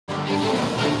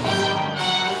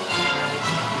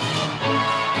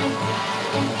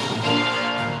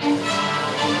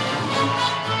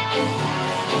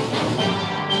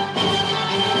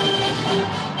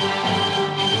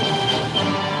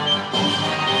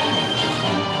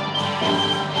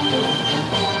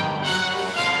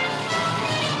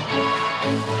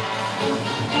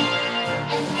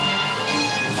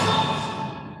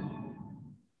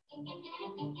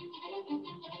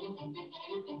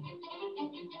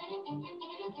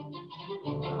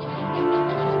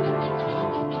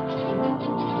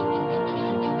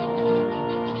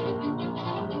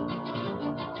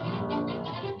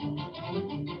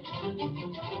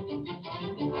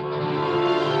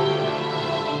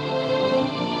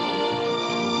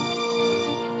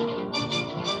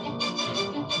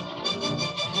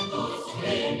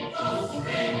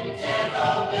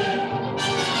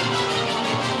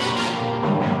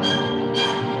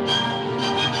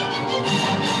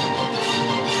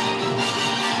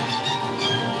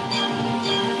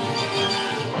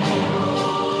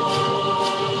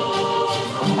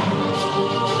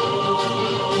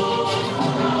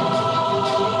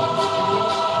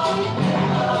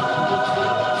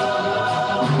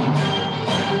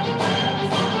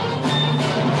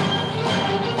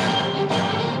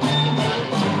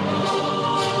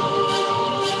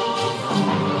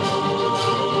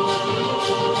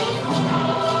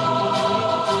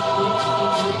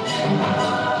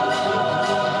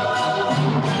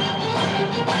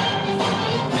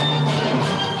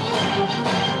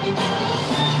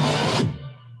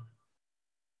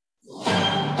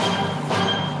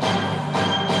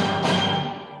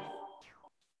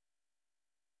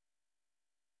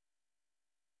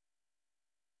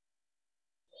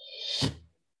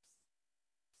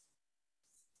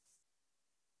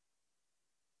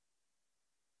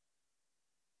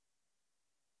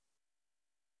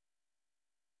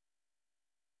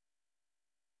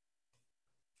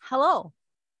Hello,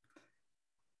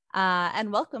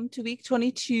 and welcome to week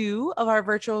 22 of our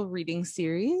virtual reading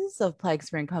series of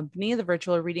Plaguespeare and Company, the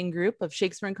virtual reading group of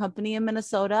Shakespeare and Company in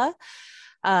Minnesota.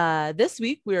 This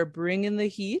week, we are bringing the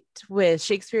heat with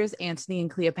Shakespeare's Antony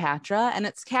and Cleopatra, and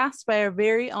it's cast by our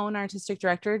very own artistic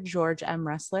director, George M.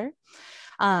 Ressler.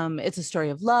 It's a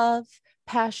story of love,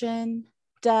 passion,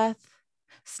 death,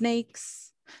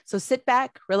 snakes. So sit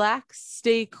back, relax,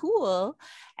 stay cool,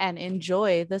 and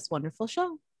enjoy this wonderful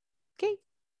show. Okay.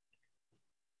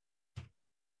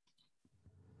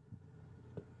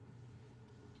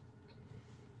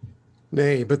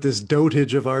 Nay, but this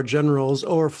dotage of our generals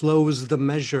o'erflows the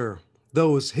measure.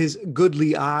 Those his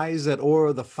goodly eyes that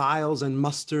o'er the files and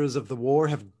musters of the war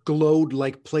have glowed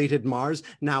like plated Mars,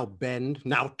 now bend,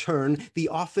 now turn, the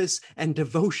office and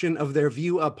devotion of their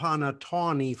view upon a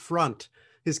tawny front.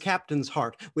 His captain's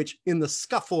heart, which in the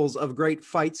scuffles of great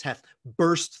fights hath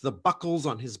burst the buckles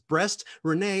on his breast,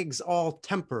 reneges all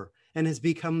temper, and has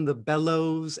become the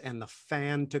bellows and the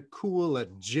fan to cool a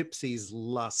gypsy's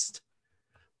lust.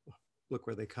 Look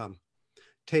where they come.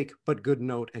 Take but good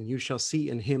note, and you shall see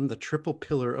in him the triple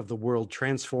pillar of the world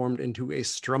transformed into a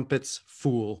strumpet's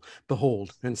fool.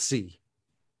 Behold and see.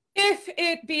 If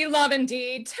it be love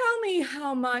indeed, tell me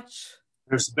how much.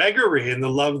 There's beggary in the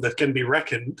love that can be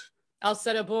reckoned. I'll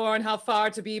set a bourne how far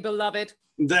to be beloved.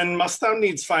 Then must thou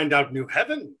needs find out new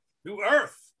heaven, new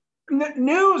earth.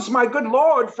 News, my good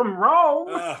lord, from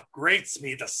Rome. Grates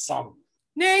me the sum.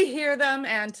 Nay, hear them,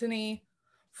 Antony.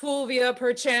 Fulvia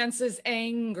perchance is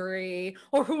angry,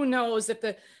 or who knows if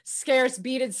the scarce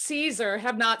beaten Caesar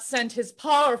have not sent his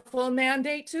powerful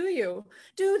mandate to you.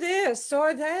 Do this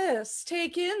or this,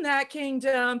 take in that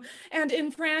kingdom, and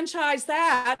enfranchise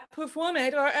that, perform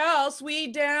it, or else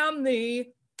we damn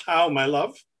thee. How, my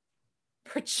love?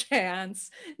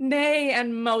 Perchance, nay,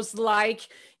 and most like,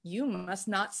 you must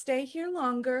not stay here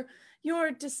longer. Your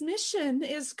dismission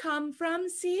is come from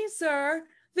Caesar.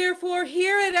 Therefore,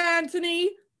 hear it,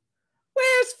 Antony.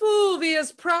 Where's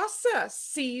Fulvia's process?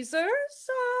 Caesar's?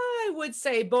 I would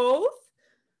say both.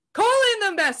 Call in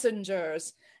the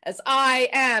messengers. As I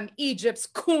am Egypt's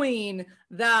queen,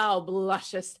 thou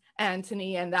blushest,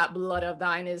 Antony, and that blood of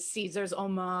thine is Caesar's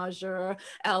homager,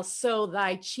 else so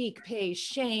thy cheek pays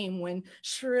shame when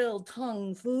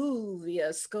shrill-tongued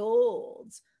Fulvia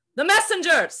scolds. The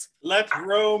messengers! Let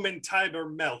Rome and Tiber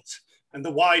melt, and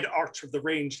the wide arch of the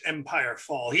ranged empire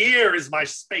fall. Here is my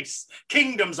space.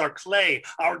 Kingdoms are clay.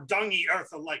 Our dungy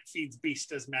earth alike feeds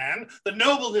beast as man. The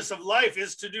nobleness of life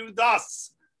is to do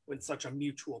thus, when such a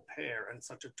mutual pair and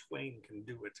such a twain can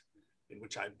do it, in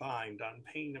which I bind on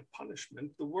pain of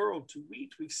punishment the world to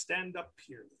weet we stand up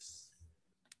peerless.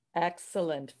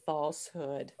 Excellent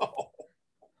falsehood. Oh.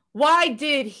 Why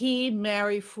did he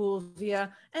marry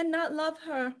Fulvia and not love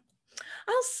her?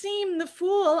 I'll seem the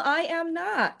fool I am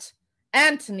not.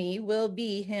 Antony will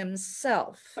be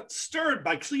himself. Stirred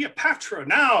by Cleopatra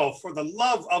now for the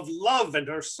love of love and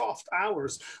her soft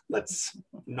hours. Let's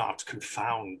not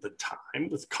confound the time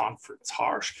with conference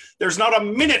harsh. There's not a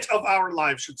minute of our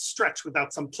lives should stretch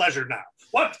without some pleasure now.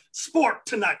 What sport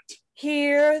tonight?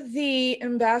 Hear the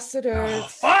ambassadors.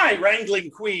 Fie, wrangling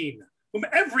queen, whom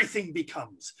everything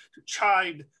becomes, to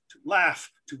chide, to laugh,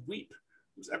 to weep,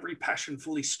 whose every passion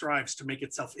fully strives to make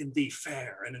itself in thee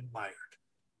fair and admired.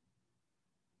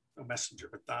 No messenger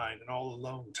but thine, and all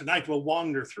alone. Tonight we'll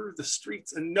wander through the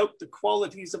streets and note the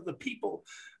qualities of the people.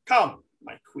 Come,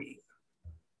 my queen.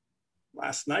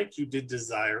 Last night you did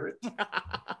desire it.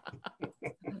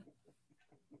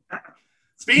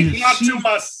 Speak not to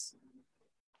us.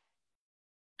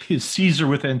 Is Caesar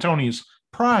with Antonius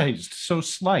prized so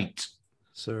slight?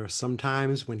 Sir,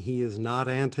 sometimes when he is not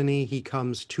Antony, he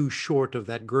comes too short of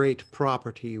that great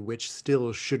property which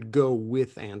still should go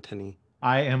with Antony.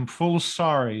 I am full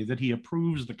sorry that he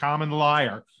approves the common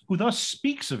liar, who thus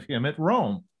speaks of him at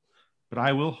Rome. But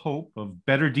I will hope of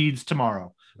better deeds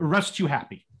tomorrow. Rest you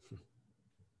happy.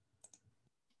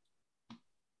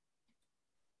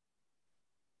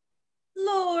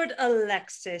 Lord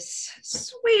Alexis,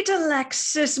 sweet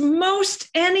Alexis, most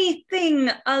anything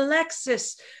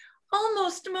Alexis,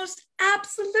 almost most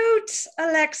absolute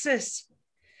Alexis.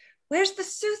 Where's the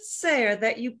soothsayer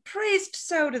that you praised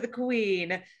so to the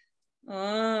queen?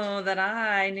 Oh, that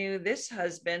I knew this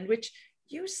husband, which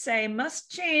you say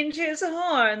must change his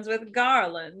horns with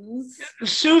garlands.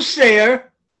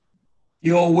 Soothsayer,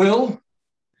 your will?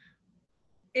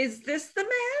 Is this the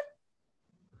man?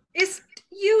 Is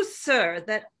you, sir,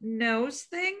 that knows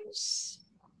things?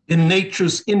 In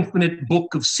nature's infinite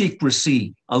book of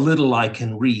secrecy, a little I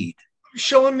can read.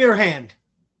 Show him your hand.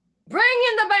 Bring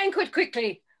in the banquet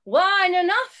quickly. Wine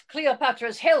enough,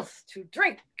 Cleopatra's health to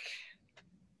drink.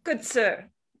 Good sir,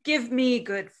 give me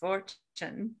good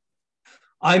fortune.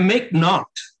 I make not,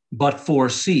 but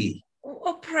foresee.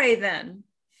 Oh, pray then,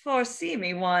 foresee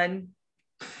me one.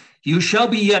 You shall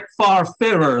be yet far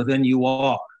fairer than you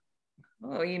are.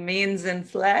 Oh, he means in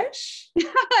flesh?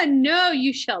 No,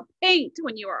 you shall paint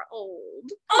when you are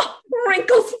old. Oh,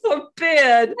 wrinkles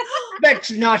forbid. Vex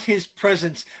not his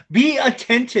presence. Be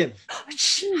attentive.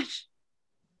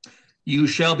 You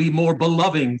shall be more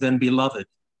beloving than beloved.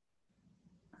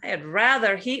 I had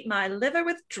rather heat my liver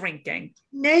with drinking.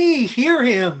 Nay, hear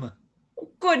him.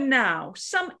 Good now,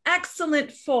 some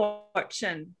excellent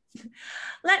fortune.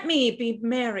 Let me be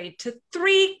married to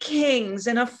 3 kings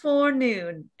in a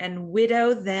forenoon and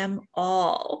widow them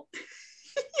all.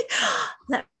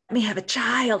 Let me have a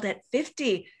child at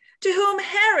 50, to whom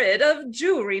Herod of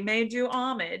Jewry may do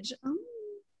homage.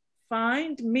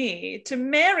 Find me to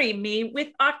marry me with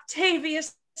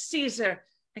Octavius Caesar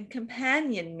and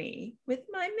companion me with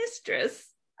my mistress.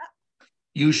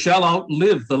 You shall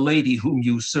outlive the lady whom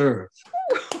you serve.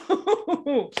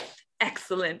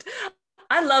 Excellent.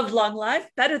 I love long life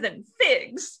better than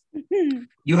figs.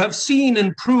 You have seen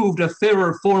and proved a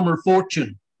fairer former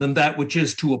fortune than that which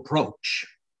is to approach.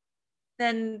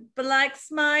 Then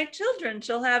belikes my children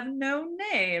shall have no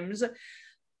names.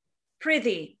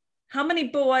 Prithee, how many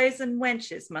boys and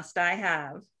wenches must I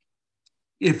have?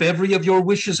 If every of your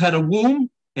wishes had a womb,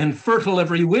 and fertile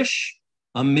every wish,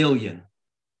 1,000,000.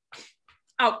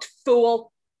 Out,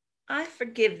 fool. I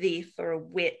forgive thee for a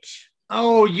witch.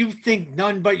 Oh, you think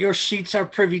none but your sheets are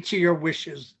privy to your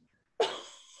wishes.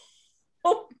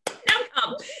 Oh, now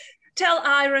come. Tell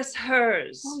Iris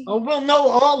hers. Oh, we'll know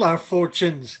all our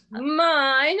fortunes.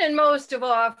 Mine and most of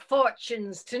our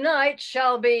fortunes tonight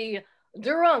shall be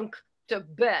drunk to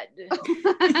bed.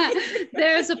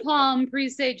 There's a palm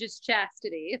presages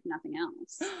chastity, if nothing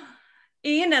else.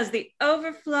 E'en as the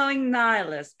overflowing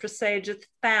Nilus presageth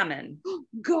famine.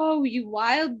 Go, you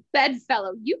wild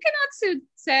bedfellow, you cannot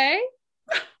soothsay.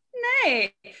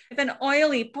 Nay, if an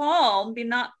oily palm be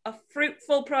not a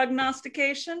fruitful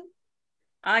prognostication,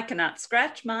 I cannot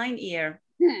scratch mine ear.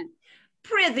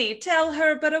 Prithee, tell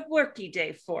her but a worky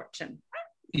day fortune.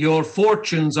 Your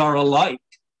fortunes are alike.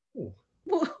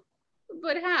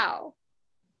 But how?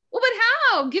 Well, but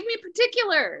how? Give me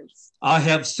particulars. I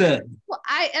have said. Well,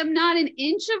 I am not an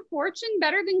inch of fortune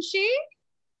better than she.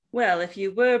 Well, if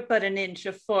you were but an inch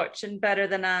of fortune better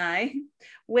than I,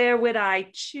 where would I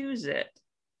choose it?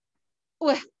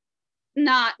 Well,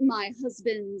 not my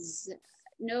husband's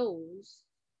nose.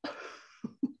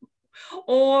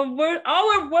 Or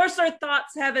worser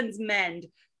thoughts heavens mend.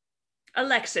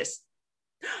 Alexis,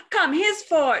 come, his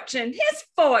fortune.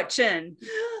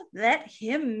 Let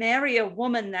him marry a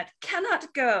woman that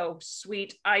cannot go,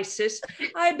 sweet Isis,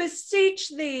 I beseech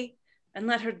thee, and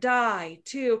let her die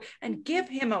too, and give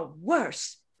him a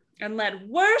worse, and let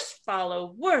worse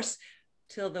follow worse,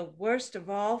 till the worst of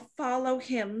all follow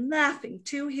him laughing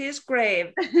to his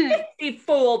grave. He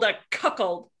fooled a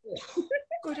cuckold.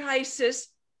 Good Isis,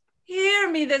 hear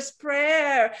me this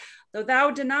prayer, though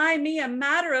thou deny me a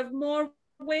matter of more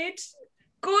weight.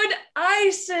 Good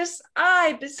Isis,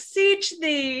 I beseech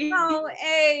thee. Oh,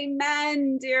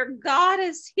 amen, dear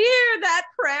goddess. Hear that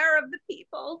prayer of the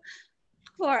people.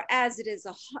 For as it is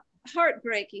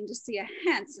heartbreaking to see a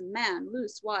handsome man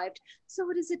loose-wived,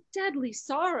 so it is a deadly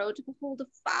sorrow to behold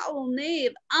a foul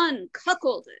knave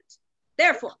uncuckolded.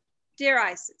 Therefore, dear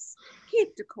Isis,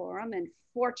 keep decorum and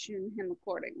fortune him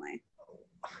accordingly.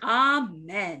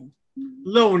 Amen.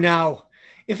 Lo now,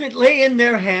 if it lay in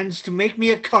their hands to make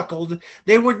me a cuckold,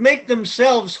 they would make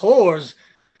themselves whores,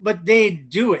 but they'd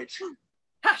do it.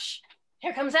 Hush!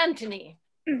 Here comes Antony.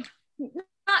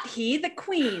 Not he, the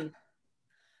queen.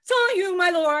 Saw you,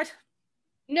 my lord?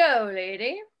 No,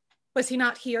 lady. Was he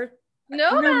not here?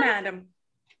 No, madam.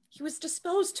 He was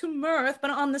disposed to mirth,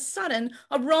 but on the sudden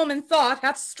a Roman thought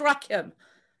hath struck him.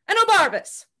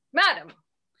 Enobarbus, madam,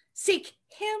 seek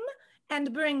him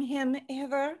and bring him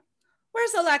hither.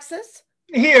 Where's Alexis?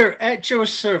 Here, at your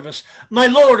service. My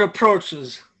lord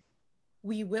approaches.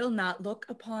 We will not look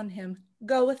upon him.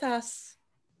 Go with us.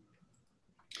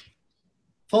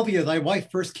 Fulvia, thy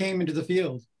wife first came into the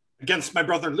field. Against my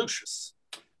brother Lucius.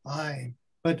 Aye,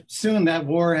 but soon that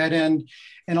war had end,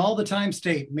 and all the time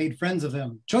state made friends of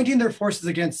them, jointing their forces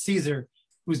against Caesar,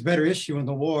 whose better issue in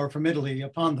the war from Italy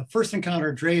upon the first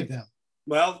encounter drave them.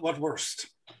 Well, what worst?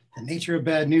 The nature of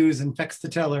bad news infects the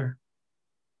teller.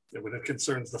 When it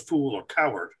concerns the fool or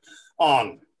coward.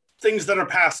 On, things that are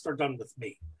past are done with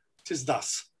me. 'Tis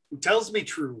thus, who tells me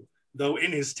true, though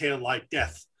in his tale lie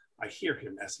death, I hear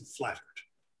him as he flattered.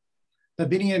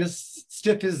 This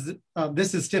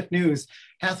is stiff news,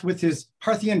 hath with his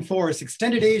Parthian force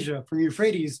extended Asia from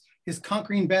Euphrates, his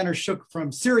conquering banner shook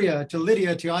from Syria to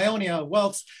Lydia to Ionia,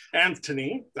 whilst...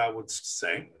 Antony, thou wouldst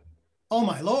say. Oh,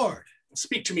 my lord.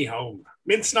 Speak to me home.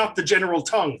 Mince not the general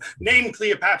tongue. Name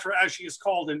Cleopatra as she is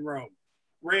called in Rome.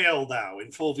 Rail thou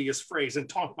in Fulvia's phrase, and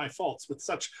taunt my faults with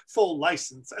such full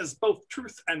license as both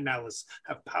truth and malice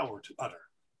have power to utter.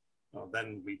 Well,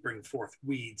 then we bring forth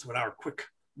weeds when our quick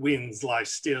winds lie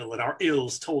still, and our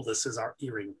ills told us as our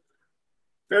earring.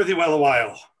 Fare thee well a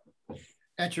while.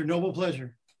 At your noble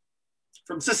pleasure.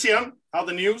 From Sicyon, how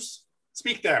the news?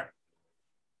 Speak there.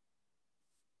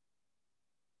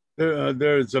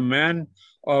 There's a man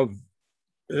of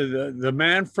the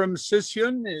man from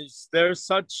Sicyon. Is there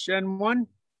such an one?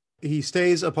 He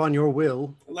stays upon your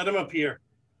will. Let him appear.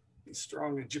 These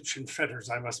strong Egyptian fetters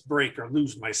I must break or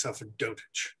lose myself in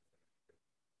dotage.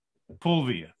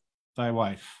 Fulvia, thy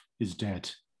wife, is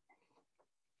dead.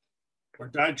 Where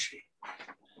died she?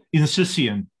 In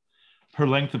Sicyon. Her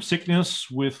length of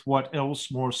sickness with what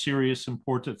else more serious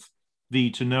importeth thee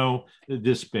to know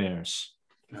this bears.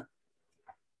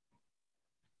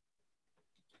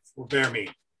 Forbear me.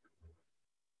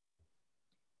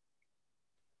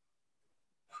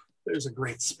 There's a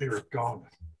great spirit gone.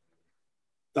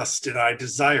 Thus did I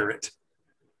desire it.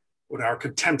 What our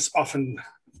contempts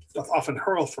doth often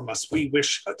hurl from us, we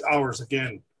wish at ours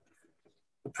again.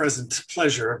 The present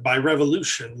pleasure by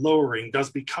revolution lowering does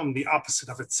become the opposite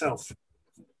of itself.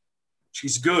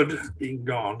 She's good, being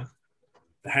gone.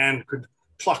 The hand could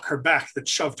pluck her back that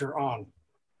shoved her on.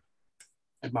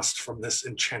 I must from this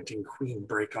enchanting queen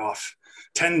break off.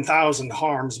 10,000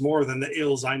 harms more than the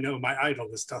ills I know my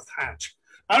idleness doth hatch.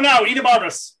 How now,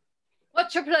 Enobarbus?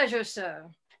 What's your pleasure, sir?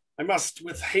 I must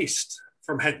with haste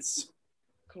from hence.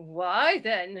 Why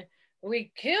then,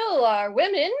 we kill our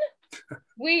women.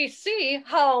 We see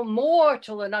how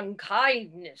mortal an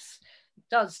unkindness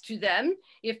does to them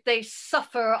if they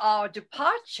suffer our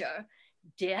departure.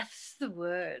 Death's the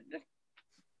word.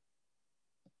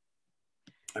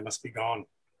 I must be gone.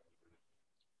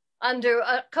 Under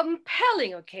a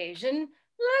compelling occasion,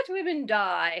 let women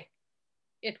die.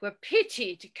 It were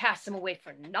pity to cast them away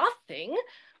for nothing,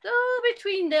 though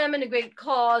between them and a great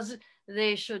cause,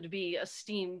 they should be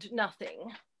esteemed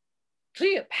nothing.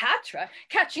 Cleopatra,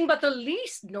 catching but the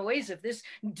least noise of this,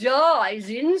 dies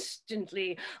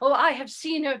instantly. Oh, I have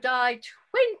seen her die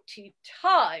 20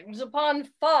 times upon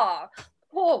far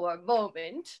poorer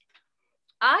moment.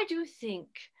 I do think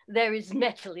there is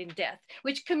metal in death,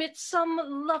 which commits some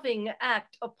loving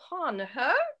act upon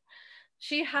her.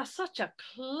 She has such a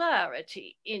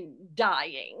clarity in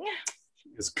dying. She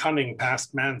is cunning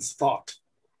past man's thought.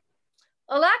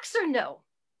 Alack, sir, no.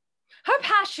 Her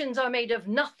passions are made of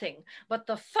nothing but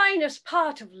the finest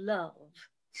part of love.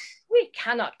 We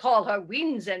cannot call her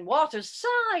winds and waters,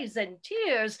 sighs and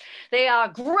tears. They are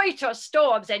greater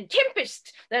storms and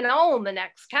tempests than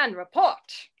almanacs can report.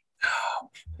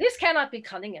 This cannot be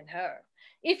cunning in her.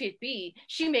 If it be,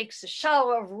 she makes a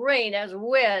shower of rain as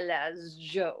well as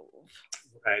Jove.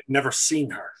 I had never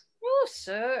seen her. Oh,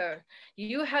 sir,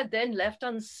 you had then left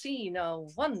unseen a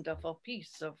wonderful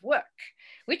piece of work,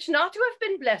 which not to have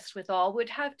been blessed withal would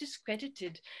have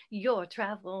discredited your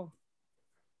travel.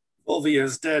 Fulvia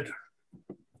is dead.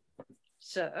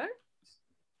 Sir?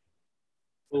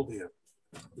 Fulvia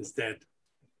is dead.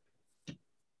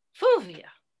 Fulvia?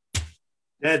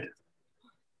 Dead.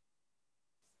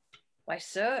 Why,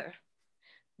 sir,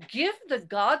 give the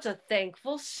gods a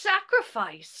thankful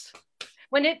sacrifice.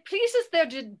 When it pleases their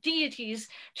deities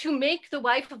to make the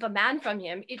wife of a man from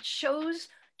him, it shows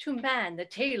to man the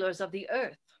tailors of the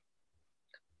earth.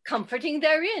 Comforting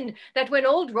therein that when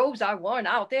old robes are worn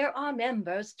out, there are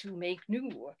members to make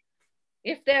new.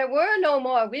 If there were no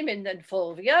more women than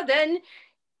Fulvia, then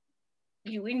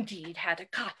you indeed had a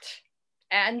cut,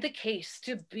 and the case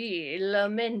to be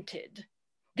lamented.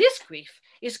 This grief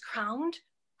is crowned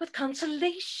with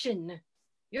consolation.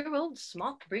 Your old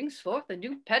smock brings forth a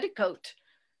new petticoat,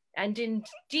 and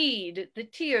indeed the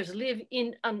tears live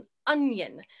in an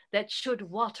onion that should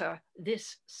water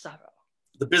this sorrow.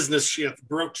 The business she hath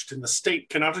broached in the state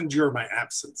cannot endure my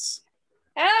absence.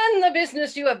 And the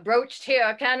business you have broached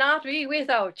here cannot be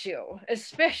without you,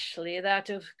 especially that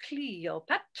of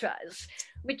Cleopatra's,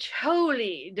 which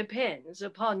wholly depends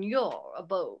upon your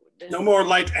abode. No more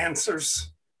light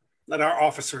answers. Let our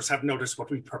officers have notice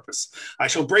what we purpose. I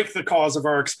shall break the cause of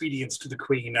our expedience to the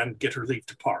queen and get her leave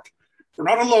to part. For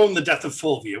not alone the death of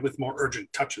Fulvia, with more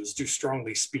urgent touches, do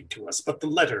strongly speak to us, but the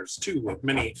letters, too, of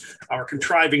many our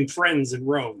contriving friends in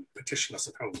Rome petition us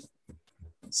at home.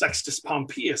 Sextus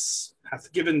Pompeius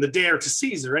hath given the dare to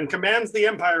Caesar, and commands the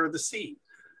empire of the sea.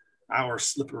 Our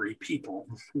slippery people,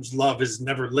 whose love is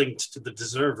never linked to the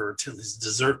deserver till his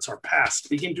deserts are past,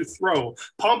 begin to throw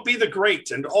Pompey the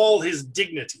Great and all his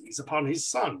dignities upon his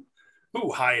son,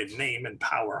 who, high in name and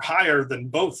power, higher than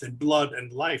both in blood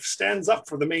and life, stands up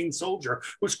for the main soldier,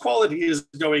 whose quality is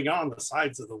going on the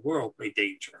sides of the world may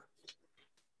danger.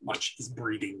 Much is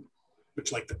breeding,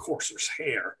 which like the courser's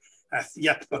hair, hath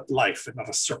yet but life and not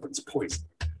a serpent's poison.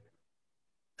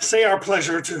 Say our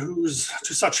pleasure to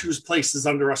such whose places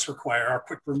under us require our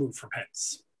quick remove from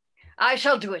hence. I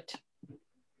shall do it.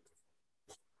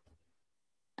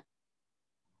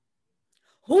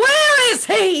 Where is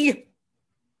he?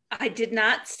 I did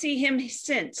not see him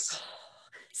since.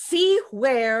 See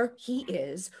where he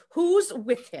is, who's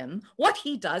with him, what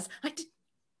he does.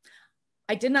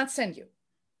 I did not send you.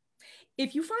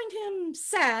 If you find him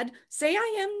sad, say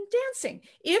I am dancing.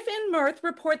 If in mirth,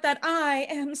 report that I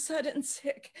am sudden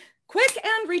sick. Quick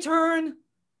and return.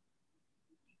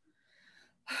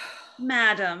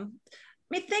 Madam,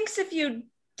 methinks if you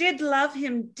did love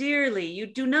him dearly, you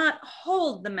do not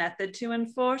hold the method to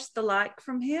enforce the like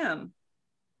from him.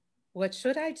 What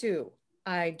should I do?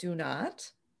 I do not.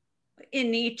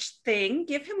 In each thing,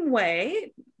 give him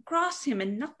way, cross him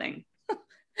in nothing.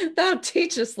 Thou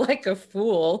teachest like a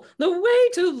fool the way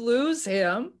to lose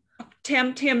him.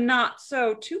 Tempt him not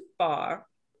so too far.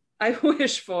 I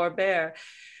wish forbear.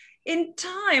 In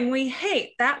time we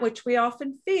hate that which we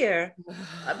often fear.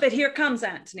 But here comes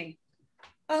Antony.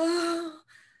 Oh,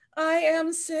 I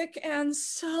am sick and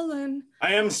sullen.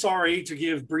 I am sorry to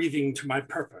give breathing to my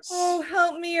purpose. Oh,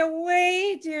 help me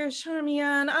away, dear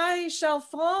Charmian. I shall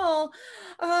fall.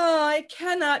 Oh, it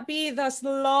cannot be thus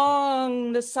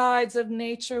long. The sides of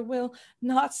nature will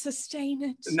not sustain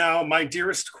it. Now, my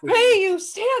dearest queen. Pray you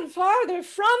stand farther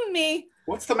from me.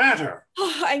 What's the matter?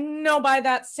 Oh, I know by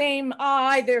that same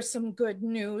eye there's some good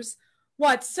news.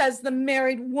 What says the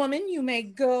married woman? You may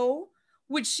go.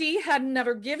 Would she had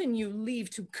never given you leave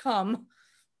to come.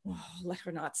 Oh, let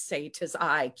her not say 'tis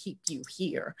I keep you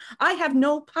here. I have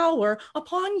no power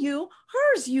upon you.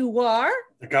 Hers you are.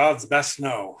 The gods best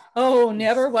know. Oh,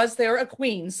 never was there a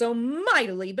queen so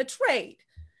mightily betrayed.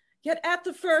 Yet at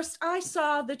the first I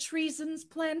saw the treasons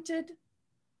planted.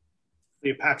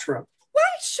 Cleopatra. Why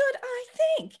should I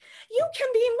think? You can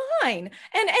be mine,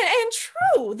 and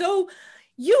true, though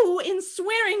you in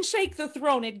swearing shake the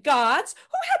throned gods,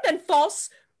 who have been false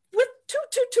with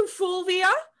to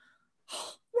Fulvia.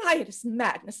 Oh, riotous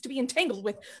madness to be entangled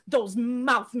with those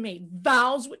mouth-made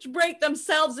vows which break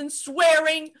themselves in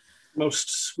swearing.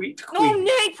 Most sweet queen. Oh,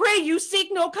 nay, pray you seek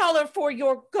no color for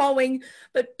your going,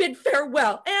 but bid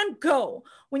farewell and go.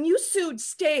 When you sued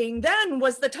staying, then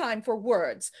was the time for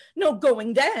words. No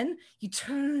going then.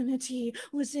 Eternity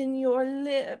was in your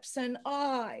lips and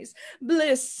eyes.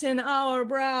 Bliss in our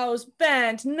brows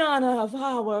bent. None of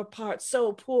our parts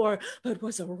so poor, but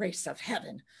was a race of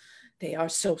heaven. They are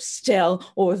so still,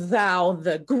 or thou,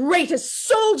 the greatest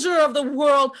soldier of the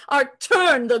world, art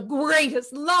turned the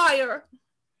greatest liar.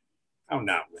 How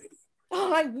now, lady?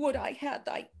 Oh, I would I had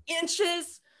thy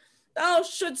inches. Thou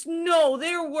shouldst know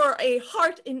there were a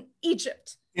heart in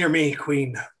Egypt. Hear me,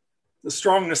 queen. The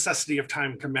strong necessity of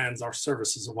time commands our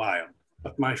services a while,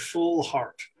 but my full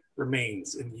heart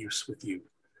remains in use with you.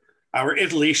 Our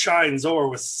Italy shines o'er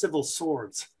with civil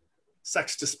swords.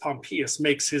 Sextus Pompeius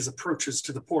makes his approaches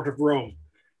to the port of Rome.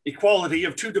 Equality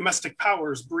of two domestic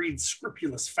powers breeds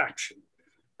scrupulous faction.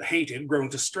 The hated, grown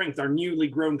to strength, are newly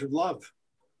grown to love.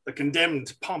 The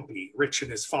condemned Pompey, rich in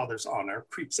his father's honor,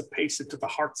 creeps apace into the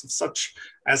hearts of such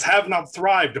as have not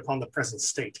thrived upon the present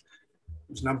state,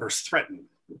 whose numbers threaten.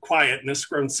 Quietness,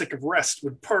 grown sick of rest,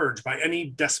 would purge by any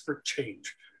desperate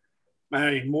change.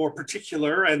 My more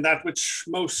particular, and that which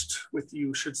most with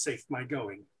you should safe my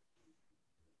going,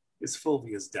 is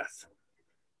Fulvia's death.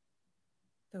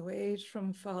 Though age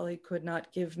from folly could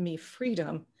not give me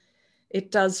freedom, it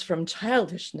does from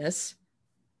childishness.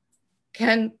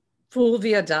 Can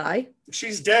Fulvia die?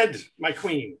 She's dead, my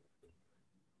queen.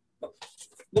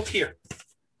 Look here.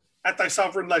 At thy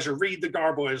sovereign leisure, read the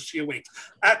garboils she awaits.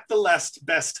 At the last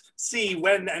best, see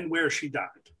when and where she died.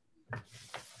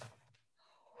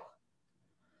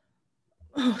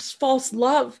 Oh, false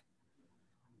love,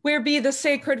 where be the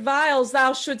sacred vials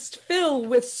thou shouldst fill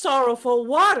with sorrowful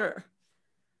water?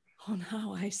 Oh,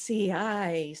 now I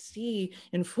see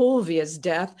in Fulvia's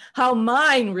death how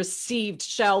mine received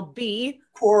shall be.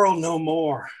 Quarrel no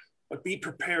more, but be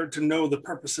prepared to know the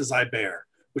purposes I bear,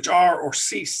 which are or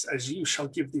cease as you shall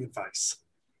give the advice.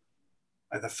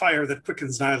 By the fire that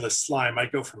quickens Nihilus' slime, I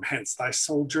go from hence, thy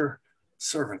soldier,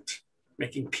 servant,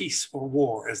 making peace or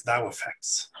war as thou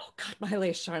affects. Oh God, my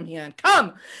lay Charmian,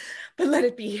 come, but let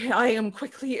it be. I am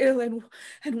quickly ill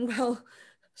and well,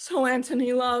 so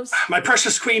Antony loves. My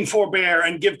precious queen, forbear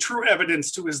and give true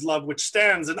evidence to his love, which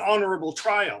stands an honorable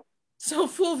trial. So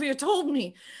Fulvia told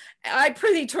me. I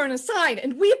prithee turn aside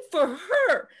and weep for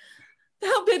her.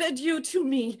 Thou bid adieu to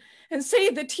me, and say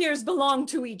the tears belong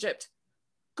to Egypt.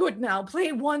 Good now,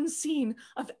 play one scene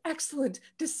of excellent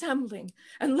dissembling,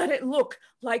 and let it look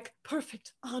like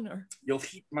perfect honor. You'll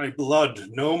heat my blood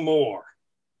no more.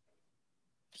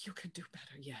 You can do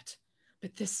better yet,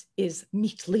 but this is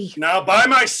meetly. Now by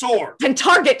my sword. And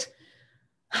target!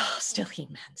 Oh, still he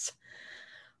mends.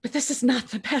 But this is not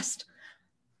the best.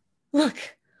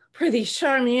 Look, prithee,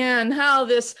 Charmian, how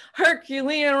this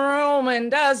Herculean Roman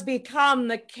does become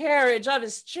the carriage of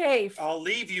his chafe. I'll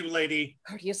leave you, lady.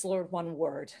 Courteous lord, one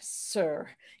word. Sir,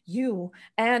 you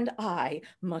and I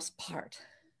must part.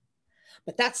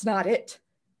 But that's not it.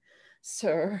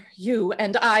 Sir, you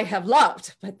and I have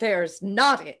loved, but there's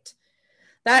not it.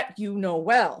 That you know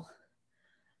well.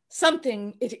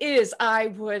 Something it is I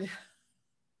would...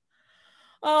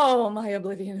 Oh, my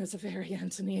oblivion is a very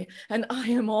Antony, and I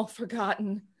am all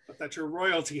forgotten. But that your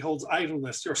royalty holds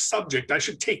idleness, your subject, I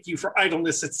should take you for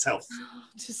idleness itself. Oh,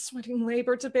 'tis sweating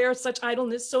labor to bear such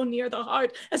idleness so near the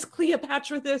heart as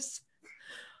Cleopatra this.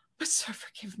 But sir,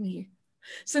 forgive me,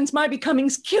 since my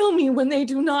becomings kill me when they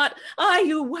do not. I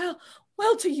you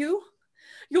well to you.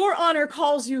 Your honor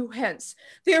calls you hence,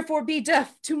 therefore be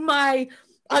deaf to my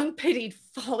unpitied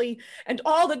folly, and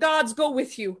all the gods go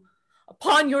with you.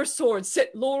 Upon your sword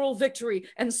sit laurel victory,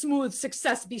 and smooth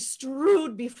success be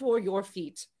strewed before your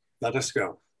feet. Let us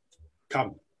go.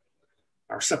 Come.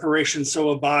 Our separation so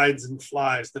abides and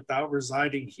flies that thou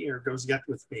residing here goes yet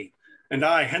with me, and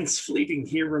I, hence fleeting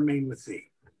here, remain with thee.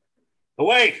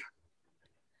 Away!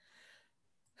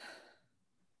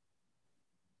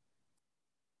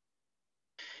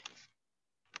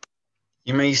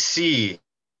 You may see,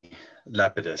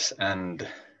 Lepidus, and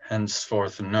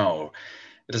henceforth know,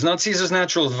 it is not Caesar's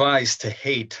natural vice to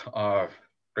hate our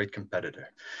great competitor.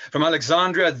 From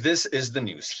Alexandria, this is the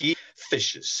news. He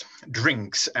fishes,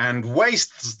 drinks, and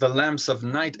wastes the lamps of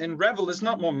night in revel, is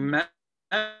not more mad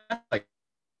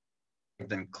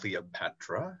than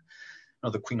Cleopatra,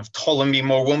 nor the queen of Ptolemy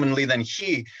more womanly than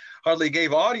he, hardly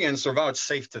gave audience or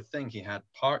vouchsafed to think he had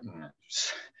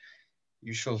partners.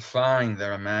 You shall find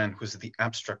there a man who is the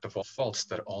abstract of all faults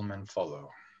that all men follow.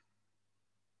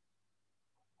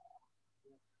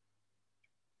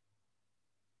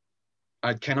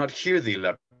 I cannot hear thee,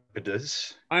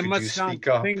 Lepidus. I must not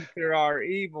think there are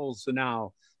evils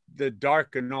now that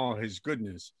darken all his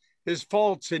goodness. His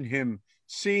faults in him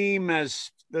seem as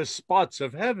the spots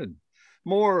of heaven,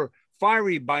 more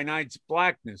fiery by night's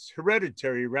blackness,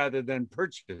 hereditary rather than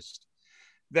purchased.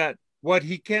 That what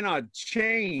he cannot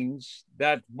change,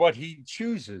 that what he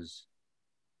chooses.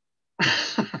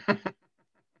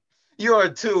 You are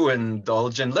too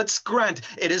indulgent. Let's grant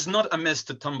it is not amiss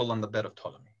to tumble on the bed of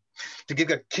Ptolemy, to give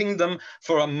a kingdom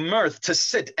for a mirth, to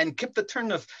sit and keep the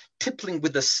turn of tippling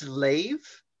with a slave,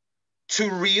 to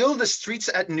reel the streets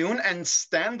at noon and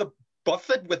stand the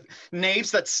buffet with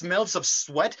knaves that smells of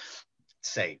sweat.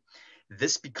 Say,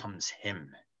 this becomes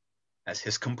him, as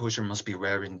his composure must be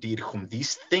rare indeed, whom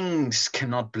these things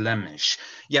cannot blemish.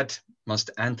 Yet must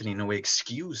Antony no way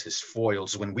excuse his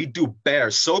foils when we do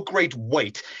bear so great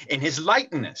weight in his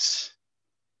lightness.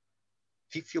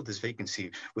 If he feel this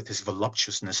vacancy with his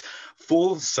voluptuousness,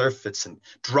 full surfeits and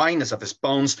dryness of his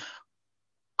bones,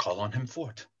 call on him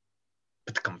for it.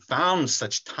 But confound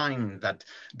such time that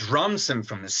drums him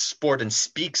from his sport and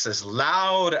speaks as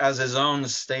loud as his own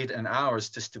state and ours,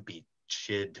 'tis to be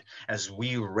chid, as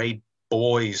we rate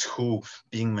boys who,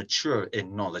 being mature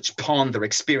in knowledge, pawn their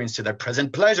experience to their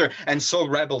present pleasure, and so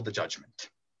rebel the judgment.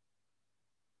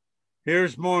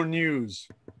 Here's more news.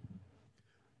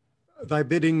 Thy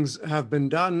biddings have been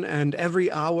done, and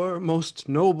every hour, most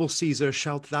noble Caesar,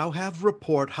 shalt thou have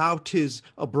report how 'tis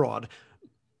abroad.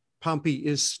 Pompey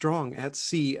is strong at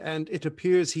sea, and it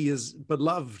appears he is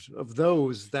beloved of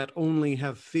those that only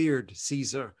have feared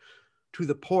Caesar. To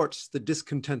the ports the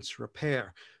discontents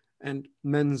repair, and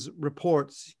men's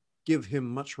reports give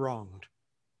him much wronged.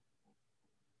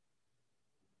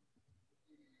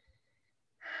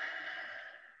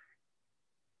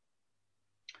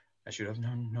 I should have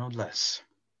known no less.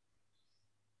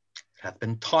 It hath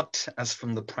been taught, as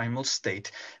from the primal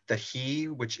state, that he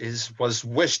which is was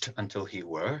wished until he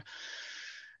were,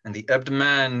 and the ebbed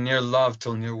man near love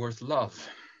till near worth love.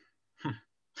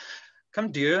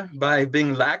 Come, dear, by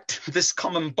being lacked, this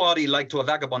common body, like to a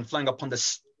vagabond flying upon the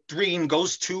stream,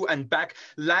 goes to and back,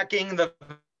 lacking the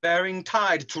bearing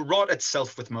tide to rot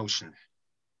itself with motion.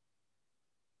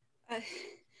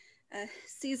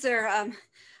 Caesar,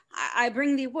 I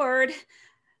bring thee word.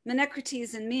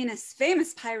 Menecrates and Menas,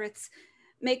 famous pirates,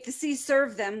 make the sea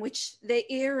serve them, which they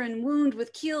ear and wound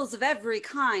with keels of every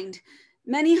kind.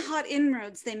 Many hot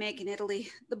inroads they make in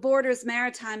Italy. The borders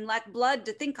maritime lack blood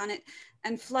to think on it,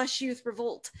 and flush youth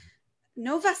revolt.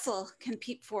 No vessel can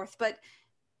peep forth, but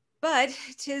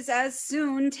 'tis as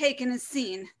soon taken as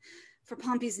seen, for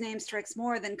Pompey's name strikes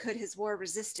more than could his war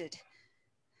resisted.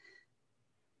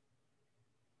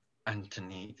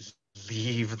 Antony,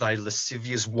 leave thy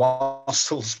lascivious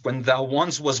wassels when thou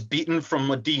once was beaten from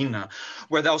Modena,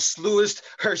 where thou slewest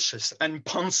Hirtius and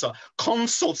Pansa,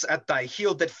 consuls at thy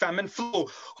heel that famine flow,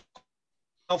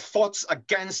 thou foughtst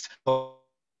against, though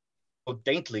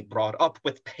daintily brought up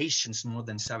with patience more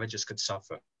than savages could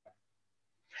suffer.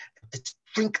 Didst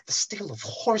drink the stale of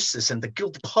horses and the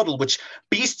gilded puddle which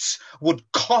beasts would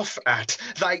cough at.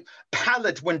 Thy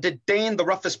palate when did deign the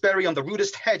roughest berry on the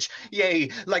rudest hedge, yea,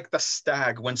 like the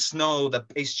stag when snow the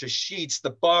pasture sheets, the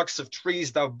barks of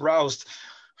trees thou browsed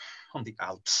on the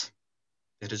Alps.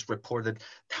 It is reported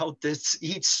thou didst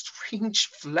eat strange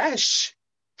flesh,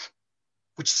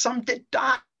 which some did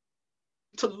die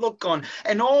to look on,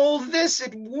 and all this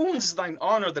it wounds thine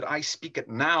honor that I speak it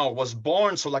now, was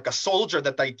born so like a soldier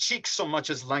that thy cheeks so much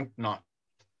as lanked not.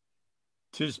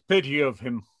 'Tis pity of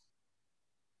him.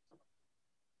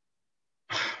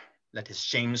 Let his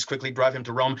shames quickly drive him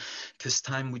to Rome. 'Tis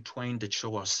time we twain did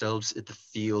show ourselves in the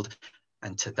field,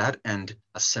 and to that end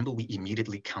assemble we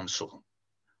immediately council.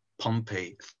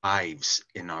 Pompey thrives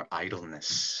in our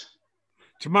idleness.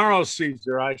 Tomorrow,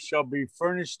 Caesar, I shall be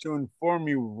furnished to inform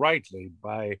you rightly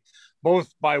by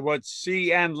what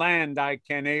sea and land I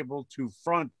can able to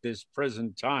front this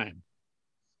present time.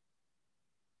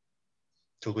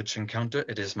 To which encounter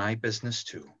it is my business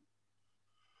too.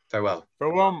 Farewell.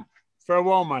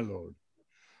 Farewell, my lord.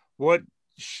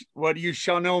 What you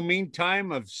shall know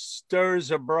meantime of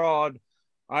stirs abroad,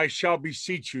 I shall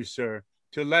beseech you, sir,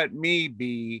 to let me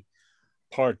be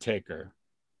partaker.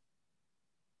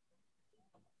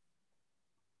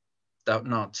 Doubt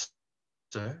not,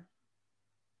 sir.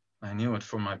 I knew it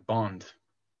for my bond.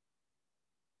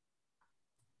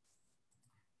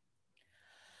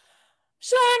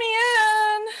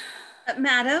 Charmian!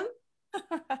 Madam?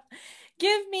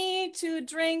 Give me to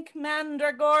drink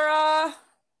mandragora.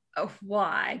 Oh,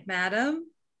 why, madam?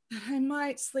 That I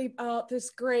might sleep out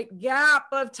this great gap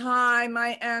of time my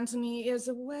Antony is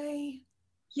away.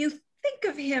 You think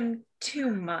of him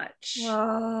too much.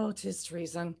 Oh, 'tis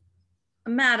treason.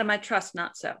 Madam, I trust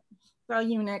not so. The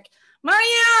eunuch.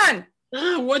 Marianne!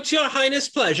 What's your highness'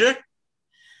 pleasure?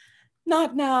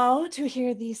 Not now to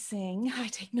hear thee sing. I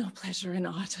take no pleasure in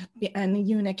aught an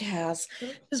eunuch has.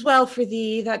 'Tis well for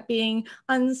thee that being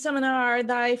unseminar'd,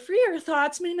 thy freer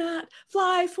thoughts may not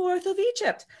fly forth of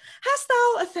Egypt. Hast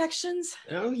thou affections?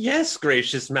 Oh, yes,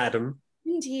 gracious madam.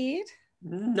 Indeed?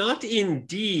 Not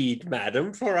indeed,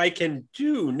 madam, for I can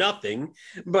do nothing,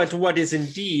 but what is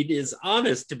indeed is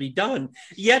honest to be done.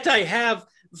 Yet I have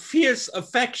fierce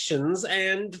affections,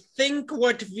 and think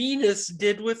what Venus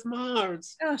did with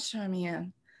Mars. Oh,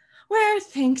 Charmian, where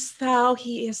thinkst thou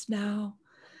he is now?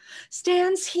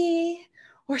 Stands he,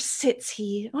 or sits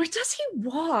he, or does he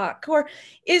walk, or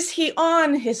is he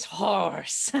on his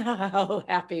horse? Oh,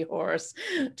 happy horse,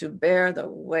 to bear the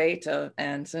weight of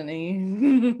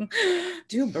Antony.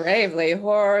 Do bravely,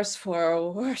 horse,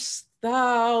 for worst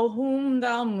thou whom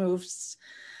thou movest,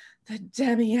 the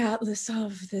demi-atlas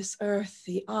of this earth,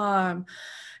 the arm,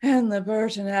 and the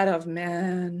burdenet of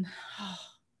man. Oh,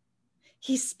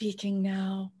 he's speaking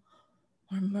now,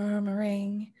 or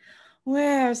murmuring,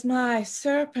 where's my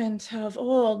serpent of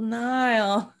old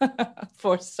Nile?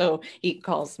 For so he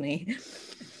calls me.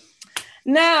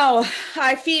 Now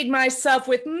I feed myself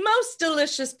with most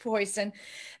delicious poison.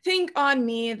 Think on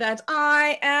me that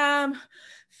I am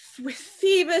with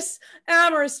Phoebus,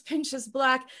 amorous pinches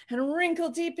black and wrinkle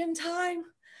deep in time.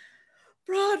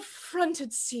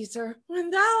 Broad-fronted Caesar,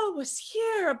 when thou wast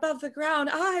here above the ground,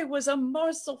 I was a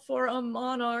morsel for a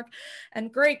monarch,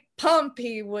 and great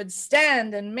Pompey would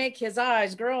stand and make his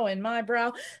eyes grow in my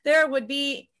brow. There would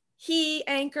be he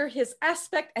anchor his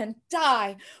aspect and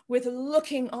die with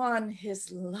looking on his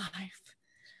life.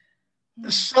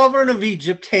 The sovereign of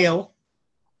Egypt, hail.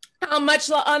 How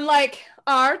much unlike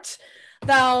art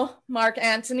thou, Mark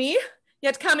Antony,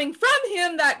 yet coming from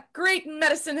him that great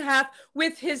medicine hath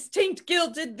with his taint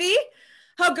gilded thee.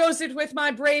 How goes it with my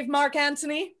brave Mark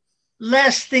Antony?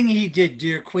 Last thing he did,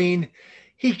 dear queen,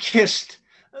 he kissed,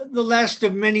 the last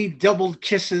of many doubled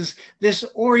kisses, this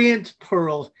orient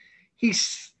pearl. He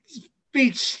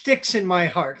speech sticks in my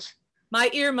heart. My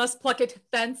ear must pluck it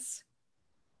thence.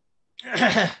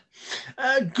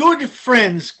 Good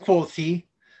friends, quoth he,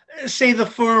 say the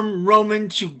firm Roman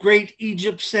to great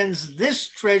Egypt sends this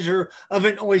treasure of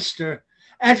an oyster,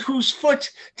 at whose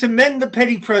foot, to mend the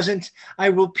petty present, I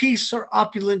will piece her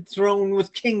opulent throne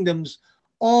with kingdoms.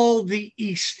 All the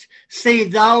East say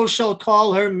thou shalt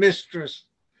call her mistress.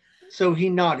 So he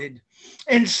nodded,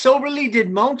 and soberly did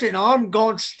mount an armed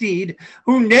gaunt steed,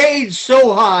 who neighed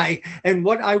so high, and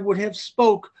what I would have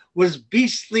spoke was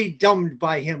beastly dumbed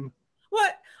by him.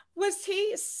 What, was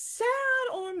he sad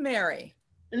or merry?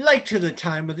 Like to the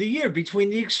time of the year, between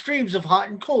the extremes of hot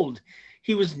and cold,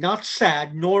 he was not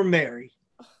sad nor merry.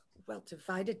 Oh,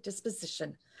 well-divided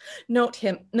disposition. Note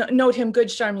him, good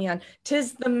Charmian.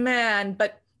 'Tis the man,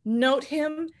 but note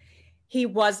him. He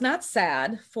was not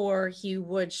sad, for he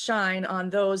would shine on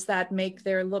those that make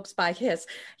their looks by his.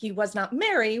 He was not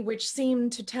merry, which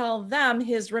seemed to tell them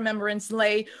his remembrance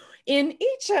lay in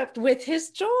Egypt with his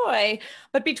joy.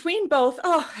 But between both,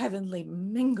 oh, heavenly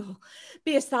mingle,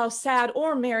 be'st thou sad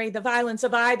or merry, the violence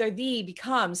of either thee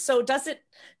becomes. So does it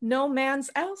no man's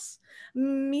else?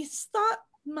 Methought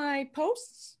my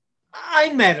posts?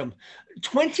 Aye, madam,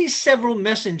 20 several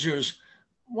messengers.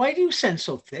 Why do you send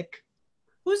so thick?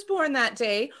 Who's born that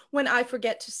day when I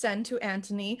forget to send to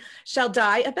Antony shall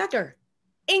die a beggar.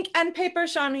 Ink and paper,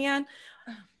 Charmian.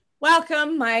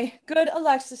 Welcome, my good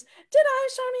Alexis. Did I,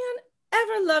 Charmian,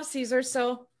 ever love Caesar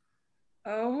so?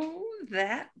 Oh,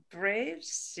 that brave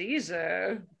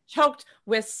Caesar. Choked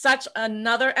with such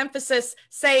another emphasis,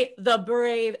 say the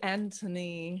brave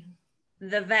Antony.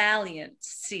 The valiant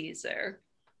Caesar.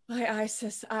 By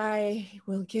Isis, I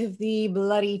will give thee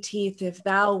bloody teeth if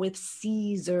thou with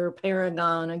Caesar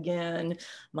paragon again,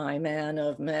 my man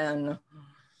of men.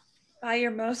 By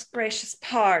your most gracious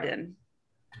pardon,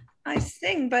 I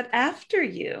sing but after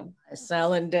you. I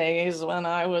sell in days when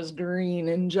I was green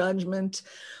in judgment,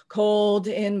 cold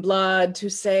in blood to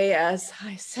say as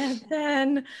I said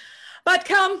then. But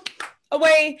come,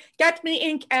 away, get me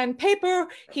ink and paper.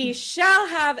 He shall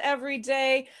have every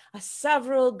day a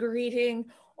several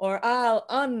greeting, or I'll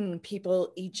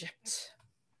unpeople Egypt.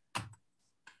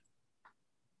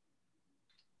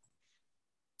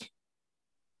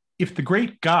 If the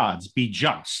great gods be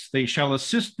just, they shall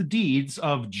assist the deeds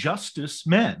of justice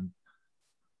men.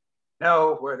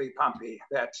 Know, worthy Pompey,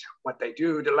 that what they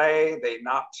do delay, they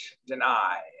not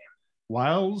deny.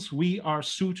 Whiles we are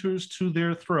suitors to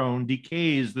their throne,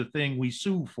 decays the thing we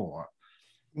sue for.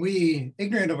 We,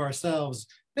 ignorant of ourselves,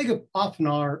 make up often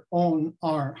our own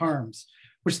harms,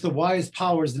 which the wise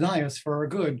powers deny us for our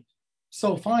good.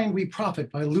 So find we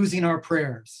profit by losing our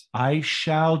prayers. I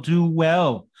shall do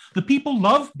well. The people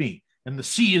love me, and the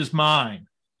sea is mine.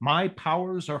 My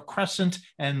powers are crescent,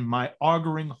 and my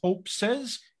auguring hope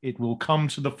says it will come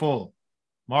to the full.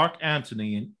 Mark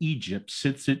Antony in Egypt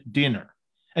sits at dinner,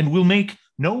 and will make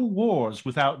no wars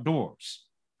without doors.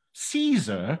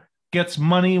 Caesar gets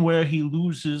money where he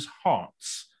loses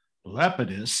hearts.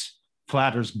 Lepidus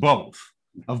flatters both.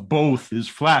 Of both is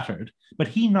flattered, but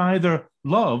he neither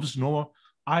loves nor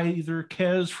either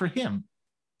cares for him.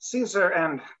 Caesar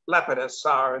and Lepidus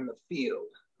are in the field.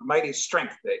 A mighty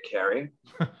strength they carry.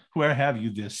 Where have you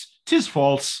this? 'Tis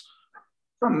false.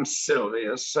 From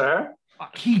Silius, sir.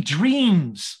 He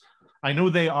dreams. I know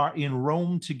they are in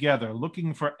Rome together,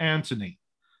 looking for Antony.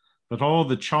 But all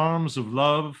the charms of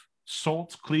love,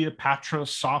 salt Cleopatra,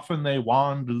 soften they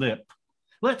wan lip.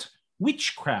 Let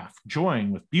witchcraft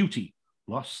join with beauty,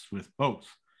 lust with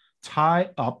both. Tie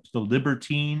up the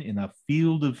libertine in a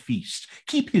field of feast.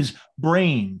 Keep his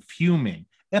brain fuming.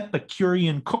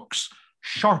 Epicurean cooks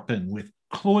sharpen with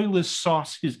cloyless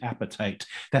sauce his appetite,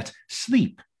 that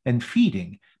sleep and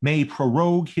feeding may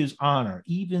prorogue his honor,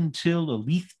 even till a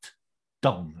leathed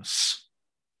dullness.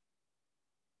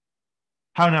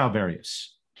 How now,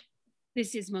 Varius?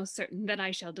 This is most certain that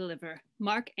I shall deliver.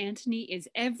 Mark Antony is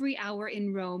every hour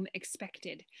in Rome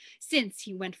expected. Since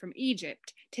he went from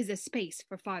Egypt, 'tis a space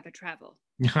for farther travel.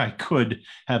 I could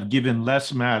have given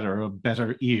less matter a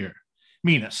better ear.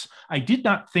 Menas, I did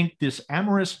not think this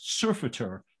amorous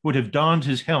surfeitor would have donned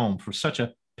his helm for such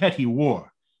a petty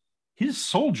war. His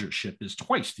soldiership is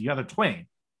twice the other twain.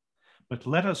 But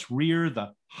let us rear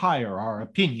the higher our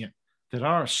opinion, that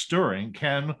our stirring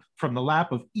can from the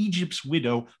lap of Egypt's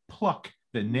widow pluck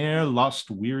the ne'er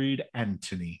lust-wearied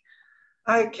Antony.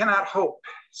 I cannot hope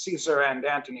Caesar and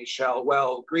Antony shall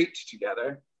well greet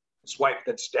together. His wife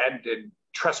that's dead did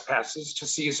trespasses to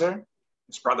Caesar.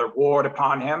 His brother warred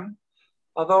upon him,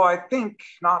 although I think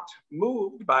not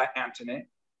moved by Antony.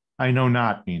 I know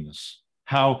not, Menas,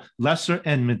 how lesser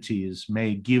enmities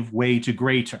may give way to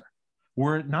greater.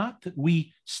 Were it not that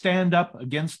we stand up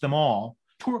against them all,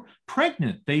 'twere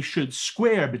pregnant they should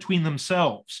square between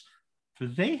themselves, for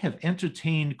they have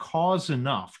entertained cause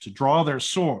enough to draw their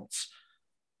swords.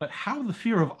 But how the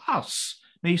fear of us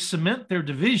may cement their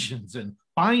divisions and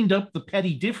bind up the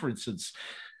petty differences,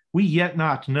 we yet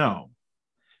not know.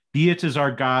 Be it as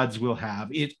our gods will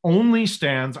have, it only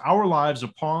stands our lives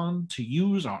upon to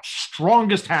use our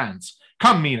strongest hands.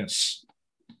 Come, Menas.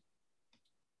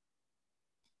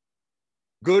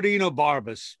 Good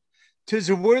Enobarbus, 'tis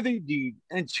a worthy deed,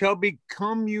 and shall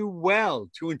become you well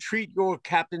to entreat your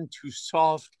captain to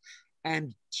soft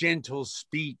and gentle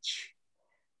speech.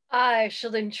 I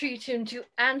shall entreat him to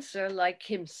answer like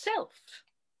himself.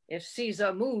 If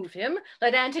Caesar move him,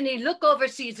 let Antony look over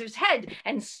Caesar's head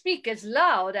and speak as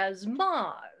loud as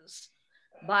Mars.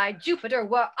 By Jupiter,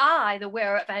 were I the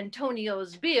wearer of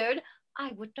Antonio's beard,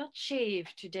 I would not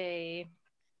shave today.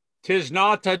 'Tis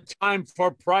not a time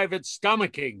for private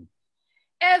stomaching.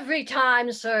 Every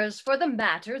time, sirs, for the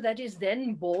matter that is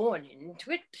then born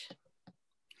into it.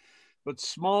 But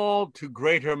small to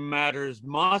greater matters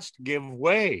must give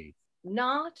way.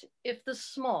 Not if the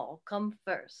small come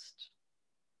first.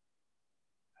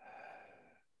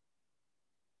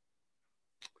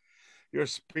 Your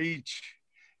speech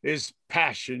is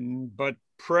passion, but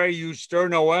pray you stir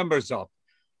no embers up.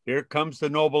 Here comes the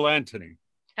noble Antony.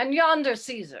 And yonder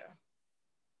Caesar.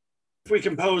 If we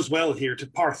compose well here to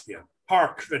Parthia,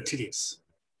 hark, Thidias.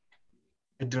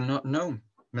 I do not know,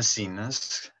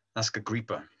 Maecenas. Ask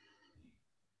Agrippa.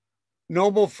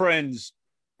 Noble friends,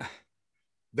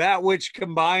 that which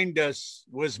combined us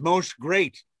was most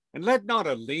great, and let not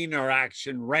a leaner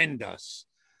action rend us.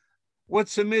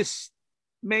 What's amiss,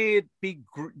 may it be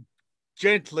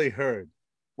gently heard.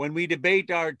 When we debate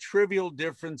our trivial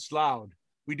difference loud,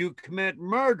 we do commit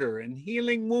murder and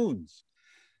healing wounds.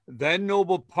 Then,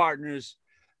 noble partners,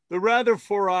 the rather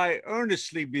for I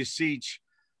earnestly beseech,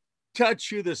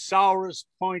 touch you the sourest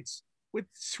points with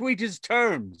sweetest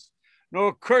terms,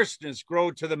 nor curseness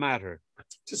grow to the matter.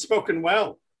 'Tis spoken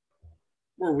well.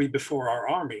 Were we before our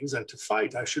armies and to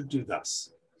fight, I should do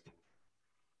thus.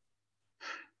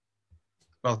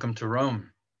 Welcome to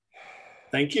Rome.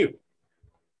 Thank you.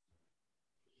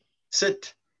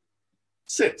 Sit.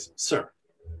 Sit, sir.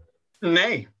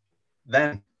 Nay,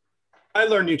 then. I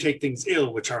learn you take things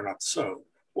ill which are not so,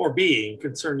 or being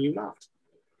concern you not.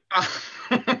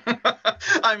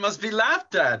 I must be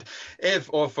laughed at,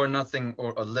 if or for nothing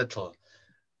or a little.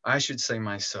 I should say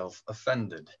myself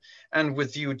offended, and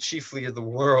with you chiefly of the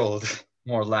world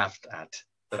more laughed at,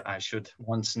 that I should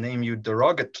once name you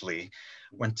derogatively,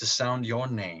 when to sound your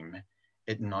name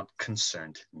it not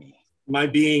concerned me. My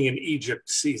being in Egypt,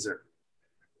 Caesar,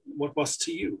 what was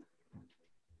to you?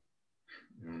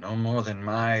 No more than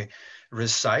my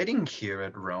residing here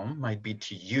at Rome might be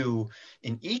to you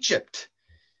in Egypt.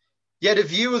 Yet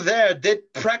if you there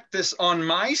did practice on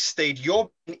my state,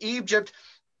 your in Egypt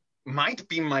might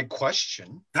be my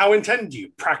question. How intend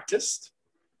you? Practiced?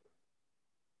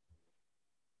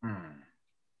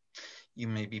 You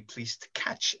may be pleased to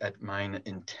catch at mine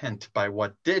intent by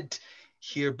what did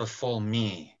here befall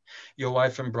me. Your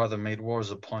wife and brother made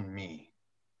wars upon me,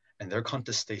 and their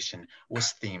contestation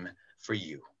was theme for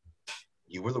you.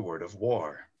 You were the word of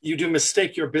war. You do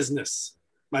mistake your business.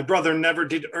 My brother never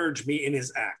did urge me in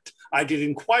his act. I did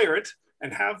inquire it,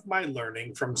 and have my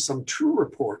learning from some true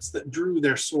reports that drew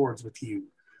their swords with you.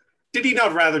 Did he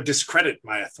not rather discredit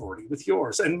my authority with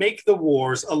yours, and make the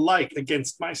wars alike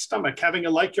against my stomach, having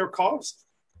alike your cause?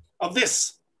 Of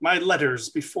this, my letters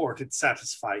before did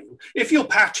satisfy you. If you'll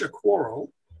patch a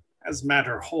quarrel, as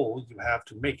matter whole you have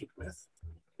to make it with,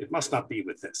 it must not be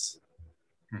with this.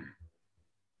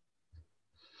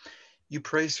 You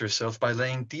praise yourself by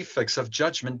laying defects of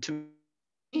judgment to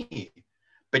me,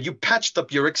 but you patched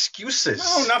up your excuses.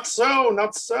 No, not so,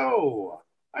 not so.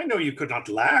 I know you could not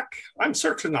lack. I'm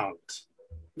certain on't.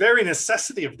 Very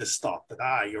necessity of this thought that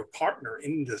I, your partner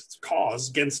in this cause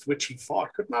against which he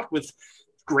fought, could not with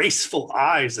graceful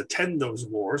eyes attend those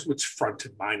wars which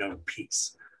fronted mine own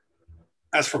peace.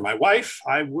 As for my wife,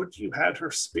 I would you had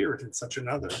her spirit in such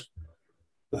another.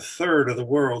 The third of the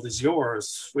world is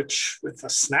yours, which with a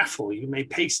snaffle you may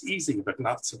pace easy, but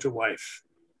not such a wife.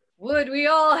 Would we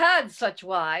all had such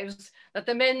wives, that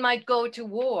the men might go to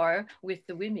war with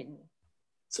the women.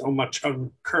 So much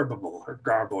uncurbable her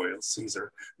garboils,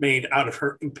 Caesar, made out of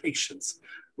her impatience,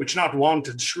 which not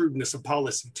wanted shrewdness of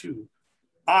policy too.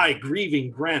 I,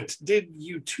 grieving grant, did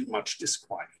you too much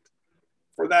disquiet.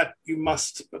 For that you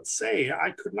must but say,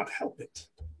 I could not help it.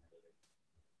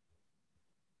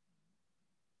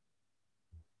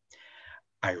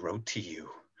 I wrote to you,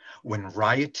 When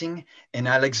rioting in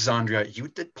Alexandria, you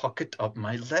did pocket up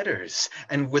my letters,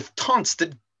 and with taunts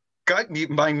did guide me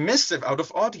my missive out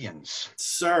of audience.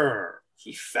 Sir,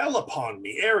 he fell upon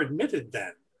me, ere admitted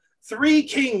then. 3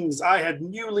 kings I had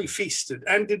newly feasted,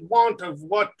 and did want of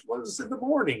what was in the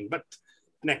morning, but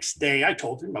next day I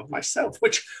told him of myself,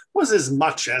 which was as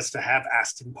much as to have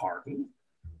asked him pardon.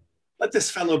 Let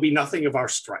this fellow be nothing of our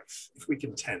strife, if we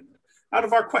contend. Out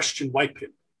of our question wipe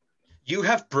him. You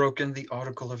have broken the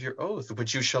article of your oath,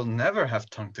 which you shall never have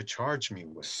tongue to charge me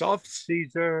with. Soft,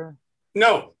 Caesar.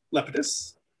 No,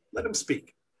 Lepidus, let him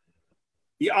speak.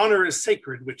 The honor is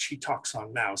sacred which he talks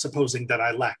on now, supposing that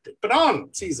I lacked it. But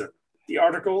on, Caesar, the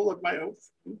article of my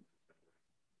oath.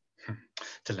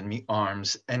 To lend me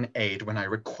arms and aid when I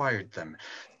required them,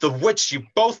 the which you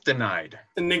both denied.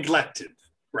 Neglected,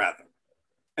 rather.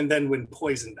 And then when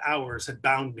poisoned hours had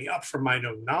bound me up from mine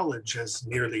own knowledge, as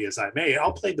nearly as I may,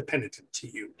 I'll play the penitent to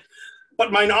you.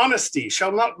 But mine honesty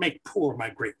shall not make poor my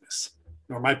greatness,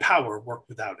 nor my power work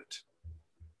without it.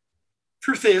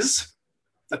 Truth is,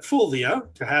 that Fulvia,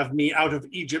 to have me out of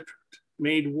Egypt,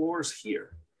 made wars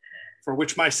here, for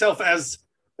which myself, as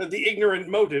the ignorant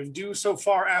motive, do so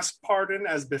far ask pardon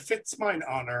as befits mine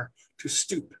honor to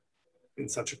stoop in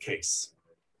such a case.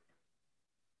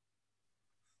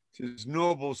 'Tis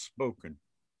noble spoken.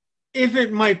 If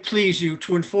it might please you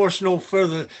to enforce no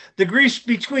further the griefs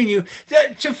between you,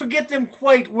 that to forget them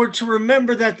quite were to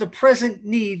remember that the present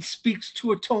need speaks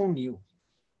to atone you.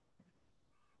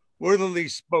 Worthily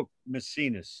spoke,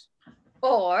 Maecenas.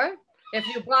 Or, if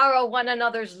you borrow one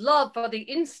another's love for the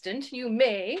instant, you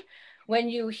may, when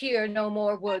you hear no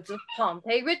more words of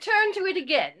Pompey, return to it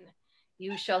again.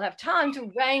 You shall have time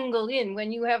to wrangle in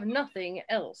when you have nothing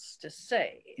else to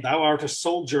say. Thou art a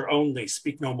soldier only,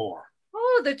 speak no more.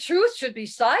 Oh, the truth should be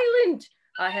silent.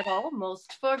 I have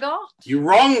almost forgot. You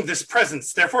wrong this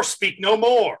presence, therefore speak no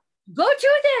more. Go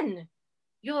to then,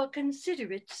 your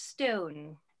considerate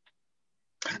stone.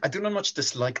 I do not much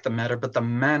dislike the matter, but the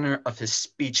manner of his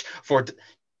speech, for it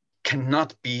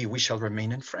cannot be we shall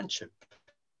remain in friendship.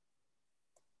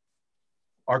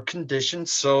 Our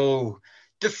conditions so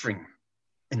differing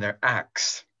in their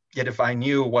acts, yet if I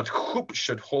knew what hoop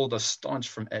should hold us staunch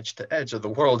from edge to edge of the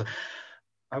world,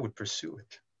 I would pursue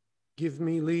it. Give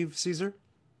me leave, Caesar.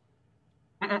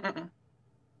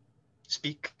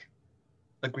 Speak,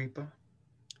 Agrippa.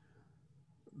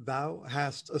 Thou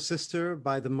hast a sister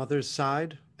by the mother's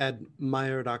side,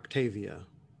 admired Octavia.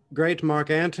 Great Mark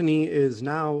Antony is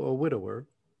now a widower.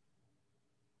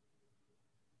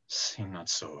 Say not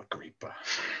so, Agrippa.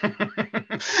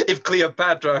 If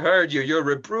Cleopatra heard you, your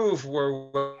reproof were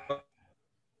well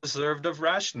deserved of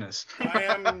rashness. I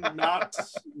am not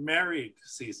married,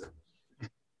 Caesar.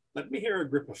 Let me hear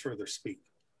Agrippa further speak.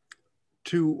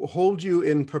 To hold you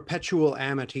in perpetual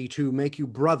amity, to make you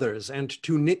brothers, and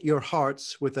to knit your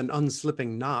hearts with an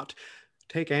unslipping knot,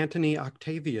 take Antony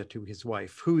Octavia to his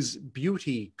wife, whose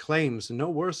beauty claims no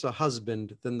worse a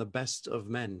husband than the best of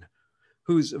men,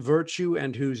 whose virtue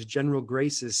and whose general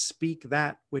graces speak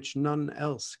that which none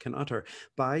else can utter.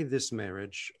 By this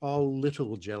marriage, all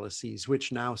little jealousies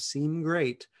which now seem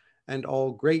great, and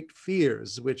all great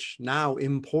fears which now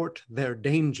import their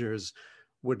dangers,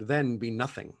 would then be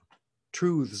nothing.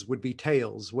 Truths would be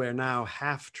tales, where now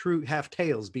half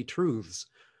tales be truths.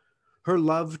 Her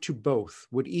love to both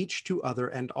would each to other,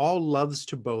 and all loves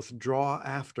to both draw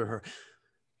after her.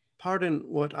 Pardon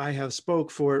what I have spoke,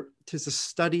 for 'tis a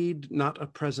studied, not a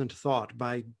present thought,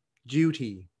 by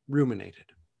duty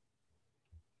ruminated.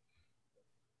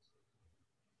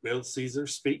 Will Caesar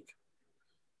speak?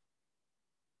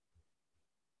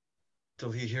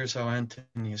 Till he hears how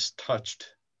Antony is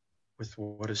touched with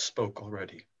what is spoke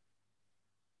already.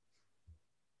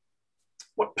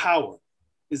 What power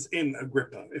is in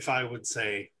Agrippa, if I would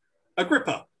say,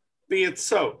 Agrippa, be it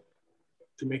so,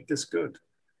 to make this good?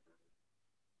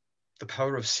 The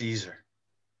power of Caesar,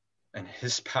 and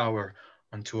his power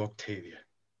unto Octavia.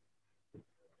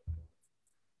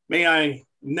 May I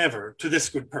never, to this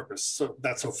good purpose, so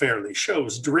that so fairly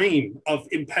shows, dream of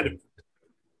impediment.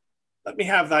 Let me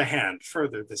have thy hand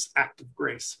further this act of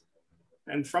grace,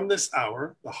 and from this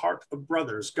hour the heart of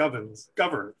brothers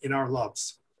govern in our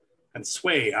loves, and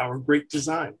sway our great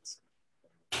designs.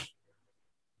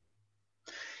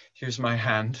 Here's my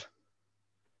hand.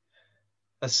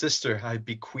 A sister I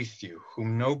bequeath you,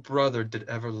 whom no brother did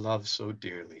ever love so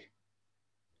dearly.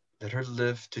 Let her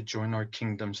live to join our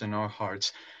kingdoms in our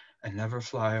hearts, and never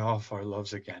fly off our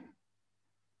loves again.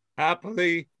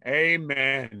 Happily,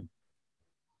 amen.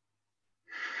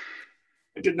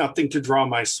 I did not think to draw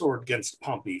my sword against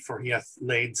Pompey, for he hath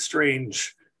laid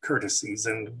strange courtesies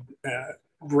and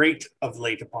great of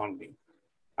late upon me.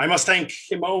 I must thank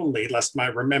him only, lest my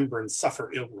remembrance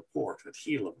suffer ill report. At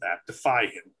heel of that, defy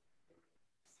him.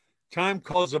 Time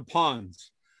calls upon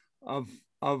us.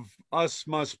 Of us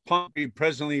must Pompey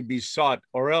presently be sought,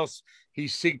 or else he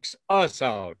seeks us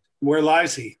out. Where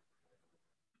lies he?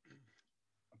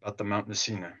 About the Mount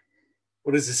Messina.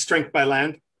 What is his strength by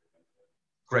land?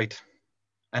 Great,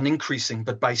 and increasing,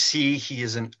 but by sea he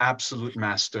is an absolute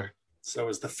master. So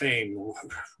is the fame.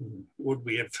 Would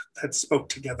we have had spoke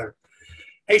together?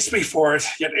 Haste me for it,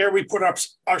 yet ere we put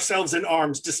ourselves in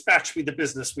arms, dispatch me the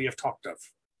business we have talked of.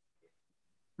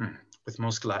 With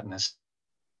most gladness.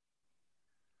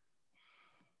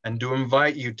 And do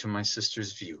invite you to my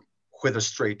sister's view, whither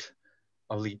straight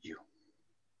I'll lead you.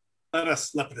 Let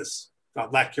us, Lepidus,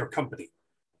 not lack your company.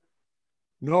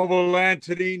 Noble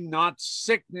Antony, not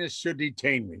sickness should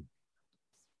detain me.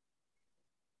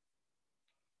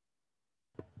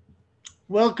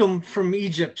 Welcome from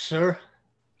Egypt, sir.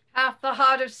 Hath the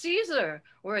heart of Caesar,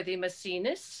 worthy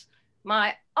Maecenas,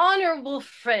 my honorable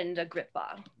friend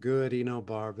Agrippa. Good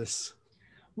Enobarbus.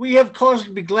 We have cause to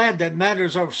be glad that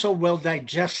matters are so well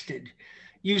digested.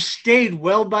 You stayed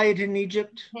well by it in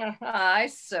Egypt? Aye,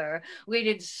 sir. We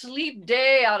did sleep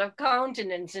day out of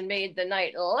countenance and made the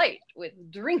night light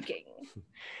with drinking.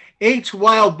 8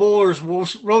 wild boars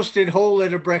roasted whole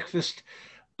at a breakfast,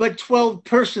 but 12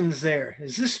 persons there.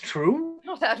 Is this true?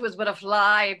 Oh, that was but a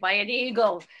fly by an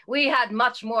eagle. We had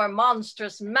much more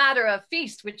monstrous matter of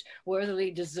feast, which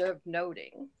worthily deserved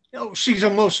noting. Oh, she's a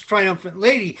most triumphant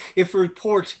lady, if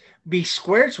report be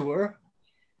square to her.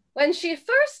 When she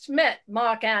first met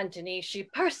Mark Antony, she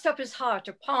pursed up his heart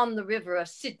upon the river of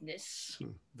Cydnus.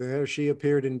 There she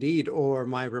appeared indeed, or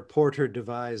my reporter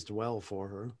devised well for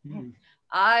her.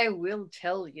 I will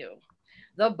tell you.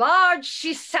 The barge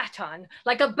she sat on,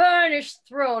 like a burnished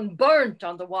throne, burnt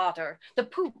on the water. The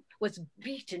poop was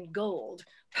beaten gold,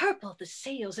 purple the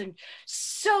sails, and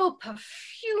so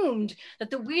perfumed that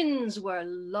the winds were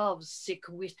lovesick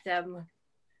with them.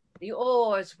 The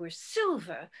oars were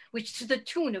silver, which to the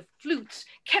tune of flutes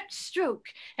kept stroke,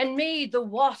 and made the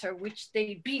water which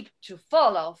they beat to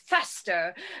follow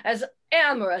faster, as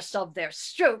amorous of their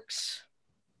strokes.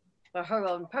 For her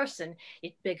own person,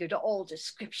 it beggared all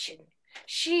description.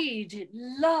 She did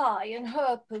lie in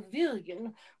her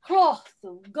pavilion, cloth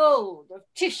of gold, of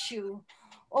tissue,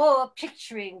 or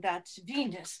picturing that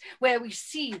Venus where we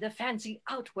see the fancy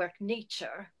outwork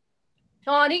nature.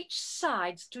 On each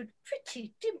side stood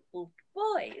pretty dimpled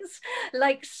boys,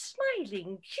 like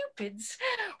smiling cupids,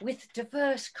 with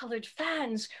diverse colored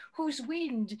fans, whose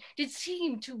wind did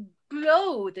seem to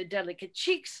blow the delicate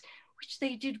cheeks, which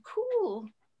they did cool,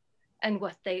 and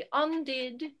what they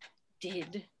undid,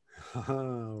 did.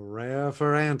 Rare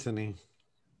for Antony.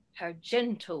 Her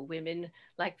gentle women,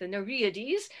 like the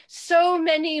Nereides, so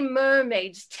many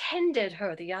mermaids tended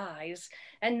her the eyes,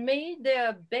 and made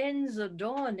their bends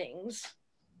adornings.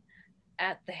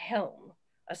 At the helm,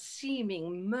 a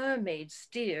seeming mermaid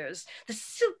steers, the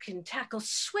silken tackles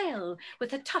swell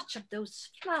with a touch of those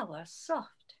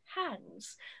flower-soft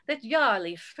hands that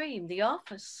yarely frame the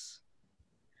office.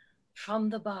 From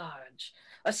the barge,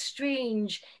 a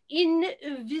strange,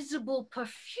 invisible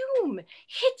perfume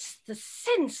hits the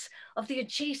sense of the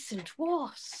adjacent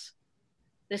wharfs.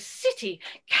 The city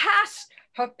cast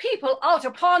her people out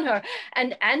upon her,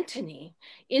 and Antony,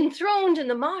 enthroned in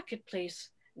the marketplace,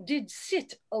 did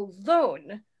sit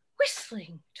alone,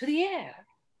 whistling to the air,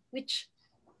 which,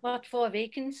 but for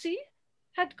vacancy,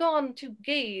 had gone to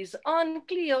gaze on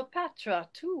Cleopatra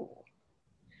too,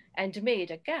 and made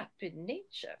a gap in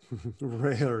nature.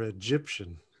 Rare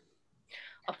Egyptian.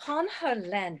 Upon her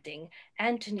landing,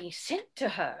 Antony sent to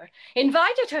her,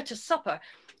 invited her to supper.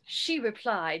 She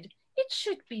replied, it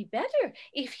should be better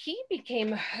if he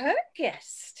became her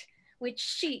guest, which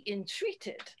she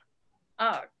entreated.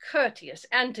 Our courteous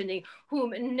Antony,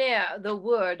 whom ne'er the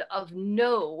word of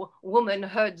no woman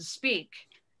heard speak,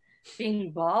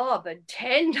 being barbered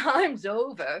 10 times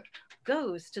over,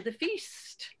 goes to the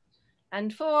feast,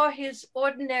 and for his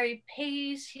ordinary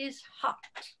pays his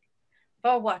heart,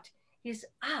 for what his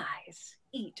eyes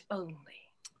eat only.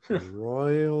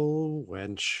 Royal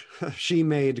wench. She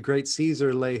made great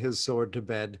Caesar lay his sword to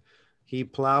bed. He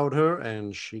plowed her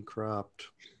and she cropped.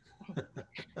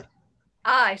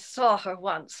 I saw her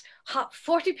once hop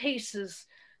 40 paces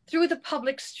through the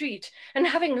public street, and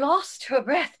having lost her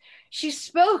breath, she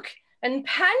spoke and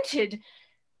panted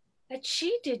that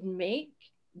she did make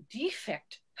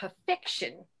defect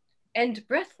perfection, and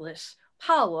breathless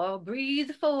power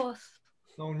breathe forth.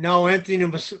 Oh, now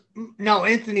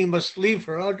Antony must leave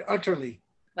her utterly.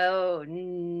 Oh,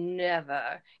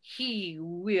 never. He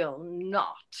will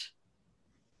not.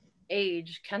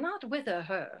 Age cannot wither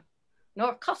her,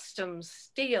 nor customs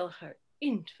stale her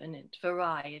infinite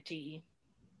variety.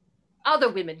 Other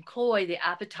women cloy the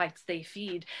appetites they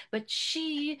feed, but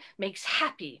she makes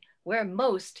happy where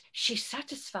most she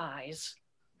satisfies.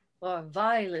 For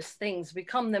vilest things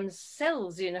become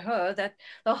themselves in her, that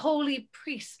the holy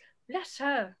priests bless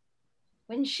her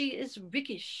when she is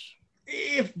riggish.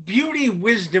 If beauty,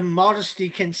 wisdom, modesty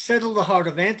can settle the heart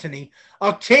of Antony,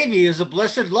 Octavia is a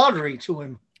blessed lottery to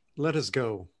him. Let us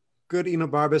go. Good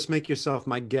Enobarbus, make yourself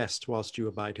my guest whilst you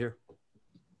abide here.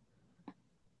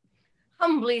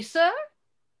 Humbly, sir,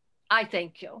 I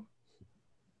thank you.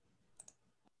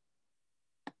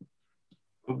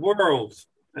 The world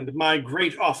and my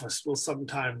great office will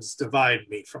sometimes divide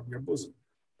me from your bosom.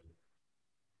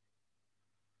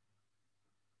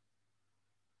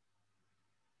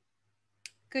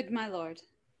 Good my lord.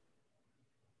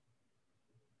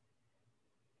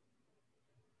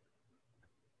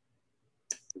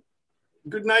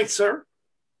 Good night, sir.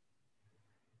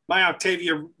 My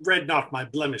Octavia read not my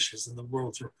blemishes in the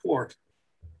world's report.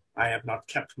 I have not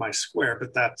kept my square,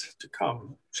 but that to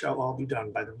come shall all be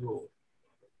done by the rule.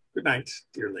 Good night,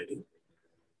 dear lady.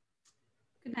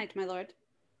 Good night, my lord.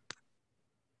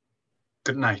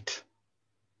 Good night.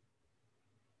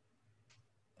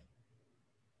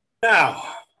 Now,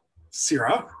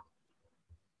 Sirrah,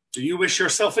 do you wish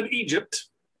yourself in Egypt?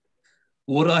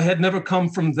 Would I had never come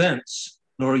from thence,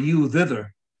 nor you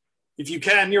thither. If you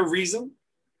can, your reason?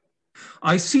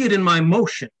 I see it in my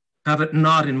motion, have it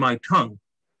not in my tongue.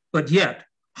 But yet,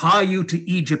 hie you to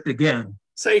Egypt again.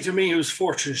 Say to me whose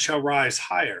fortune shall rise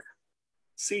higher,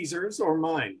 Caesar's or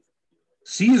mine?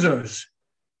 Caesar's.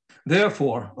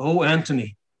 Therefore, O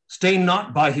Antony, stay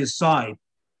not by his side.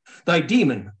 Thy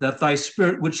demon, that thy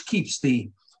spirit which keeps thee,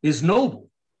 is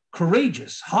noble,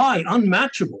 courageous, high,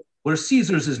 unmatchable, where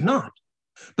Caesar's is not.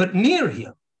 But near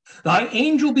him, thy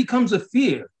angel becomes a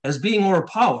fear, as being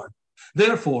o'erpowered.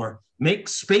 Therefore, make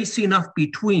space enough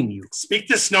between you. Speak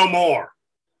this no more.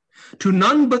 To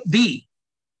none but thee,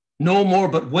 no more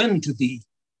but when to thee.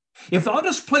 If thou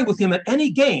dost play with him at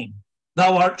any game,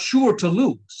 thou art sure to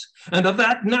lose, and of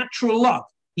that natural luck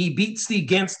he beats thee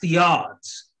 'gainst the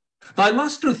odds. Thy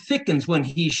luster thickens when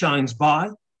he shines by.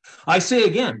 I say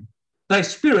again, thy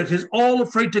spirit is all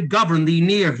afraid to govern thee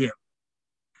near him.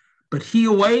 But he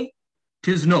away,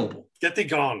 'tis noble. Get thee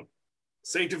gone.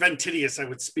 Say to Thidias I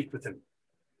would speak with him.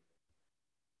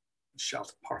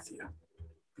 Shout Parthia,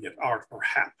 be it art or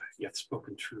hap, yet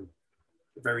spoken true.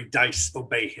 The very dice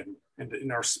obey him, and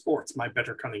in our sports my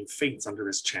better cunning faints under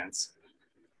his chance.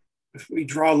 If we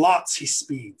draw lots, he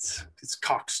speeds, his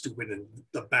cocks to win, and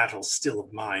the battle still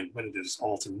of mine when it is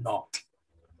all to naught.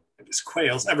 And his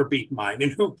quails ever beat mine,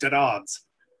 and hooped at odds.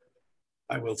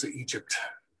 I will to Egypt,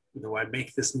 though I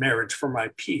make this marriage for my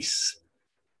peace.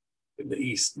 In the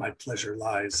east my pleasure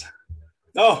lies.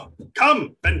 Oh,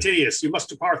 come, Thidias, you must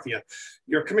to Parthia.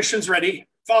 Your commission's ready.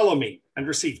 Follow me, and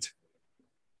received.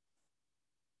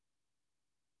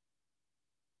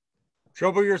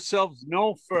 Trouble yourselves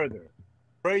no further.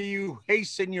 Pray you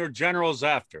hasten your generals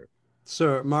after.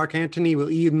 Sir, Mark Antony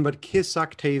will even but kiss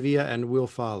Octavia and will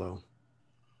follow.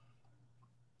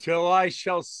 Till I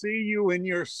shall see you in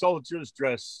your soldier's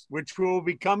dress, which will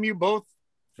become you both.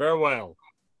 Farewell.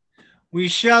 We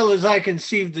shall, as I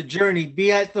conceive the journey,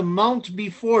 be at the mount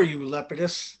before you,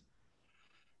 Lepidus.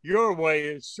 Your way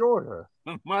is shorter.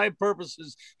 My purpose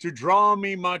is to draw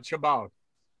me much about.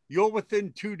 You'll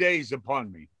within 2 days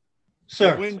upon me.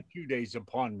 Sir. You'll win 2 days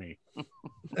upon me.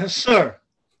 Sir.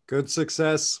 Good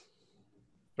success.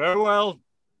 Farewell.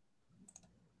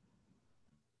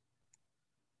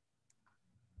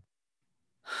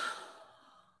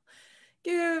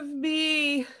 Give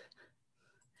me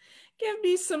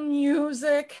some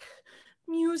music,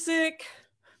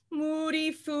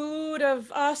 moody food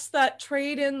of us that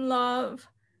trade in love.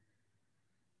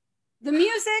 The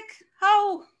music,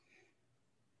 how?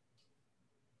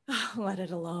 Oh, let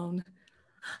it alone.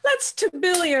 Let's to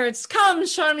billiards. Come,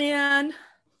 Charmian.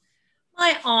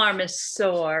 My arm is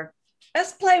sore.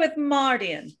 Let's play with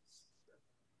Mardian.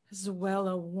 As well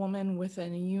a woman with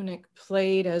an eunuch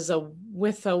played as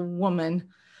with a woman.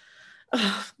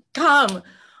 Come,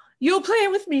 you'll play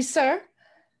with me, sir.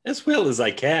 As well as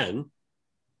I can.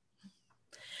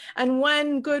 And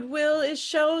when goodwill is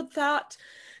showed that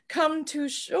come too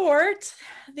short,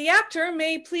 the actor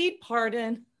may plead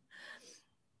pardon.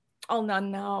 I'll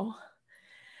none now.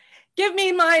 Give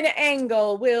me mine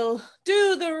angle, will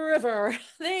do the river.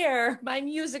 There, my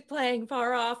music playing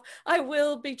far off, I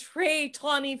will betray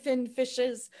tawny fin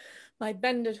fishes. My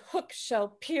bended hook shall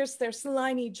pierce their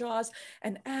slimy jaws,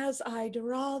 and as I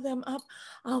draw them up,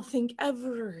 I'll think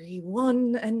every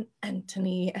one an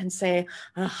Antony and say,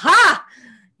 aha,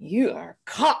 you are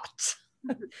caught.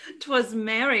 'Twas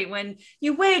merry when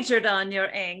you wagered on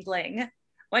your angling,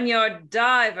 when your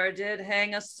diver did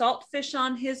hang a saltfish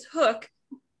on his hook,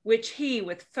 which he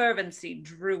with fervency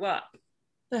drew up.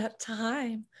 That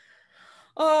time,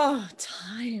 oh,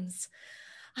 times,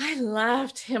 I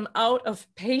laughed him out of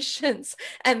patience,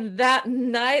 and that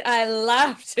night I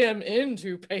laughed him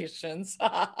into patience.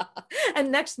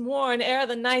 And next morn, ere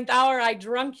the 9th hour, I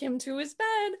drunk him to his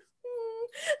bed,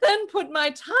 then put my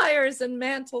tires and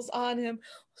mantles on him,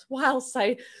 whilst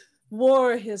I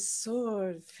wore his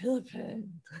sword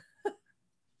Philippine.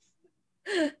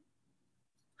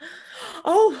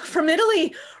 Oh, from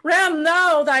Italy, ram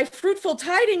thou thy fruitful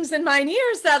tidings in mine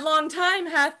ears that long time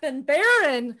hath been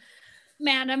barren.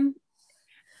 Madam,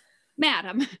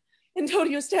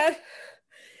 Antonius dead?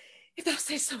 If thou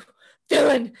say so,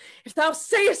 villain, if thou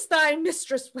sayest thy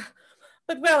mistress,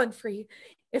 but well and free,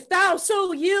 if thou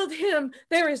so yield him,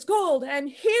 there is gold, and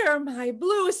here my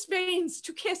bluest veins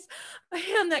to kiss a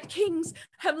hand that kings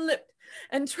have lipped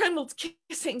and trembled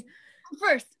kissing.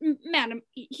 First, madam,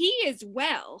 he is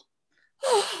well.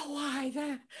 Oh, why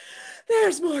then,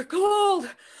 there's more gold.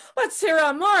 But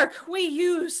Sarah, mark, we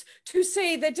use to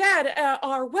say the dead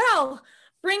are well.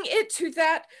 Bring it to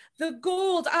that, the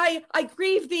gold, I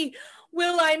grieve thee,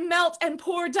 will I melt and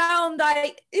pour down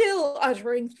thy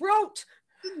ill-uttering throat.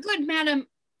 Good madam,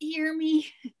 hear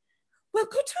me. Well,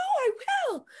 good too, I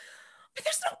will. But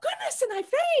there's no goodness in thy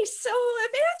face. So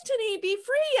if Antony be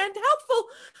free and helpful,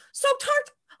 so tart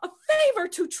a favor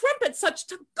to trumpet such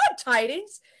good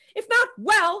tidings. If not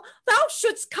well, thou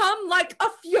shouldst come like a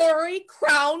fury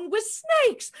crowned with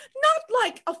snakes, not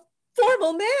like a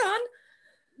formal man.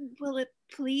 Will it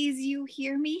please you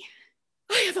hear me?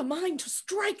 I have a mind to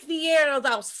strike the air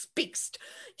thou speak'st.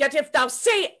 Yet if thou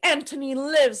say Antony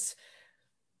lives,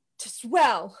 'tis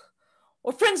well,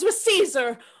 or friends with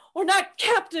Caesar, or not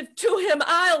captive to him,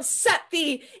 I'll set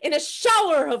thee in a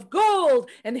shower of gold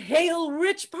and hail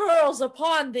rich pearls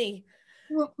upon thee.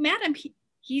 Well, madam,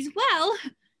 he's well.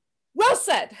 Well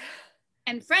said.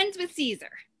 And friends with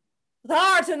Caesar.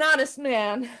 Thou art an honest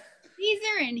man.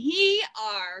 Caesar and he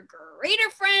are greater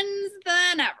friends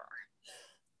than ever.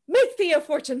 Make thee a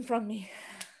fortune from me.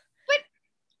 But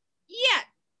yet,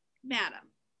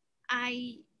 madam,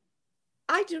 I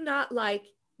do not like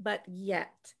but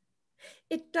yet.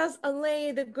 It does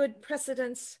allay the good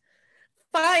precedents.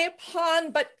 Fie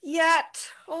upon but yet.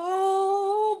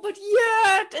 Oh, but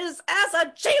yet is as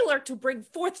a jailer to bring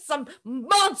forth some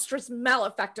monstrous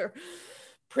malefactor.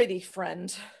 Prithee,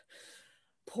 friend,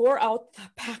 pour out the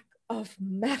pack of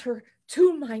matter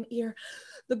to mine ear,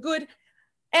 the good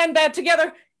and bad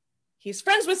together. He's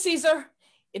friends with Caesar,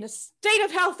 in a state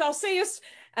of health, thou sayest,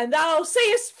 and thou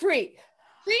sayest free.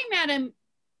 Free, madam?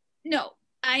 No,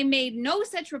 I made no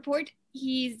such report.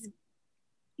 He's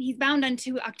bound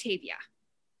unto Octavia.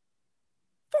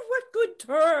 For what good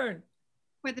turn?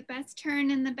 For the best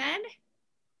turn in the bed?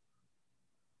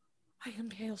 I am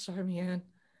pale, Charmian.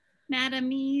 Madam,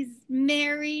 he's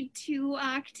married to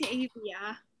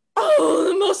Octavia. Oh,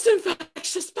 the most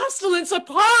infectious pestilence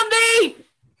upon thee!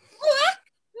 What?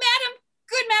 Madam,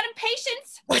 good madam,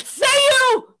 patience. What say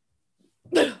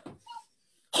you?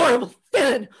 Horrible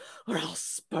villain, or I'll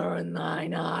spurn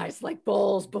thine eyes like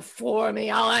bulls before me.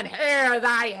 I'll unhair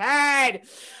thy head.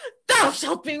 Thou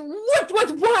shalt be whipped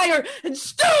with wire and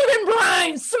stewed in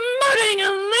brine, smutting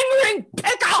and lingering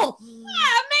pickle.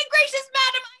 Ah, may gracious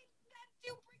madam, I do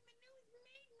bring the news,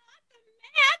 may not the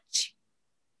match.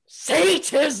 Say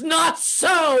 'tis not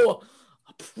so.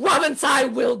 A province I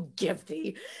will give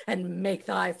thee, and make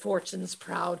thy fortunes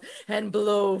proud, and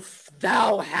blow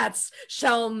thou hadst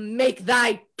shall make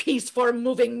thy peace for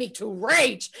moving me to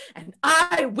rage, and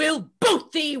I will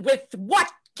boot thee with what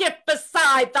gift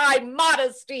beside thy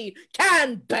modesty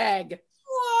can beg.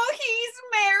 Oh, he's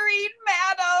married,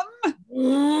 madam.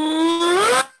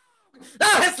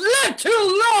 Thou hast lived too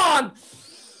long.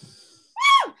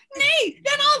 Oh, nay,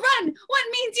 then I'll run.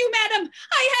 What means you, madam?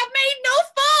 I have made no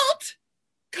fault.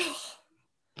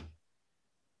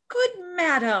 Good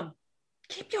madam,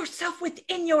 keep yourself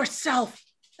within yourself.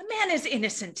 The man is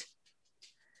innocent.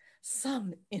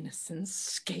 Some innocence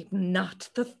escape not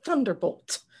the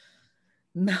thunderbolt.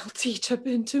 Melt Egypt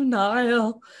into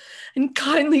Nile, and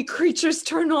kindly creatures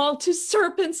turn all to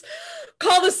serpents.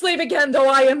 Call the slave again, though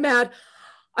I am mad.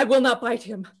 I will not bite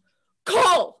him.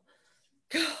 Call!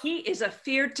 He is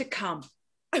afeared to come.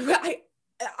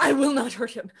 I will not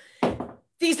hurt him.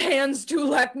 These hands do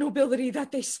lack nobility,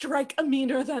 that they strike a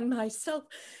meaner than myself,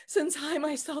 since I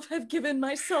myself have given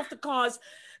myself the cause.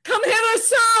 Come hither,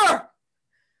 sir!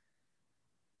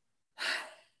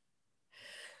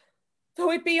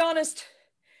 Though it be honest,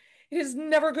 it is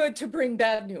never good to bring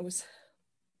bad news.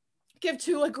 Give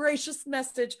to a gracious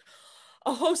message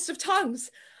a host of tongues,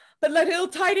 but let ill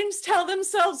tidings tell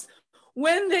themselves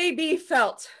when they be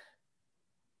felt.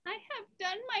 I have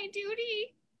done my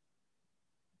duty.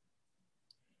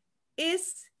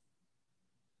 Is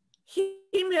he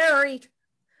married?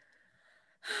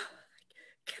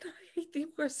 Can I hate thee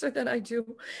worser than I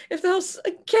do, if thou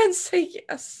again say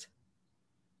yes?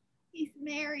 He's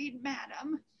married,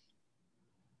 madam.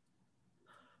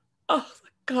 Oh, the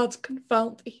gods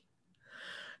confound thee.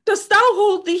 Dost thou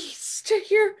hold thee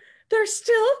here there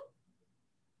still?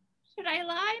 Should I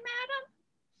lie,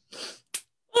 madam?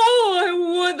 Oh, I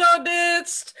would thou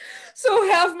didst.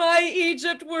 So half my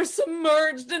Egypt were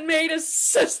submerged and made a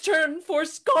cistern for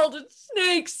scalded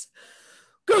snakes.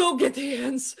 Go get thee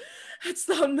hence. Hadst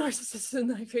thou Narcissus in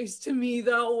thy face, to me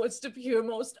thou wouldst appear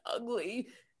most ugly.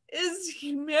 Is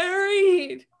he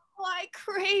married? Oh, I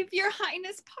crave your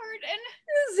highness pardon.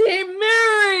 Is he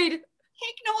married?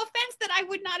 Take no offense that I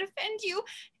would not offend you.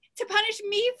 To punish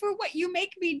me for what you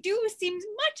make me do seems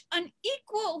much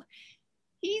unequal.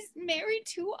 He's married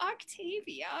to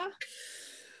Octavia.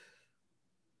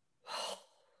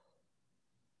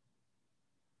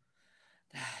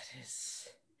 That is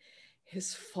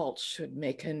his fault should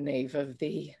make a knave of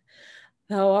thee.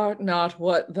 Thou art not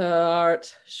what thou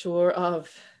art sure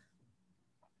of.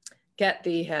 Get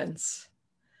thee hence.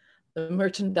 The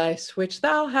merchandise which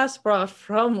thou hast brought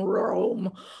from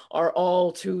Rome are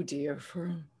all too dear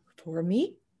for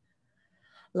me.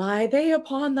 Lie they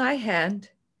upon thy hand,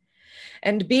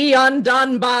 and be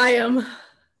undone by him.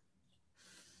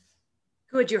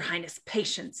 Good, your highness,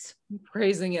 patience.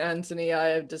 Praising Antony, I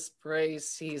have dispraised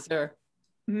Caesar.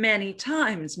 Many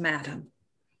times, madam.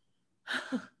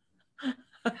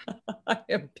 I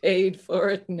am paid for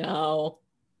it now.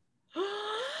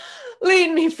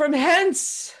 Lead me from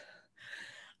hence.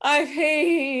 I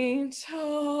faint,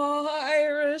 oh,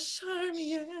 Irish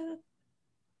Charmian.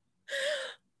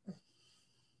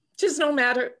 'Tis no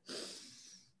matter.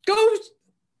 Go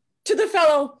to the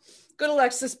fellow. Good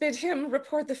Alexis, bid him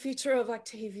report the feature of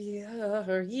Octavia,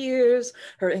 her years,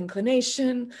 her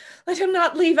inclination. Let him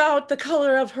not leave out the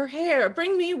color of her hair.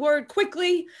 Bring me word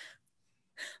quickly.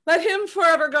 Let him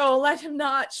forever go. Let him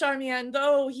not, Charmian,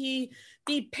 though he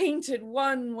be painted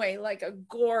one way like a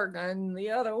Gorgon, the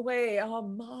other way a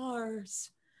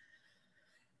Mars.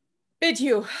 Bid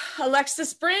you,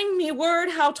 Alexis, bring me word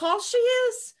how tall she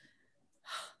is.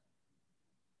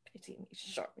 Pity me,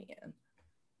 Charmian,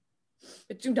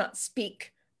 but do not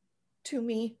speak to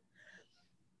me.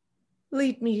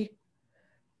 Lead me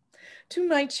to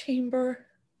my chamber.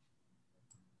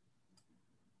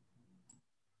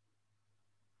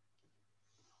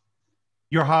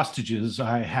 Your hostages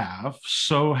I have,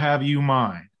 so have you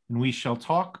mine, and we shall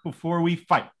talk before we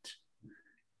fight.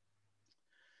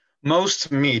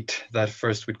 Most meet that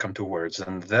first we'd come to words,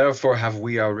 and therefore have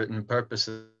we our written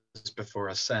purposes before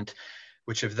us sent,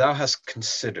 which if thou hast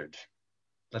considered,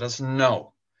 let us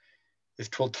know, if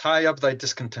 'twill tie up thy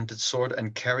discontented sword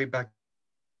and carry back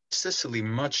Sicily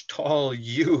much tall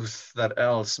youth that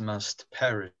else must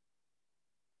perish.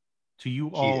 To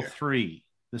you all three,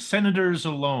 the senators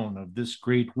alone of this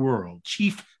great world,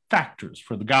 chief factors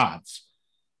for the gods,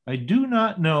 I do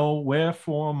not know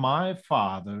wherefore my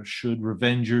father should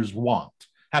revengers want,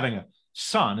 having a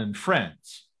son and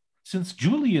friends, since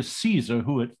Julius Caesar,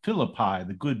 who at Philippi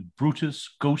the good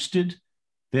Brutus ghosted,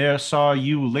 there saw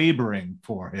you laboring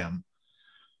for him.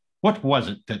 What was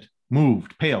it that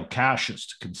moved pale Cassius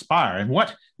to conspire, and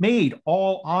what made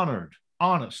all honored,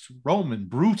 honest Roman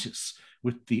Brutus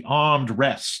with the armed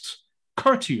rest,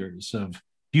 courtiers of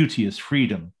beauteous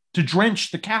freedom, to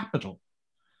drench the Capitol,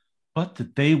 but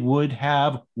that they would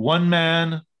have one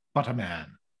man but a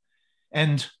man?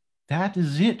 And that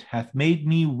is it hath made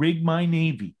me rig my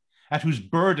navy, at whose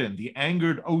burden the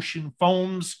angered ocean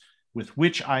foams, with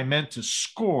which I meant to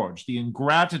scourge the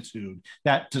ingratitude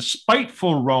that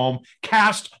despiteful Rome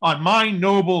cast on my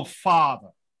noble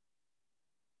father.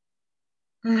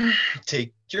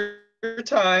 Take your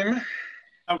time.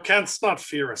 Thou canst not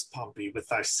fear us, Pompey, with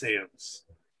thy sails.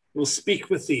 We'll speak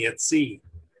with thee at sea.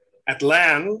 At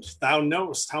land, thou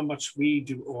knowest how much we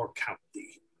do o'ercount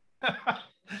thee.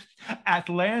 At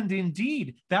land,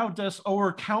 indeed, thou dost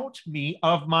o'ercount me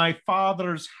of my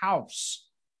father's house.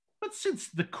 But since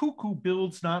the cuckoo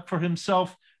builds not for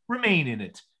himself, remain in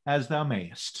it as thou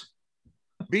mayest.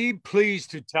 Be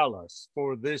pleased to tell us,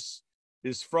 for this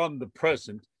is from the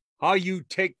present, how you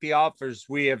take the offers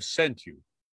we have sent you.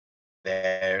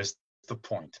 There's the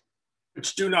point.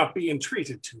 Which do not be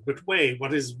entreated to, but weigh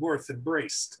what is worth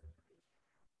embraced.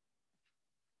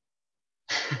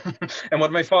 And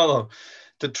what may follow?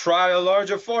 To try a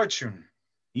larger fortune.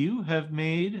 You have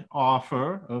made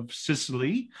offer of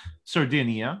Sicily,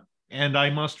 Sardinia, and I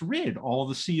must rid all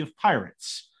the sea of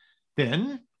pirates.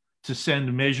 Then to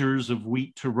send measures of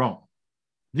wheat to Rome.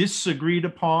 This agreed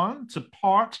upon, to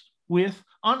part with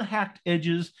unhacked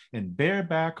edges and bear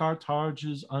back our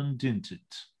targes undinted.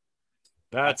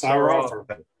 That's our offer.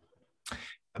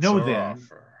 Know then,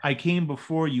 I came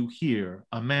before you here,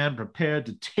 a man prepared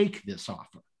to take this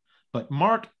offer. But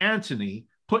Mark Antony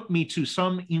put me to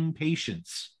some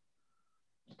impatience.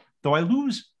 Though I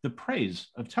lose the praise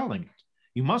of telling it,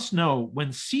 you must know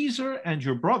when Caesar and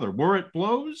your brother were at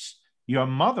blows, your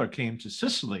mother came to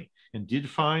Sicily and did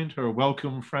find her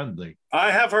welcome friendly.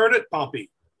 I have heard it, Pompey,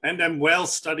 and am well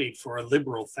studied for a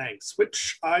liberal thanks,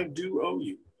 which I do owe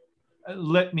you.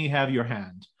 Let me have your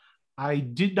hand. I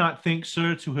did not think,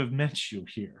 sir, to have met you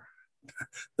here.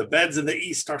 The beds in the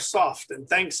east are soft, and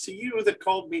thanks to you that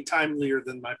called me timelier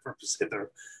than my purpose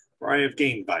hither, for I have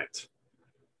gained by it.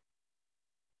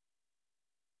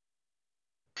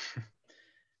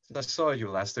 Since I saw you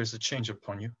last, there's a change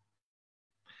upon you.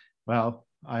 Well,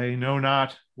 I know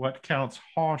not what Count's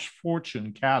harsh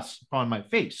fortune casts upon my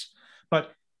face,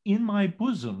 but in my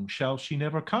bosom shall she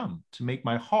never come to make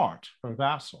my heart her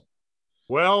vassal.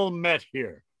 Well met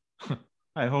here.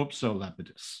 I hope so,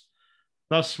 Lepidus.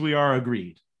 Thus we are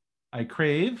agreed. I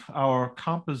crave our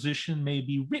composition may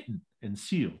be written and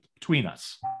sealed between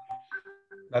us.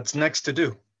 That's next to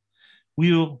do.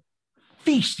 We'll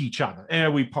feast each other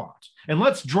ere we part, and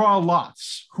let's draw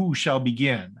lots who shall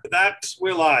begin. That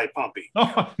will I, Pompey.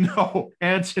 Oh, no,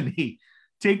 Antony,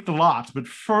 take the lots, but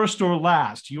first or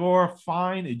last, your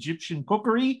fine Egyptian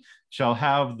cookery shall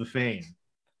have the fame.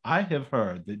 I have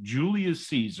heard that Julius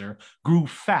Caesar grew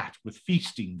fat with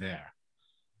feasting there.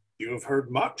 You have heard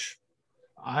much?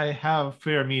 I have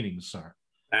fair meanings, sir.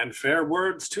 And fair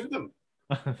words to them.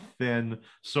 Then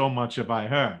so much have I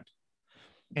heard.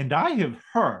 And I have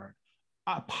heard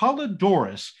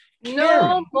Apollodorus carry...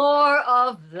 No more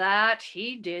of that,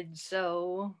 he did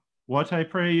so. What, I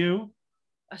pray you?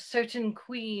 A certain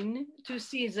queen to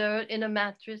Caesar in a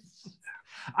mattress.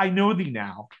 I know thee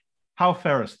now. How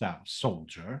farest thou,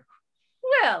 soldier?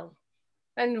 Well,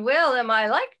 and well am I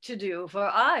like to do, for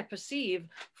I perceive,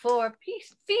 for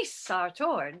feasts are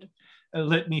toward.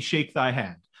 Let me shake thy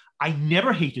hand. I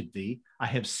never hated thee. I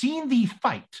have seen thee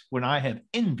fight when I have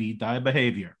envied thy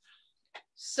behavior.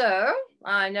 Sir,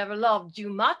 I never loved you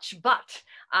much, but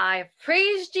I have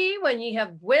praised ye when ye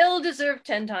have well deserved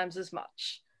 10 times as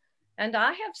much. And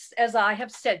I have, as I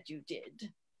have said you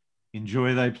did.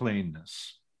 Enjoy thy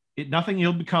plainness. It nothing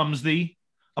ill becomes thee.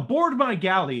 Aboard my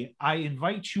galley, I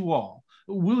invite you all.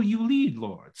 Will you lead,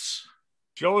 lords?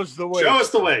 Show us the way. Show us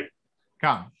the way.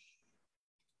 Come.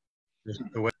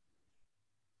 The way.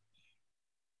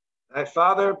 Thy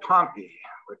father Pompey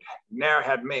would ne'er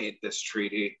had made this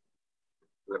treaty.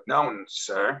 You have known,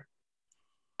 sir.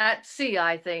 At sea,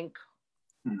 I think.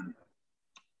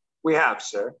 We have,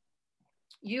 sir.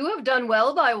 You have done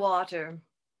well by water.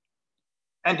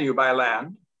 And you by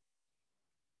land.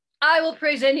 I will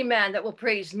praise any man that will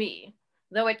praise me,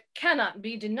 though it cannot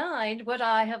be denied what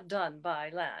I have done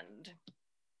by land.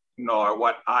 Nor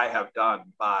what I have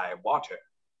done by water.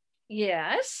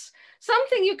 Yes,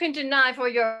 something you can deny for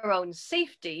your own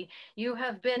safety. You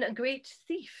have been a great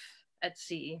thief at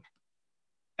sea.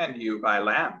 And you by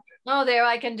land. Oh, there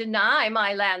I can deny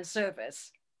my land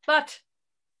service. But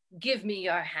give me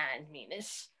your hand,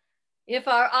 Menas. If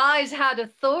our eyes had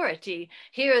authority,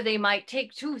 here they might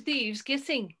take 2 thieves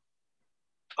kissing.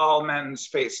 All men's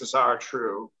faces are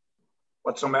true,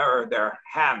 whatsoever their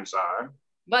hands are.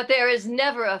 But there is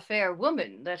never a fair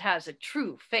woman that has a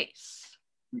true face.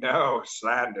 No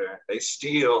slander, they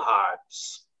steal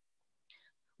hearts.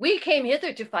 We came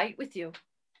hither to fight with you.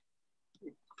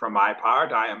 For my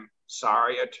part, I am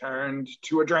sorry I turned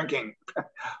to a drinking.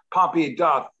 Pompey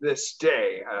doth this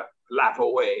day laugh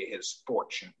away his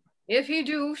fortune. If he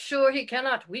do, sure he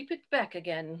cannot weep it back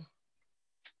again.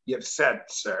 You've said,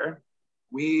 sir,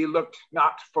 we looked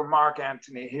not for Mark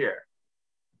Antony here.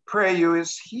 Pray you,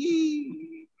 is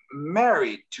he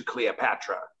married to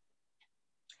Cleopatra?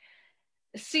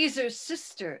 Caesar's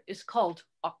sister is called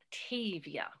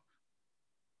Octavia.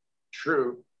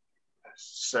 True,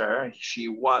 sir, she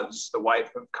was the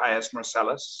wife of Caius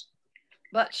Marcellus.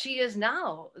 But she is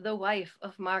now the wife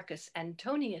of Marcus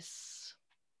Antonius.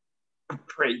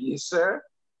 Pray ye, sir?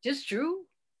 'Tis true.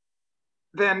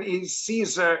 then is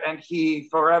Caesar and he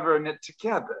forever knit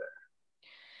together.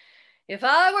 If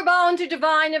I were bound to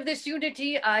divine of this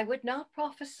unity, I would not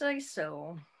prophesy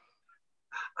so.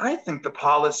 I think the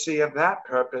policy of that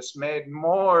purpose made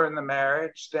more in the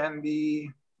marriage than the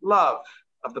love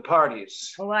of the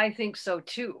parties. Oh, I think so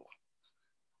too.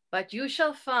 But you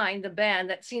shall find the band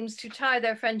that seems to tie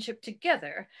their friendship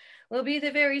together will be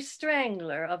the very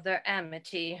strangler of their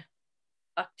amity.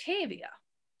 Octavia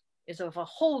is of a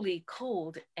wholly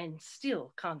cold and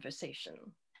still conversation.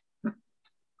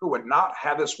 Who would not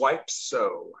have his wife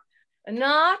so?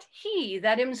 Not he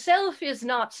that himself is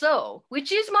not so,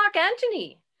 which is Mark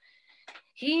Antony.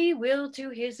 He will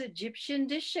to his Egyptian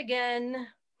dish again.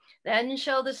 Then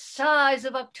shall the sighs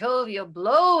of Octavia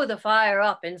blow the fire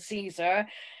up in Caesar.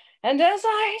 And as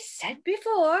I said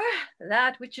before,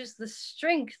 that which is the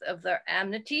strength of their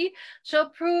amity shall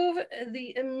prove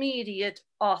the immediate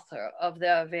author of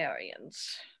their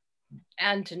variance.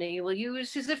 Antony will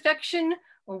use his affection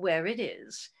where it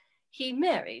is. He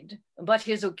married, but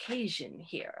his occasion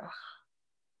here.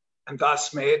 And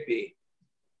thus may it be.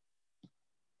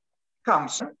 Come,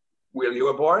 sir, will you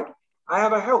aboard? I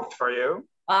have a health for you.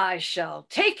 I shall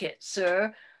take it,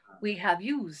 sir. We have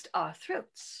used our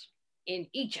throats in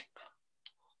Egypt.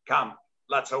 Come,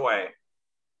 let's away.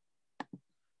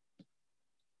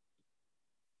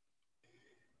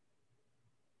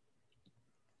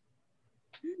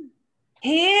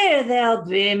 Here they'll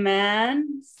be,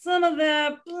 man. Some of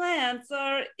their plants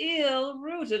are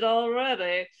ill-rooted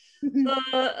already.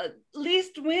 The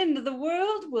least wind of the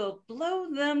world will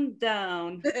blow them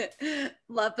down.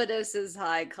 Lepidus is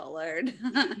high-colored.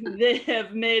 They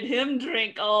have made him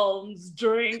drink alms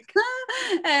drink.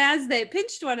 And as they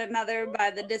pinched one another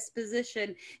by the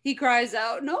disposition, he cries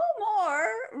out, "No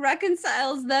more!"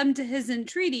 reconciles them to his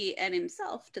entreaty and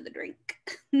himself to the drink.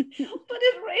 But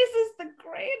it raises the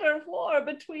greater war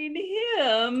between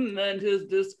him and his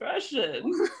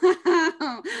discretion.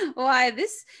 Why,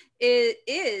 this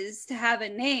is to have a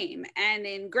name and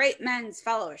in great men's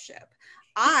fellowship.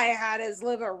 I had as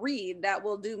liver reed that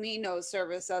will do me no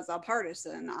service as a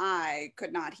partisan. I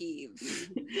could not heave.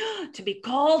 To be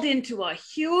called into a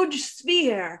huge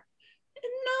sphere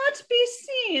and not be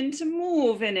seen to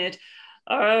move in it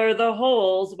are the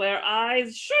holes where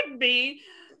eyes should be,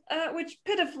 which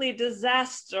pitifully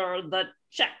disaster the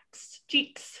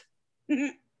cheeks.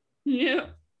 Yeah.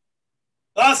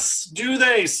 Thus do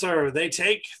they, sir. They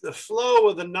take the flow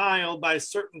of the Nile by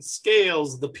certain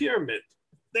scales of the pyramid.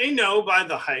 They know by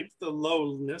the height, the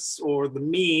lowness, or the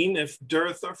mean, if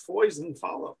dearth or poison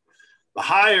follow. The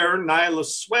higher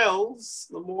Nilus swells,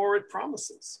 the more it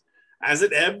promises. As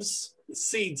it ebbs, the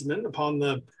seedsman upon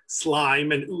the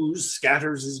slime and ooze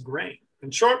scatters his grain,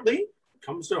 and shortly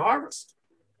comes to harvest.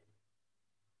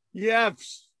 You have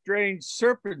strange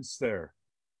serpents there.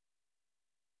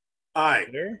 Aye,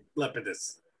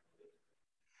 Lepidus.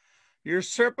 Your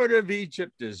serpent of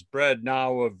Egypt is bred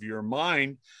now of your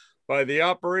mind by the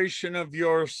operation of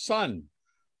your son.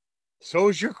 So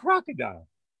is your crocodile.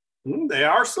 They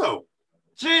are so.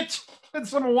 Sit and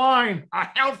some wine. A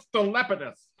health to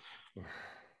Lepidus.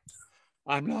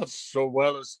 I'm not so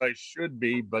well as I should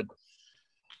be, but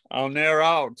I'll ne'er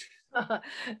out.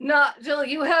 Not till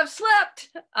you have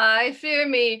slept. I fear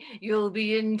me you'll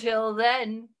be in till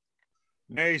then.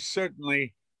 Nay,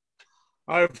 certainly.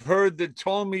 I've heard that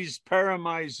Ptolemy's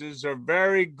paramises are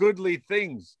very goodly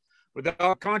things.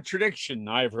 Without contradiction,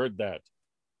 I've heard that.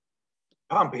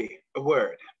 Pompey, a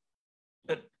word.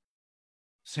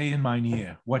 Say in mine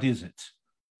ear, what is it?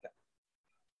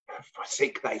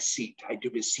 Forsake thy seat, I do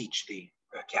beseech thee,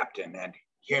 captain, and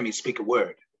hear me speak a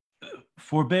word.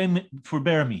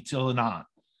 Forbear me till anon.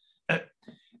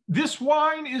 This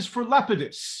wine is for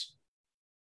Lepidus.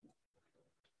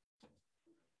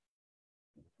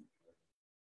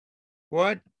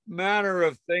 What manner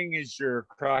of thing is your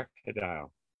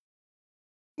crocodile?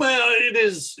 Well, it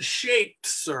is shaped,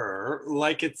 sir,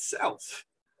 like itself,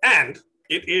 and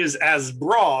it is as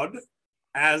broad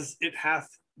as it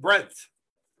hath breadth.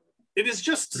 It is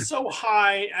just so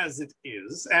high as it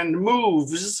is, and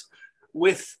moves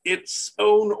with its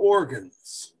own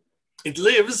organs. It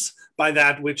lives by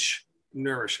that which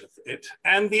nourisheth it,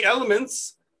 and the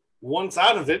elements, once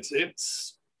out of it, it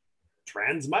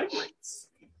transmigrates.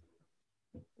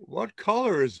 What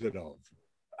color is it of?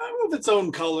 Of its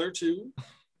own color, too.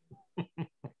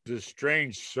 The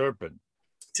strange serpent.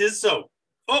 'Tis so.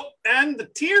 Oh, and the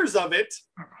tears of it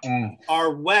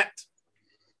are wet.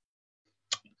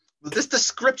 Will this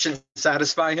description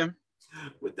satisfy him?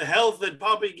 With the health that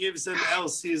Pompey gives him,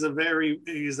 else he's a very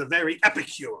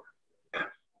epicure.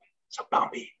 So,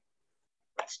 Pompey,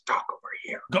 Let's talk over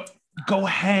here. Go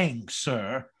hang,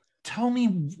 sir. Tell me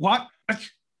what.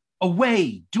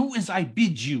 Away, do as I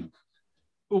bid you.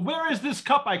 Where is this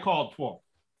cup I called for?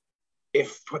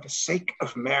 If for the sake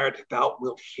of merit thou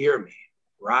wilt hear me,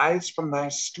 rise from thy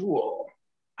stool.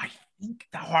 I think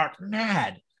thou art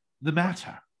mad. The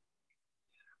matter?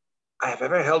 I have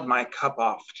ever held my cup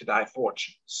off to thy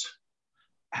fortunes.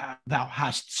 Thou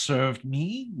hast served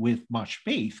me with much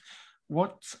faith.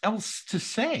 What else to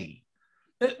say?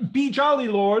 Be jolly,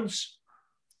 lords.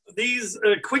 These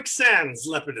quicksands,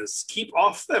 Lepidus, keep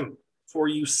off them, for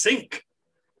you sink.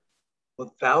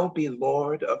 Wilt thou be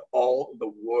lord of all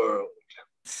the world?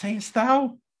 Sayest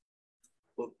thou?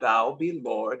 Wilt thou be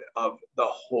lord of the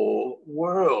whole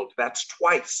world? That's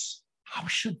twice. How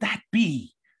should that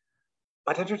be?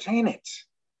 But entertain it.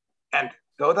 And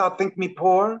though thou think me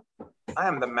poor, I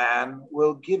am the man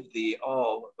will give thee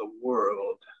all the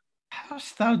world.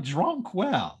 Hast thou drunk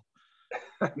well?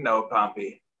 No,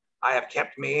 Pompey. I have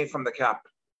kept me from the cup.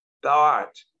 Thou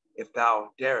art, if thou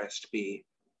darest be,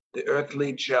 the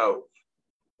earthly Jove.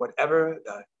 Whatever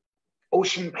the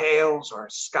ocean pales or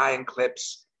sky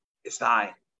eclipse is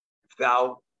thine, if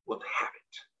thou wilt have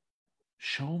it.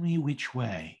 Show me which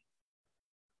way.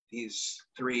 These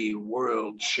 3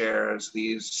 world shares,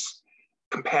 these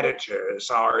competitors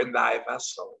are in thy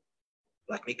vessel.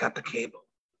 Let me cut the cable,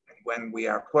 and when we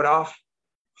are put off,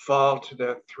 fall to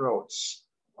their throats.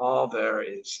 All there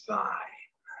is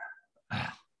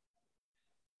thine.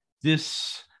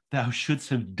 This thou shouldst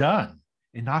have done,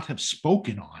 and not have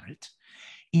spoken on it.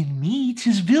 In me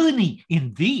 'tis villainy,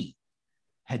 in thee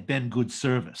had been good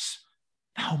service.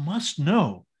 Thou must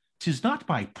know 'tis not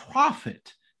my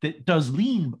profit that does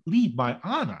lead my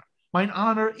honor, mine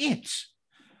honor it.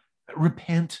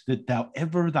 Repent that thou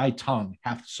ever thy tongue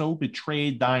hath so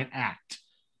betrayed thine act.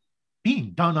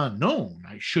 Being done unknown,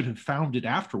 I should have found it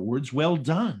afterwards well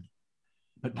done,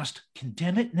 but must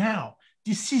condemn it now,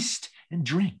 desist and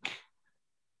drink.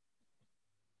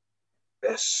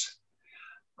 This,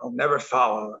 I'll never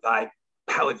follow thy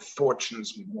pallid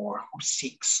fortunes more. Who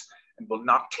seeks and will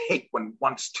not take when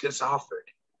once 'tis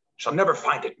offered, shall never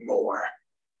find it more.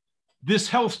 This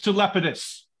health to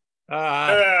Lepidus.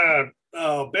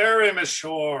 Bear him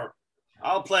ashore.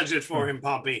 I'll pledge it for him,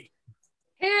 Pompey.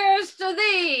 Here's to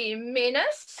thee,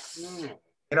 Menas.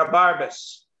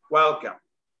 Enobarbus, welcome.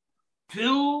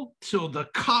 Fill till the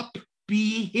cup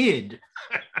be hid.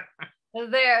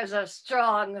 There's a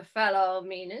strong fellow,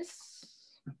 Menas.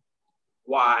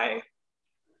 Why?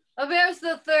 There's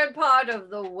the third part of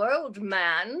the world,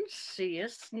 man,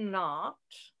 seest not?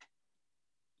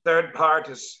 Third part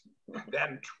is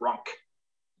then drunk.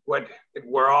 Would it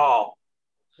were all,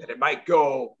 that it might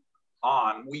go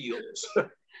on wheels.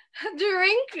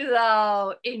 Drink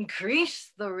thou,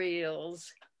 increase the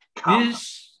reels.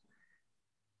 This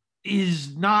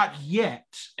is not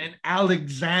yet an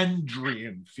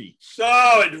Alexandrian feast.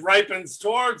 So it ripens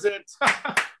towards it.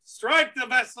 Strike the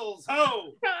vessels,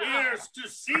 ho! Here's to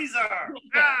Caesar!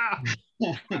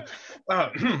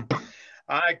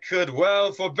 I could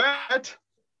well forbear it.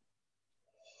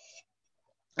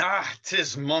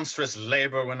 'Tis monstrous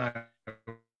labor when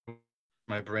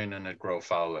my brain in it grow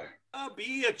fouler.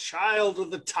 Be a child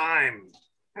of the time.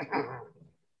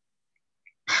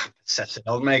 Such an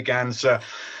old make answer,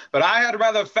 but I had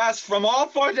rather fast from all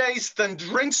 4 days than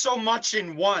drink so much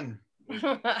in one.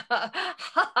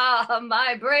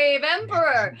 My brave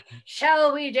emperor,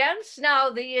 shall we dance now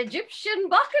the Egyptian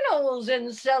bacchanals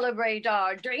and celebrate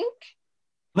our drink?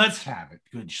 Let's have it,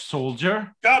 good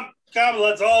soldier. Come,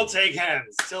 let's all take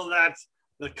hands, till that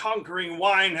the conquering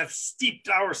wine hath steeped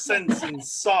our sense in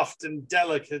soft and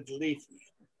delicate lethe.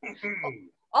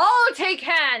 All take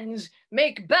hands,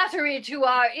 make battery to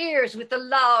our ears with the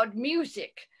loud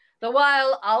music. The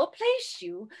while I'll place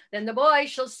you, then the boy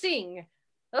shall sing.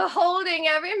 The holding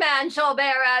every man shall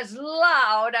bear as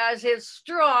loud as his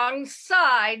strong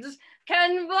sides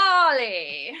can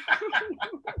volley.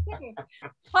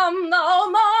 Come thou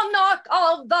monarch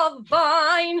of the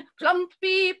vine,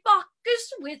 plumpy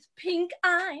Bacchus with pink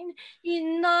eyne,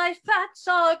 in thy fats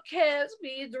our cares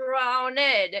be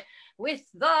drowned, with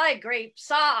thy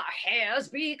grapes our hairs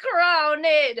be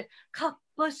crowned. Cup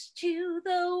us till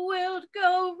the world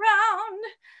go round,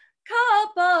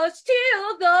 cup us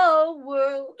till the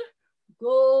world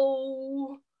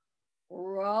go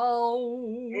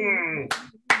round.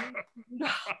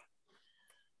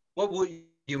 What will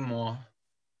you more?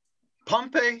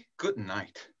 Pompey, good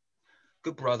night.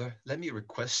 Good brother, let me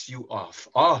request you off.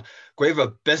 Graver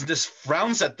business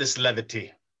frowns at this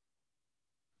levity.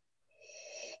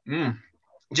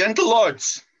 Gentle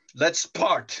lords, let's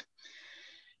part.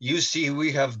 You see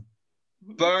we have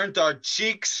burnt our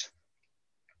cheeks.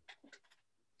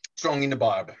 Strong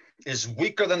Enobarb is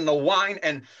weaker than the wine,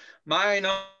 and mine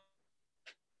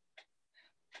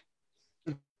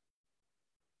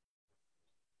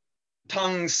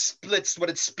tongue splits what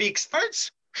it speaks.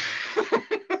 Hurts.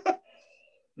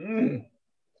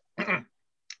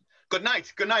 Good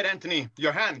night, Antony.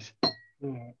 Your hand.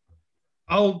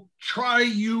 I'll try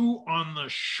you on the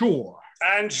shore.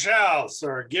 And shall,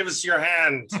 sir. Give us your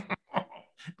hand.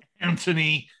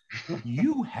 Antony,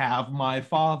 you have my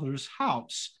father's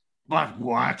house. But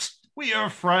what? We are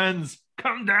friends.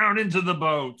 Come down into the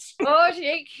boats. Oh,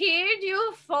 take heed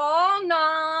you fall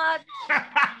not.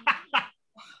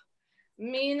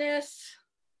 Menas,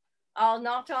 I'll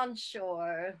not on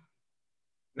shore.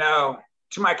 No,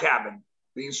 to my cabin.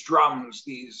 These drums,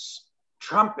 these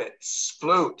trumpets,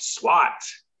 flutes, what?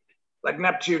 Like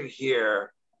Neptune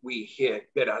here, we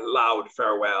bid a loud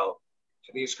farewell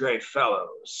to these great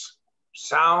fellows.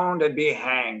 Sound and be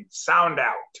hanged, sound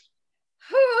out.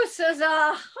 Who says,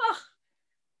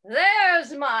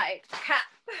 there's my cap.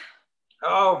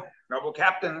 Oh, noble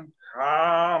captain,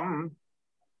 come.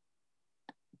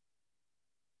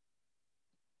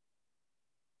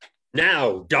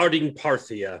 Now, darting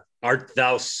Parthia, art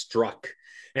thou struck,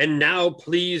 and now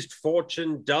pleased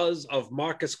fortune does of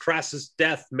Marcus Crassus'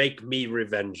 death make me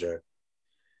revenger.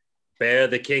 Bear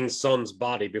the king's son's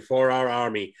body before our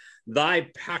army. Thy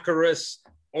Pacorus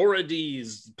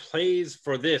Orides plays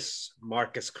for this,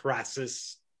 Marcus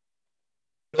Crassus.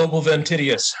 Noble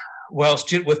Ventidius,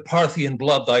 whilst yet with Parthian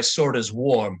blood thy sword is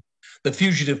warm, the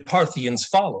fugitive Parthians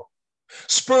follow.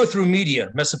 Spur through Media,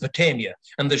 Mesopotamia,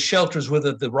 and the shelters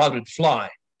whither the routed fly.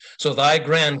 So thy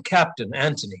grand captain,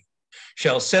 Antony,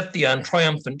 shall set thee on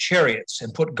triumphant chariots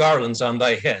and put garlands on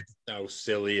thy head. Oh,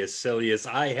 Silius,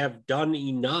 I have done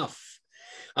enough.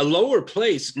 A lower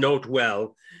place, note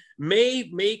well, may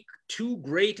make too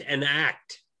great an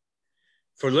act.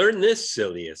 For learn this,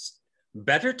 Silius,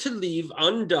 better to leave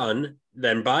undone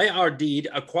than by our deed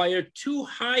acquire too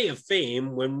high a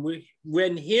fame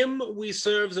when him we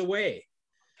serves away.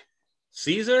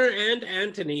 Caesar and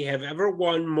Antony have ever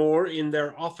won more in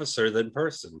their officer than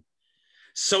person.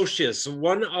 Socius,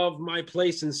 one of my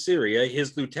place in Syria,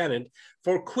 his lieutenant,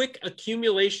 for quick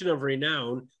accumulation of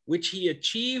renown, which he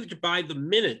achieved by the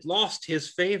minute, lost his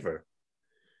favor.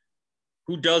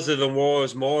 Who does in the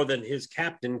wars more than his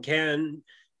captain can,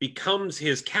 becomes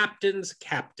his captain's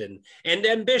captain, and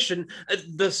ambition,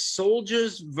 the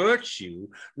soldier's virtue,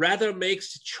 rather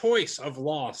makes choice of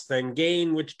loss than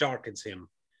gain which darkens him.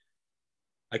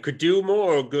 I could do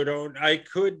more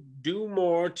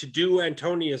to do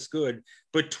Antonius good,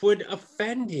 but 'twould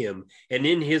offend him, and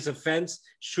in his offense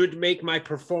should make my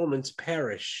performance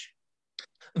perish.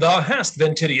 Thou hast,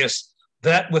 Ventidius,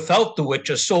 that without the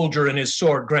which a soldier in his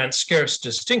sword grants scarce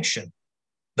distinction.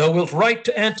 Thou wilt write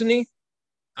to Antony?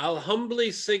 I'll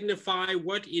humbly signify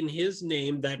what in his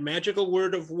name that magical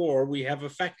word of war we have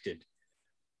effected.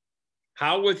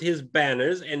 How with his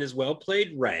banners and his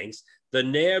well-played ranks, the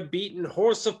ne'er-beaten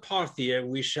horse of Parthia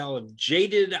we shall have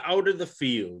jaded out of the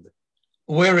field.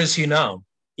 Where is he now?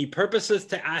 He purposeth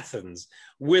to Athens,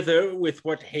 whither, with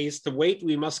what haste the weight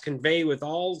we must convey with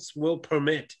all's will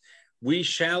permit, we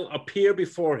shall appear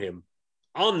before him.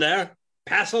 On there,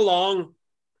 pass along.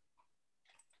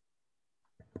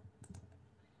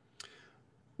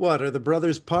 What, are the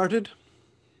brothers parted?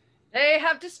 They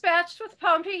have dispatched with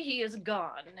Pompey, he is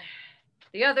gone.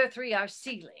 The other three are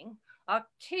sealing.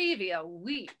 Octavia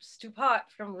weeps to part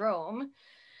from Rome.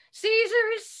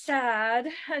 Caesar is sad,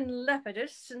 and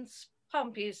Lepidus, since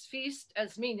Pompey's feast,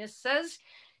 as Menas says,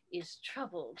 is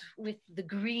troubled with the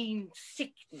green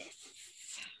sickness.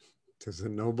 'Tis a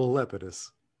noble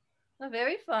Lepidus. A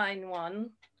very fine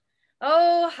one.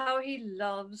 Oh, how he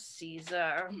loves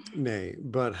Caesar. Nay,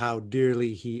 but how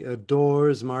dearly he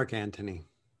adores Mark Antony.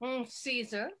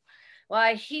 Caesar?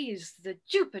 Why, he's the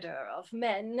Jupiter of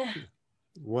men.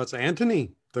 What's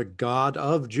Antony? The god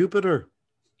of Jupiter.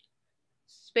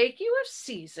 Spake you of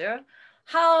Caesar?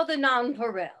 How the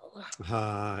nonpareil?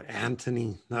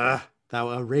 Antony, thou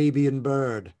Arabian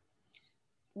bird.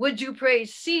 Would you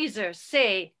praise Caesar?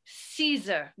 Say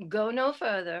Caesar, go no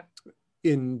further.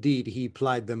 Indeed, he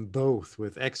plied them both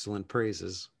with excellent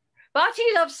praises. But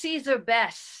he loves Caesar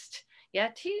best,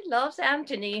 yet he loves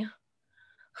Antony.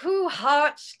 Who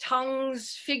hearts,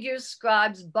 tongues, figures,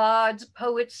 scribes, bards,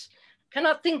 poets,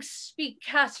 cannot think, speak,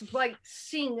 cast, write,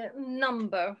 sing,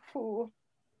 number, who?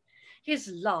 His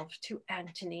love to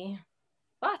Antony.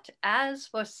 But as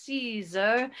for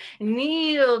Caesar,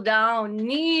 kneel down,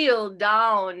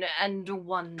 and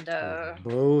wonder.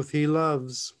 Both he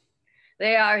loves.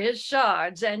 They are his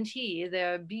shards, and he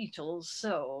their beetles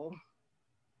so.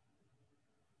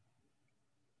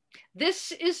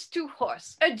 This is to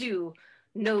horse. Adieu,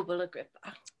 noble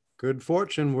Agrippa. Good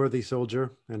fortune, worthy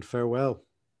soldier, and farewell.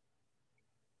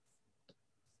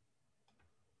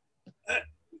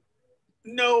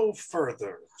 No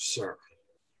further, sir.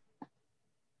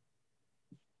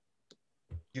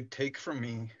 You take from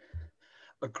me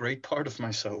a great part of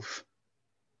myself.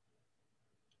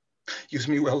 Use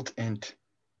me well to end.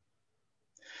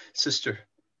 Sister,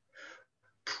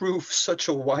 prove such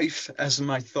a wife as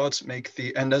my thoughts make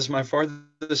thee, and as my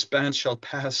farthest band shall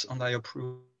pass on thy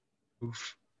approve.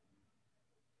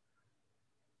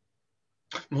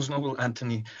 Most noble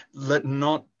Antony, let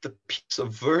not the piece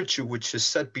of virtue which is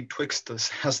set betwixt us,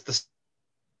 has the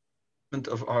servant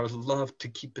of our love to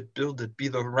keep it builded, be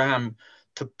the ram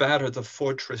to batter the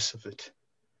fortress of it.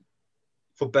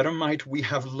 For better might we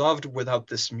have loved without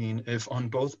this mean, if on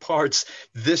both parts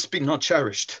this be not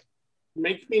cherished.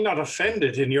 Make me not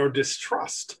offended in your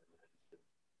distrust.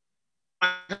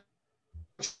 I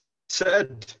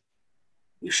said,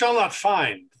 you shall not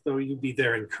find, though you be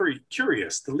therein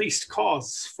curious, the least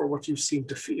cause for what you seem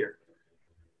to fear.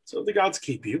 So the gods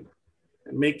keep you,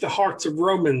 and make the hearts of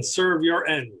Romans serve your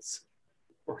ends.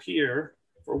 For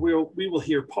we will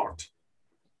here part.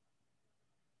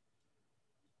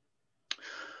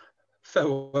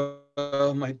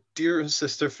 Farewell, my dear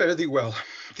sister, fare thee well.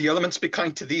 The elements be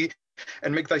kind to thee,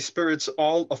 and make thy spirits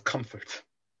all of comfort.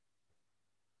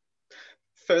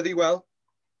 Fare thee well.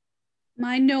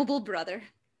 My noble brother.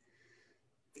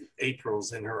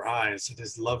 April's in her eyes, it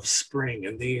is love's spring,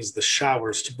 and these the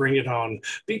showers to bring it on.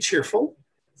 Be cheerful.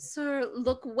 Sir,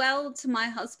 look well to my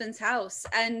husband's house,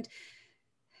 and...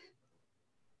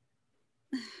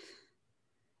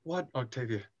 What,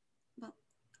 Octavia? Well,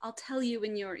 I'll tell you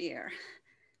in your ear.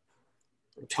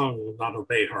 Her tongue will not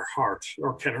obey her heart,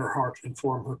 nor can her heart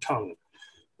inform her tongue.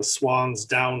 The swan's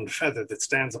downed feather that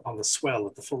stands upon the swell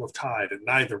at the full of tide, and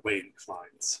neither way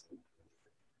inclines.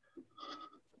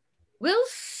 Will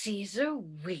Caesar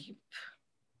weep?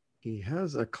 He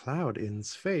has a cloud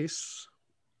in's face.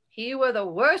 He were the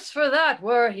worse for that,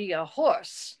 were he a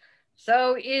horse.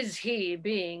 So is he,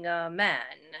 being a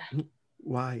man.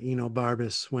 Why,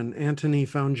 Enobarbus, when Antony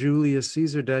found Julius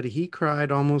Caesar dead, he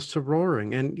cried almost to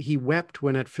roaring, and he wept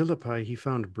when at Philippi he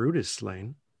found Brutus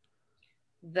slain.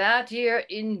 That year,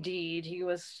 indeed, he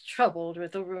was troubled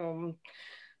with the rheum.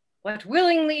 What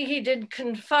willingly he did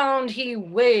confound, he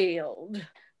wailed.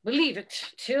 Believe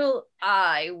it, till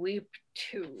I weep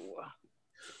too.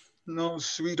 No,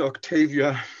 sweet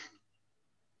Octavia.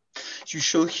 You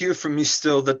shall hear from me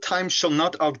still. The time shall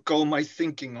not outgo my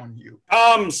thinking on you.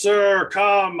 Come, sir,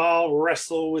 come. I'll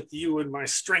wrestle with you in my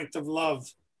strength of love.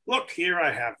 Look, here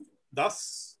I have you.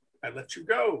 Thus I let you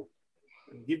go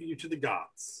and give you to the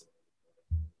gods.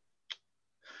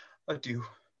 Adieu.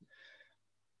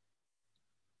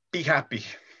 Be happy.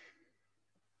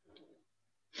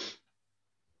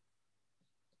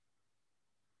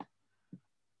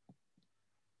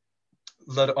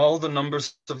 Let all the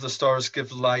numbers of the stars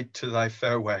give light to thy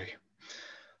fair way.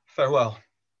 Farewell.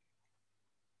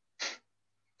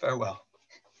 Farewell.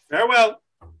 Farewell.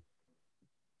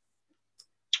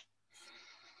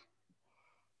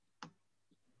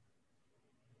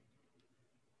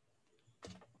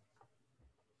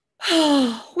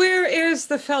 Where is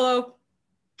the fellow?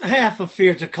 I have a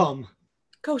fear to come.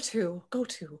 Go to.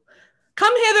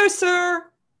 Come hither, sir.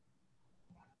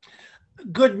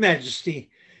 Good Majesty,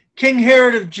 King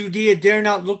Herod of Judea dare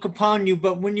not look upon you,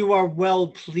 but when you are well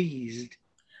pleased.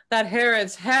 That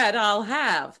Herod's head I'll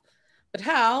have, but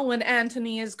how when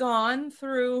Antony is gone,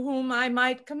 through whom I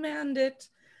might command it?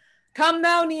 Come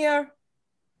thou near.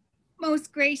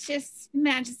 Most gracious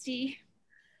Majesty.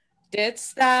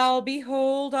 Didst thou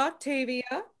behold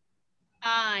Octavia?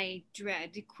 I,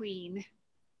 dread Queen.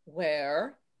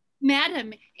 Where?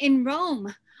 Madam, in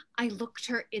Rome. I looked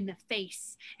her in the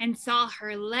face and saw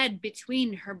her led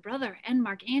between her brother and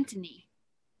Mark Antony.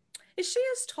 Is she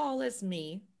as tall as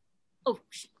me? Oh,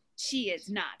 she is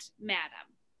not, madam.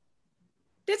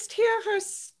 Didst hear her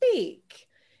speak?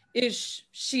 Is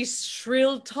she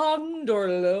shrill-tongued or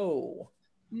low?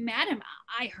 Madam,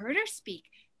 I heard her speak.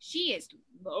 She is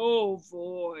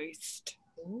low-voiced.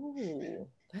 Oh,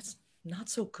 that's not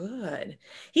so good.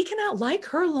 He cannot like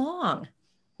her long.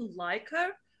 Like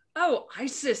her? Oh,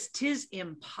 Isis, 'tis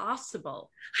impossible.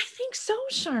 I think so,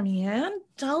 Charmian.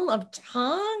 Dull of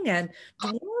tongue and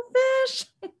dwarfish.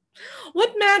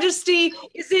 What majesty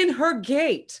is in her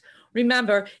gait?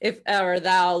 Remember, if ever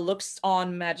thou lookst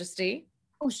on majesty.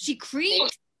 Oh, she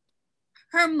creeps.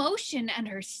 Her motion and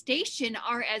her station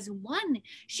are as one.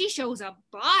 She shows a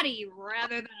body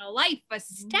rather than a life, a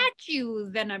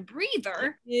statue than a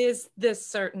breather. Is this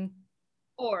certain?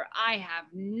 or I have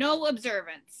no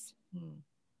observance.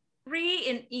 3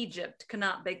 in Egypt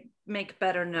cannot make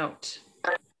better note.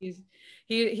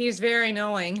 He's very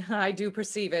knowing. I do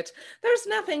perceive it. There's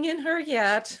nothing in her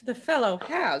yet. The fellow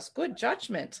has good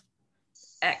judgment.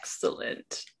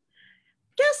 Excellent.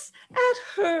 Guess at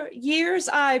her years,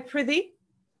 I prithee.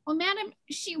 Well, madam,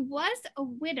 she was a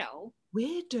widow.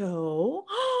 Widow?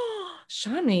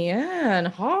 Shanian,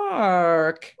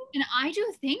 hark. And I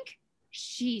do think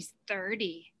she's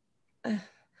 30.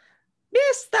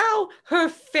 Be'st thou her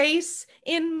face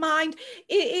in mind?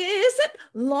 Is it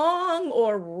long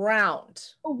or round?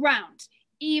 Round,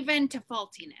 even to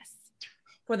faultiness.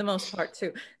 For the most part,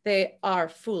 too. They are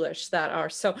foolish that are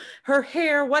so. Her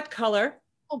hair, what color?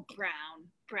 Oh, brown,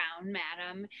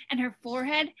 madam. And her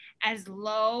forehead as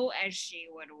low as she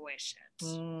would wish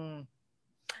it.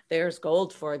 There's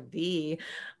gold for thee.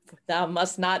 Thou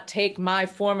must not take my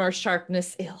former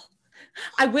sharpness ill.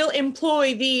 I will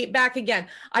employ thee back again.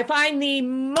 I find thee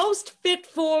most fit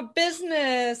for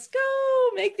business. Go,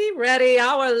 make thee ready.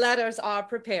 Our letters are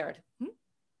prepared.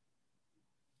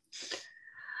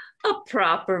 A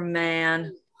proper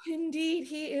man. Indeed,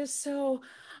 he is so.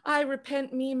 I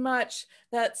repent me much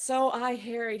that so I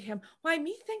harried him. Why,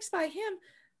 methinks by him,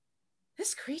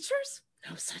 this creature's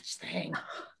no such thing.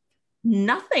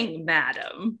 Nothing,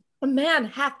 madam. A man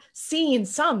hath seen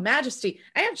some majesty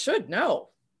and should know.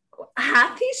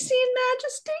 Hath he seen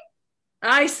majesty?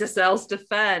 Isis else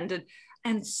defend,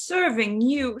 and serving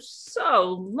you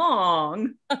so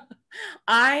long.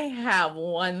 I have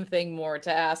one thing more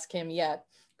to ask him yet,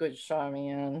 good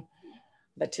Charmian,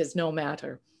 but 'tis no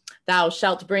matter. Thou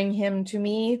shalt bring him to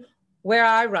me where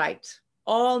I write.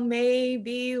 All may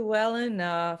be well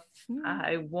enough.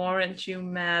 I warrant you,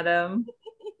 madam.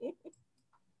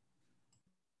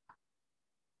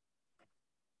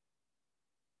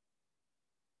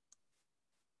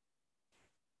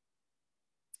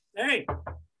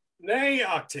 Nay,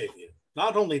 Octavian.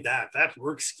 Not only that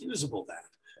were excusable that,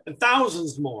 and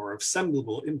thousands more of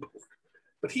semblable import.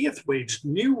 But he hath waged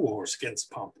new wars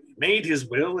against Pompey, made his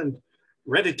will, and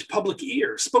read it to public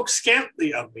ear, spoke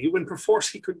scantly of me when perforce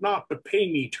he could not but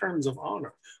pay me terms of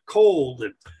honor. Cold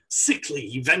and sickly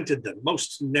he vented them,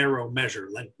 most narrow measure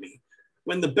lent me.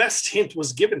 When the best hint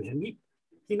was given him,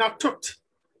 he not took't,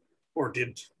 or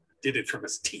did it from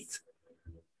his teeth.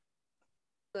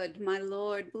 Good, my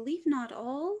lord, believe not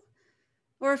all,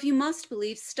 or if you must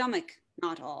believe, stomach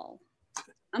not all.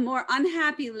 A more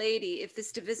unhappy lady, if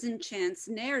this division chance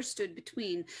ne'er stood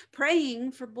between,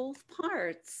 praying for both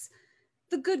parts.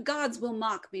 The good gods will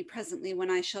mock me presently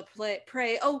when I shall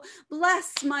pray, oh,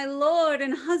 bless my lord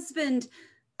and husband.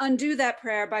 Undo that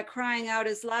prayer by crying out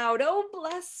as loud, oh,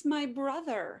 bless my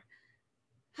brother.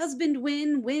 Husband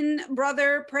win,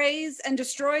 brother prays and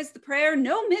destroys the prayer.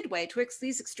 No midway twixt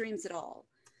these extremes at all.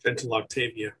 Gentle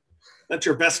Octavia, let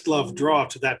your best love draw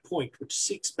to that point which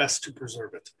seeks best to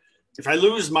preserve it. If I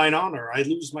lose mine honor, I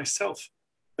lose myself.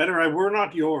 Better I were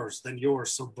not yours than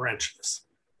yours so branchless.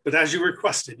 But as you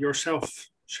requested, yourself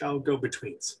shall go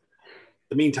betweens.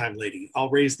 The meantime, lady, I'll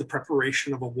raise the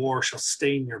preparation of a war shall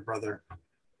stain your brother.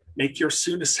 Make your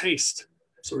soonest haste,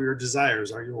 so your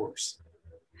desires are yours.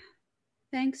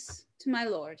 Thanks to my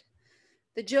lord.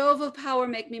 The Jove of power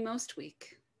make me most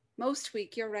weak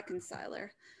your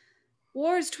reconciler.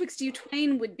 Wars twixt you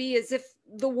twain would be as if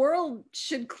the world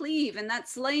should cleave and that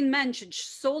slain men should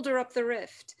solder up the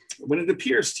rift. When it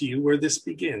appears to you where this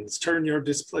begins, turn your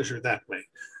displeasure that way,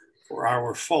 for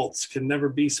our faults can never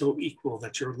be so equal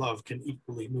that your love can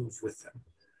equally move with them.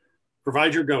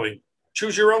 Provide your going,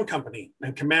 choose your own company,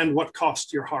 and command what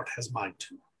cost your heart has mind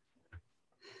to.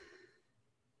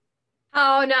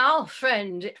 How now,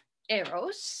 friend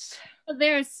Eros?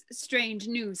 There's strange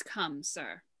news come,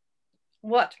 sir.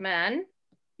 What, man?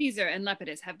 Caesar and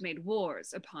Lepidus have made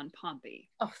wars upon Pompey.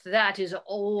 Oh, that is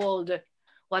old.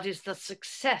 What is the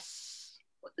success?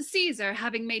 Caesar,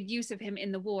 having made use of him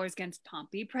in the wars against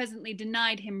Pompey, presently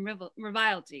denied him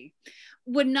rivalry,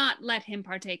 would not let him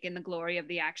partake in the glory of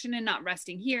the action, and not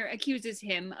resting here, accuses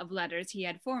him of letters he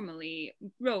had formerly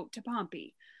wrote to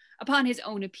Pompey. Upon his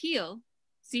own appeal,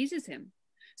 seizes him.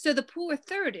 So the poor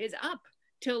third is up,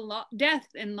 till death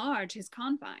enlarge his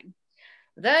confine.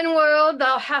 Then, world,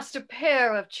 thou hast a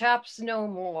pair of chaps no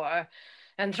more,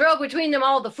 and throw between them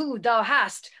all the food thou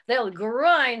hast. They'll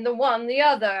grind the one the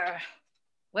other.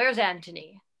 Where's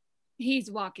Antony? He's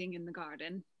walking in the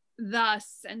garden,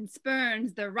 thus, and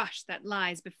spurns the rush that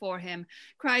lies before him,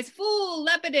 cries, "Fool,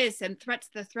 Lepidus," and threats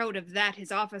the throat of that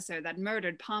his officer that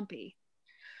murdered Pompey.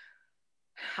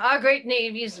 Our great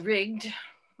navy's rigged.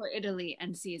 For Italy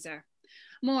and Caesar.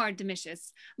 More,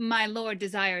 Domitius, my lord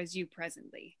desires you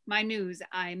presently. My news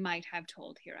I might have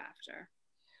told hereafter.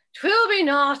 'Twill be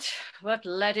naught, but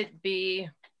let it be.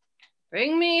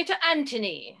 Bring me to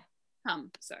Antony.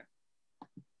 Come, sir.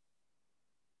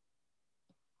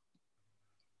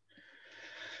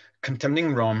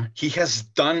 Contemning Rome, he has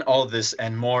done all this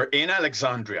and more in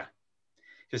Alexandria.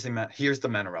 Here's the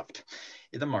manner of it.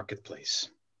 In the marketplace,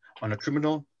 on a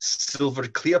tribunal, silver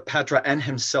Cleopatra and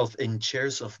himself in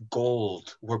chairs of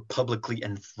gold were publicly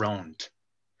enthroned.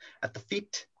 At the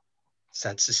feet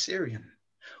sat Caesarion,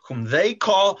 whom they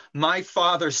call my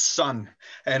father's son,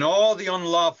 and all the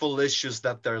unlawful issues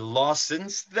that their law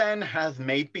since then hath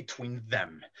made between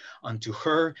them. Unto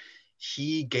her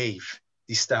he gave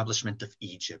the establishment of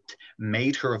Egypt,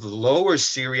 made her of Lower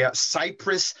Syria,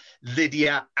 Cyprus,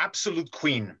 Lydia, absolute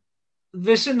queen.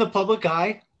 This in the public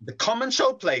eye? The common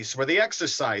showplace where they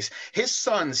exercise. His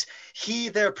sons, he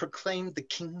there proclaimed the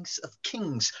kings of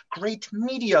kings. Great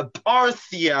Media,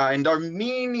 Parthia, and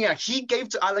Armenia, he gave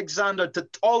to Alexander, to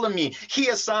Ptolemy. He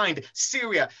assigned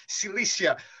Syria,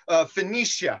 Cilicia,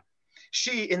 Phoenicia.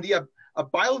 She, in the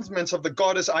abildments of the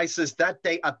goddess Isis, that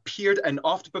day appeared and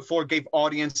oft before gave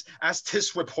audience, as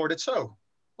 'tis reported so.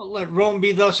 Well, let Rome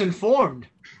be thus informed.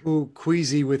 Who,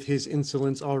 queasy with his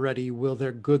insolence already, will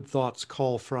their good thoughts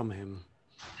call from him?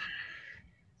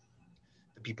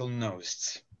 The people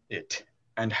knows it,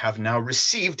 and have now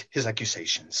received his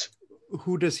accusations.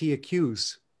 Who does he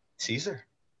accuse? Caesar.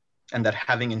 And that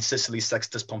having in Sicily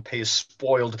Sextus Pompeius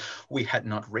spoiled, we had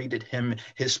not rated him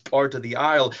his part of the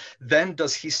isle. Then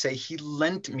does he say he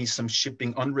lent me some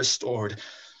shipping unrestored.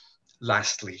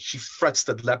 Lastly, he frets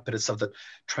that Lepidus of the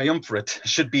triumvirate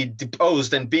should be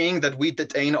deposed, and being that we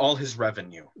detain all his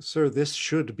revenue. Sir, this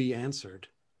should be answered.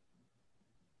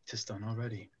 'Tis done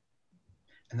already,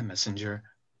 and the messenger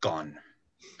gone.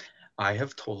 I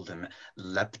have told him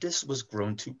Lepidus was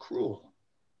grown too cruel,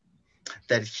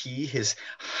 that he his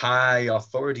high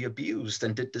authority abused,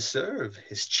 and did deserve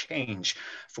his change.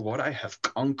 For what I have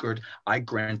conquered, I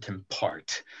grant him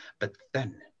part. But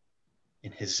then,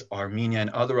 in his Armenia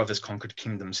and other of his conquered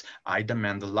kingdoms, I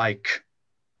demand the like.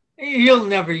 He'll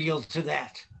never yield to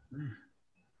that.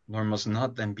 Nor must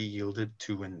not then be yielded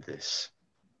to in this.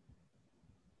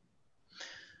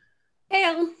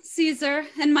 Hail, Caesar,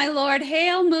 and my lord,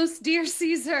 hail, most dear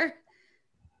Caesar.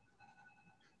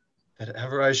 That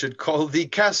ever I should call thee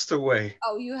castaway.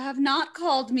 Oh, you have not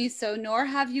called me so, nor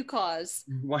have you cause.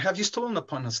 Why have you stolen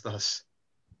upon us thus?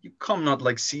 You come not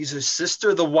like Caesar's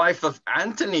sister, the wife of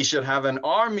Antony, should have an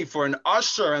army for an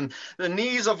usher, and the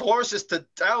knees of horses to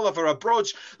tell of her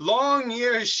approach. Long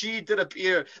years she did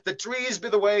appear. The trees by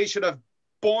the way should have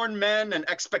borne men, and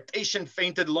expectation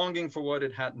fainted, longing for what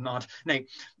it had not. Nay,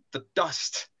 the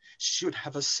dust should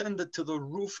have ascended to the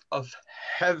roof of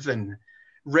heaven,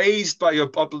 raised by your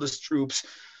populous troops.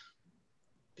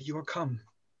 But you are come,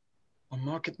 a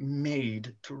market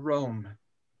made to Rome,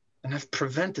 and have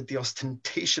prevented the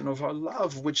ostentation of our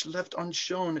love, which left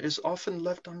unshown is often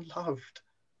left unloved.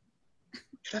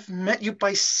 Should have met you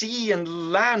by sea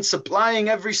and land, supplying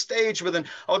every stage with an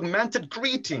augmented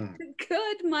greeting.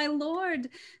 Good, my lord,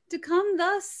 to come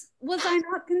thus was I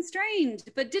not constrained,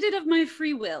 but did it of my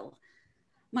free will.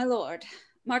 My lord,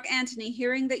 Mark Antony,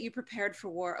 hearing that you prepared for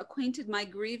war, acquainted my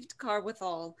grieved car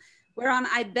withal, whereon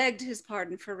I begged his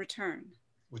pardon for return.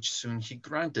 Which soon he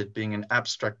granted, being an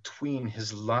abstract tween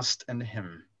his lust and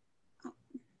him. Oh,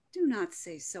 do not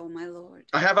say so, my lord.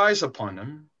 I have eyes upon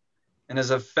him, and his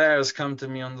affairs come to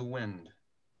me on the wind.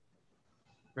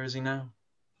 Where is he now?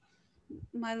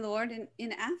 My lord,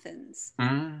 in Athens.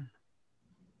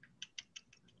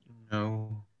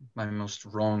 No, my most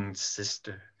wronged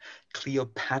sister,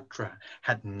 Cleopatra,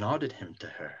 had nodded him to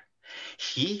her.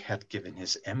 He had given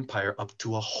his empire up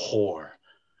to a whore,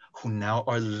 who now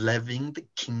are levying the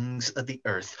kings of the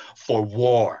earth for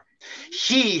war.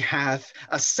 He hath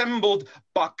assembled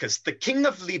Bacchus, the king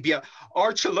of Libya,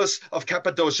 Archelaus of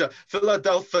Cappadocia,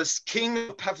 Philadelphus, king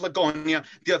of Paphlagonia,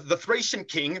 the Thracian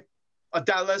king,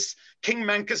 Adalas, King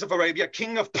Mancus of Arabia,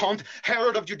 king of Pont,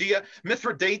 Herod of Judea,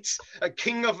 Mithridates,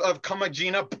 king of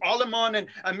Commagena, Polemon and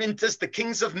Amyntas, the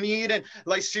kings of Mede and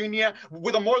Lycaonia,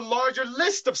 with a more larger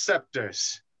list of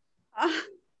scepters.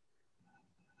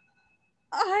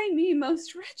 I me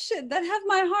most wretched, that have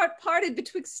my heart parted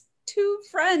betwixt two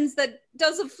friends that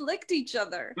does afflict each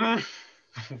other.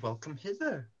 Welcome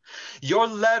hither. Your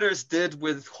letters did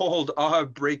withhold our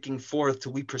breaking forth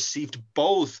till we perceived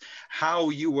both how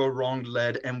you were wrong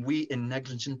led and we in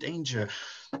negligent danger.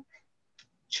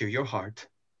 Cheer your heart.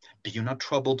 Be you not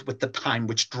troubled with the time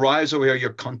which drives away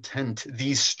your content,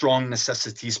 these strong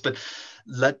necessities, but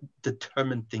let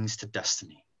determine things to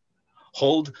destiny.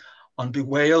 Hold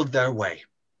unbewailed their way.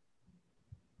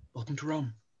 Welcome to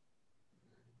Rome.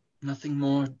 Nothing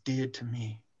more dear to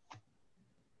me.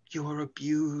 You are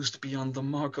abused beyond the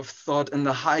mark of thought, and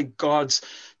the high gods,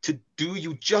 to do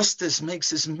you justice, makes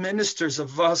his ministers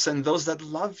of us and those that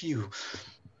love you.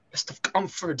 Best of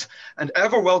comfort, and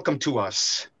ever welcome to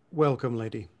us. Welcome,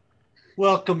 lady.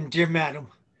 Welcome, dear madam.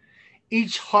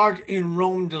 Each heart in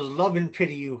Rome does love and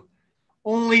pity you.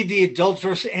 Only the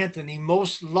adulterous Antony,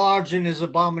 most large in his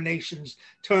abominations,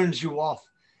 turns you off,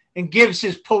 and gives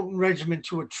his potent regiment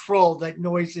to a troll that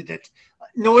noises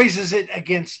it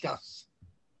against us.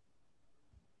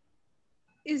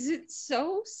 Is it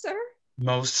so, sir?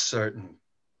 Most certain.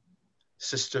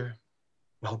 Sister,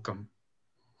 welcome.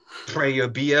 Pray you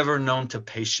be ever known to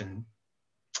patient.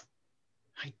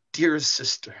 My dearest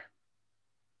sister.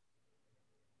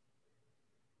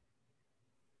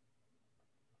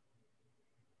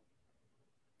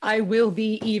 I will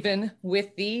be even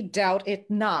with thee, doubt it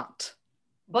not.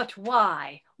 But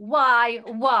why? Why?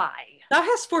 Thou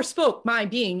hast forspoke my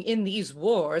being in these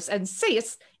wars, and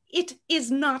sayest it is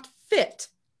not fit.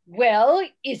 Well,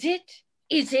 is it?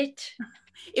 Is it?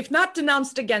 If not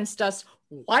denounced against us,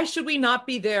 why should we not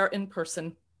be there in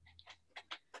person?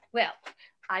 Well,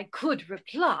 I could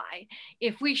reply,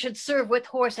 if we should serve with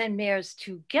horse and mares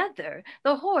together,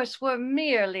 the horse were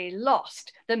merely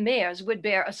lost. The mares would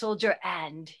bear a soldier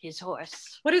and his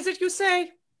horse. What is it you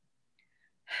say?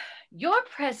 Your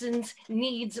presence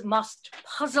needs must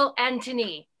puzzle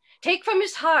Antony. Take from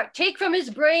his heart, take from his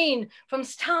brain, from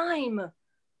his time.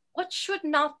 What should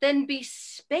not then be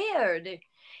spared?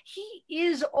 He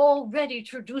is already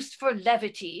traduced for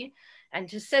levity, and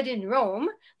 'tis said in Rome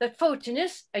that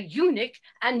Photinus, a eunuch,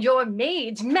 and your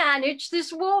maids manage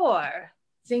this war.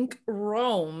 Think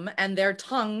Rome and their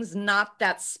tongues not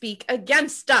that speak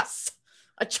against us.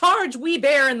 A charge we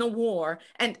bear in the war,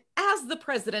 and as the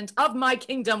president of my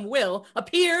kingdom will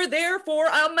appear therefore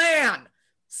a man.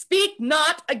 Speak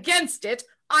not against it,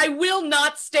 I will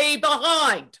not stay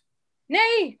behind.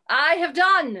 Nay, I have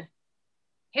done.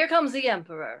 Here comes the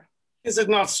emperor. Is it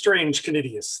not strange,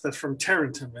 Canidius, that from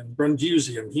Tarentum and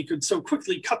Brundusium he could so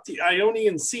quickly cut the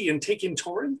Ionian Sea and take in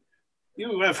Torrid?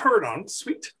 You have heard on,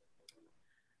 sweet.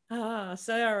 Ah,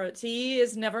 sir, he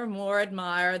is never more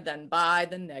admired than by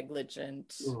the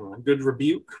negligent. Oh, a good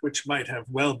rebuke, which might have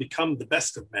well become the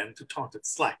best of men to taunt at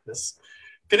slackness.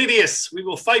 Canidius, we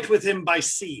will fight with him by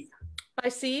sea. By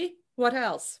sea? What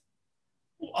else?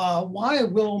 Why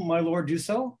will my lord do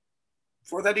so?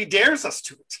 For that he dares us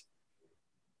to it.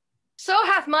 So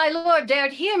hath my lord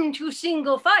dared him to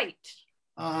single fight.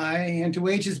 Aye, and to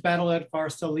wage his battle at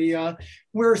Pharsalia,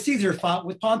 where Caesar fought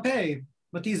with Pompey.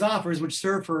 But these offers, which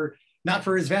serve not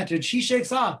for his vantage, he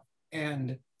shakes off,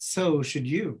 and so should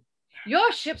you.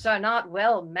 Your ships are not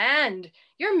well manned.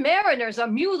 Your mariners are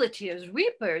muleteers,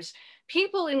 reapers,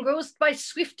 people engrossed by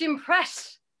swift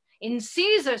impress. In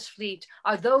Caesar's fleet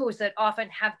are those that often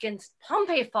have 'gainst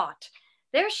Pompey fought.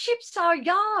 Their ships are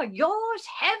yours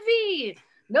heavy.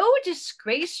 No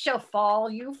disgrace shall fall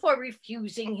you for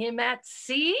refusing him at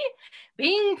sea,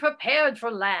 being prepared for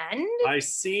land. By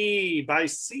sea, by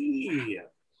sea.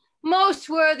 Most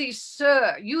worthy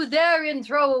sir, you therein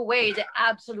throw away the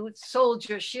absolute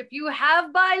soldiership you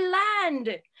have by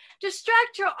land.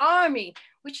 Distract your army,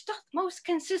 which doth most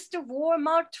consist of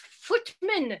war-marked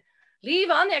footmen. Leave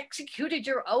unexecuted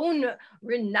your own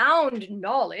renowned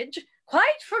knowledge.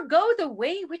 Quite forgo the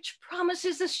way which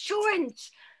promises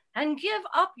assurance, and give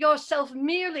up yourself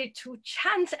merely to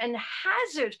chance and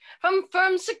hazard from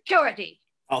firm security.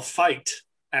 I'll fight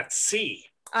at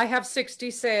sea. I have 60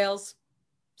 sails.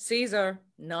 Caesar,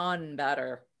 none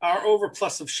better. Our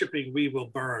overplus of shipping we will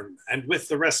burn, and with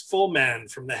the rest full man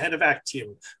from the head of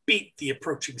Actium, beat the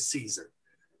approaching Caesar.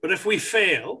 But if we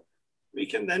fail, we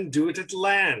can then do it at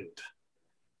land.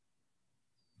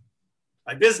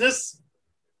 My business?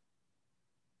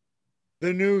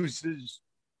 The news is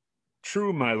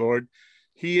true, my lord.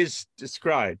 He is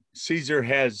described. Caesar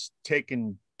has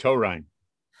taken Taurine.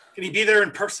 Can he be there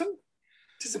in person?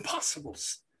 'Tis impossible.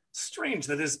 Strange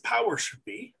that his power should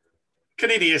be.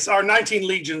 Canidius, our 19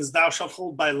 legions thou shalt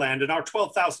hold by land, and our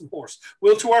 12,000 horse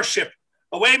will to our ship.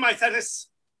 Away, my Thetis.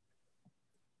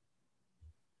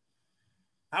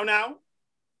 How now,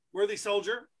 worthy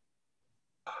soldier?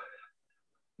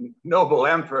 Noble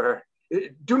emperor,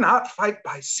 do not fight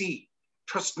by sea.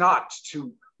 Trust not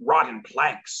to rotten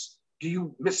planks. Do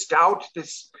you misdoubt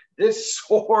this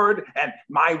sword and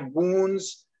my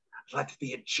wounds? Let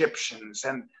the Egyptians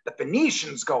and the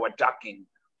Phoenicians go a-ducking.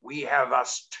 We have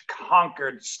us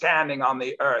conquered standing on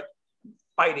the earth,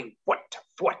 fighting foot to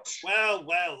foot.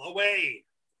 Well, away.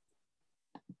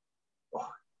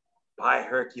 By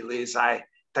Hercules, I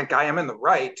think I am in the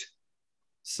right.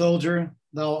 Soldier,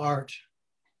 thou art.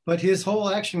 But his whole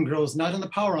action grows not in the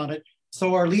power on it,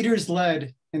 so our leaders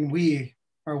led, and we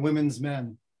are women's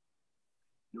men.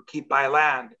 You keep by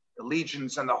land the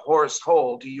legions and the horse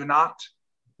whole, do you not?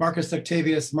 Marcus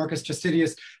Octavius, Marcus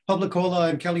Thidias, Publicola,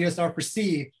 and Callias are for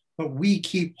sea, but we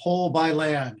keep whole by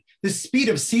land. The speed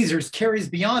of Caesar's carries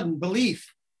beyond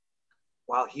belief.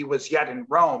 While he was yet in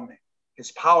Rome,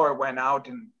 his power went out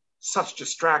in such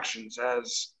distractions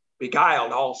as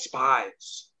beguiled all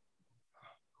spies.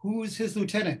 Who's his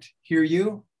lieutenant? Hear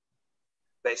you?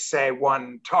 They say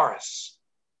one Taurus.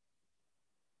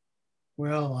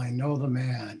 Well, I know the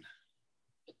man.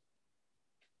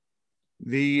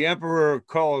 The emperor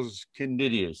calls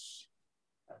Candidius.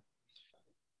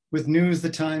 With news the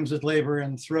times with labor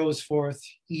and throws forth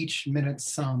each minute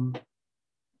some.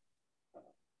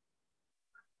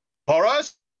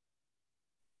 Taurus?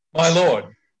 My lord.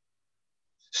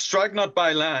 Strike not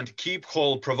by land, keep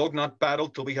whole, provoke not battle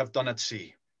till we have done at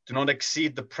sea. Do not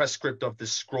exceed the prescript of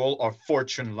this scroll, our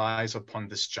fortune lies upon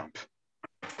this jump.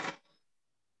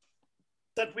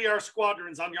 That we are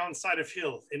squadrons on yon side of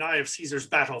hill, in eye of Caesar's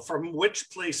battle, from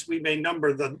which place we may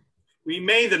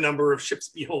the number of ships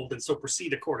behold, and so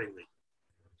proceed accordingly.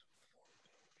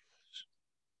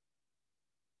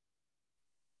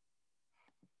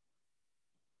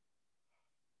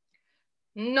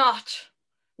 Not,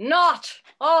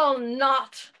 all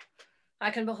not.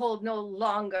 I can behold no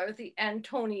longer the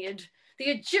Antoniad, the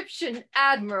Egyptian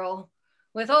admiral,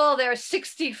 with all their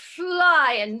 60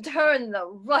 fly and turn the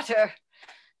rudder.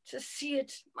 To see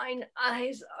it, mine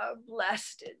eyes are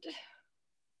blasted.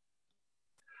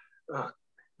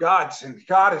 Gods and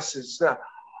goddesses,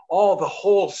 all the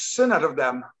whole synod of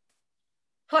them.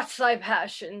 What's thy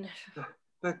passion?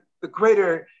 The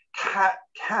greater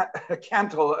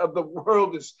cantle of the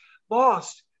world is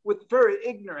lost. With very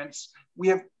ignorance, we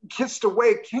have kissed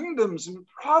away kingdoms and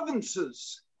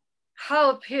provinces. How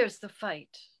appears the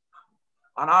fight?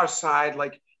 On our side,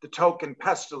 like the token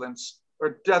pestilence,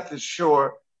 or death is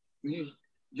sure,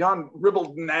 yon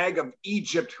ribald nag of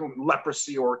Egypt whom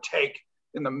leprosy o'ertake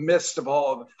in the midst of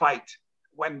all the fight.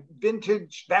 When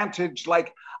vantage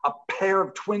like a pair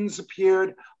of twins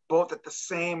appeared, both at the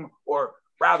same, or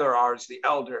rather ours the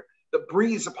elder, the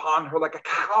breeze upon her like a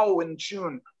cow in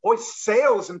June, hoists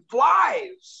sails and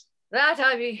flies. That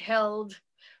I beheld.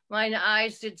 Mine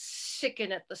eyes did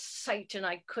sicken at the sight, and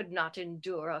I could not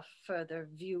endure a further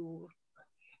view.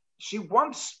 She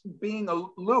once being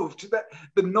aloof to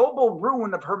the noble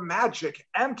ruin of her magic,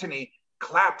 Antony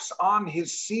claps on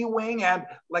his sea wing and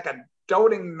like a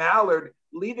doting mallard,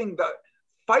 leaving the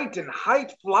fight in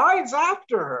height, flies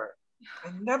after her.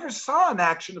 I never saw an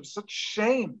action of such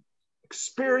shame,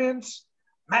 experience,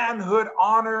 manhood,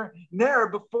 honor, ne'er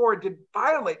before did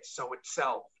violate so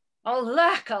itself.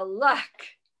 Alack, alack.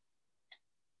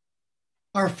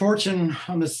 Our fortune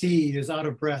on the sea is out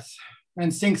of breath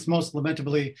and sinks most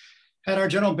lamentably. Had our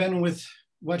general been with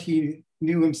what he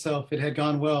knew himself, it had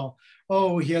gone well.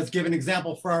 Oh, he has given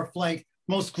example for our flight,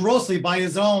 most grossly by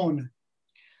his own.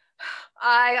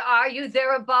 Aye, are you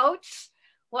thereabouts?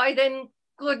 Why then,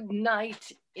 good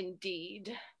night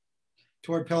indeed.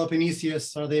 Toward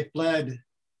Peloponnesus are they fled.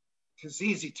 'Tis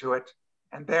easy to it,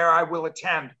 and there I will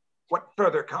attend what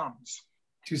further comes.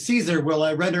 To Caesar will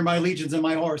I render my legions and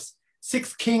my horse.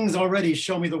 6 kings already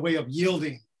show me the way of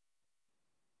yielding.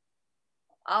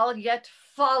 I'll yet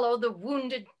follow the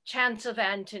wounded chance of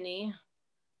Antony,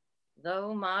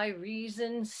 though my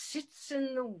reason sits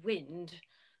in the wind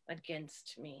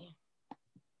against me.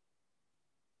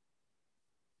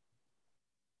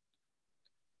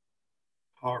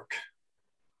 Hark,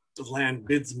 the land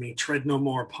bids me tread no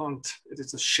more upon't. It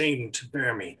is a shame to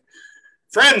bear me.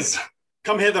 Friends,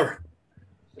 come hither.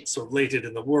 It's so lated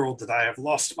in the world that I have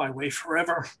lost my way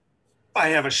forever. I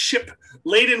have a ship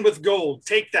laden with gold.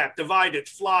 Take that, divide it,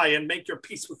 fly, and make your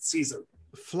peace with Caesar.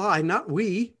 Fly, not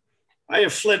we. I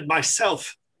have fled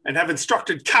myself and have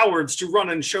instructed cowards to run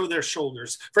and show their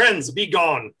shoulders. Friends, be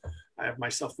gone. I have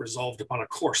myself resolved upon a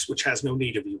course which has no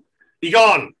need of you. Be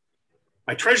gone.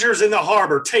 My treasure's in the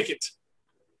harbor. Take it.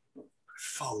 I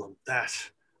followed that.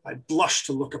 I blush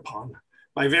to look upon.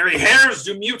 My very hairs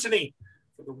do mutiny.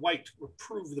 For the white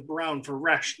reprove the brown for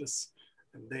rashness,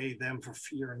 and they them for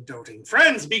fear and doting.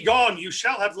 Friends, be gone. You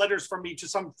shall have letters from me to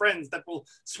some friends that will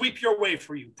sweep your way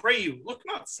for you. Pray you, look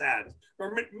not sad,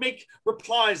 or make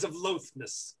replies of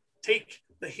lothness. Take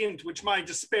the hint which my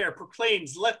despair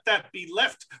proclaims. Let that be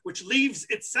left which leaves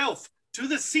itself to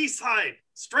the seaside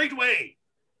straightway.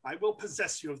 I will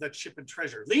possess you of that ship and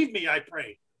treasure. Leave me, I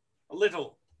pray, a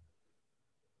little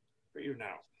for you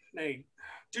now. Nay,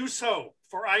 Do so,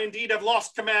 for I indeed have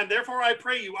lost command. Therefore I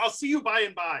pray you, I'll see you by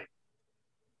and by.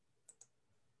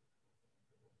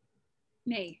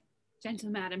 Nay, gentle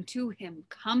madam, to him,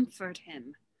 comfort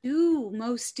him. Do,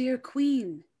 most dear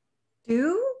queen.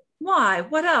 Do? Why?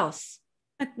 What else?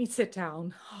 Let me sit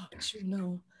down. Oh,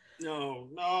 Juno. No,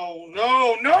 no,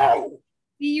 no, no!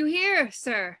 See you here,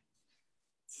 sir.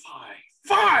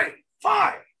 Fie!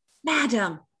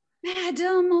 Madam!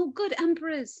 Madam, oh good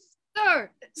empress.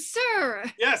 Sir!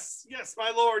 Yes,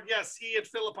 my lord, yes. He at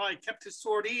Philippi kept his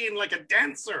sword e'en like a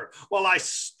dancer, while I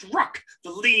struck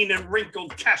the lean and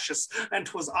wrinkled Cassius, and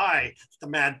 'twas I the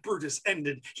mad Brutus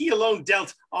ended. He alone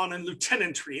dealt on in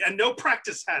lieutenantry, and no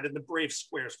practice had in the brave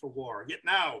squares for war. Yet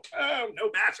now,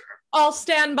 no matter. I'll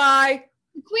stand by.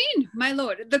 The queen, my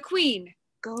lord, the queen.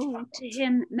 Go to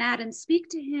him, madam, speak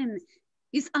to him.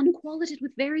 He's unqualited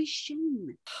with very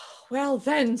shame. Well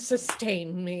then,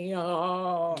 sustain me.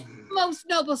 Oh. Most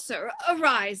noble sir,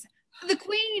 arise. The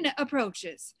queen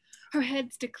approaches. Her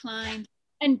head's declined,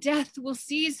 and death will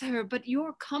seize her, but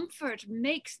your comfort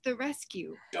makes the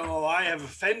rescue. Oh, I have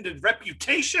offended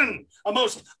reputation, a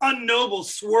most unnoble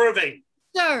swerving.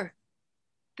 Sir,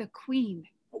 the queen.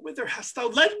 Whither hast thou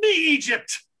led me,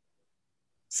 Egypt?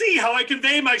 See how I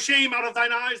convey my shame out of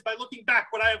thine eyes by looking back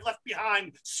what I have left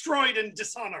behind, destroyed in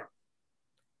dishonor.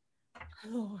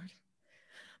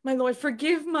 My lord,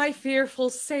 forgive my fearful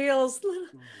sails.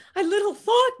 I little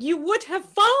thought you would have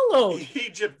followed.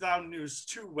 Egypt, thou knewest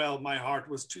too well my heart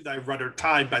was to thy rudder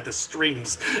tied by the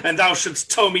strings, and thou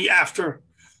shouldst tow me after.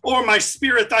 O'er my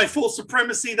spirit thy full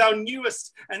supremacy thou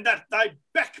knewest, and that thy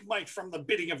beck might from the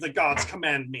bidding of the gods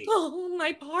command me. Oh,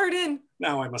 my pardon.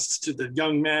 Now I must to the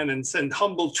young man and send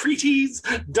humble treaties,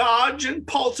 dodge and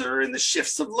palter in the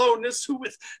shifts of lowness, who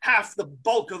with half the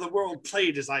bulk of the world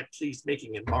played as I pleased,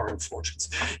 making and marring fortunes.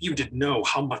 You did know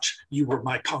how much you were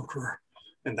my conqueror,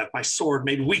 and that my sword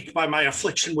made weak by my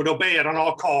affliction would obey it on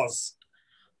all cause.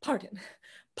 Pardon.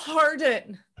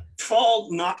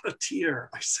 Fall not a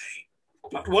tear, I say.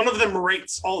 Not one of them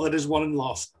rates all that is won and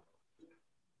lost.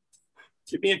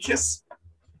 Give me a kiss.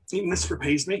 Even this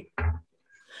repays me.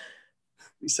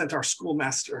 We sent our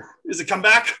schoolmaster. Is it come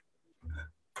back?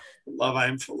 Love, I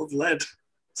am full of lead.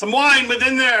 Some wine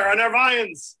within there, and our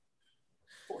viands.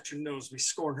 Fortune knows we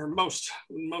scorn her most,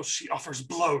 when most she offers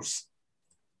blows.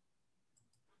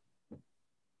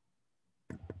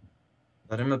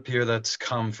 Let him appear that's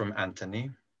come from Antony.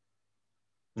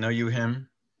 Know you him?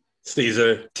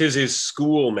 Caesar, 'tis his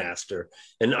schoolmaster,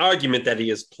 an argument that he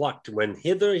has plucked when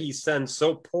hither he sends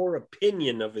so poor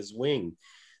opinion of his wing,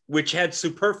 which had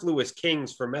superfluous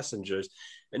kings for messengers,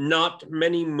 and not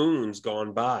many moons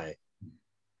gone by.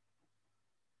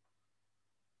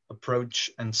 Approach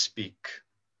and speak.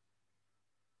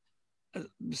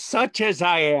 Such as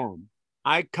I am,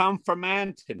 I come from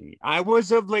Antony. I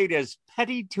was of late as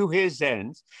petty to his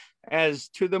ends as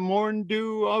to the morn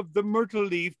dew of the myrtle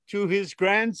leaf to his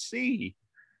grand sea.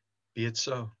 Be it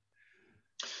so.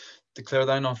 Declare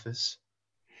thine office.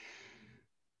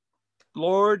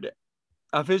 Lord,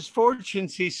 of his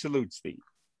fortunes he salutes thee,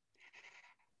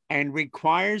 and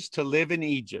requires to live in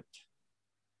Egypt,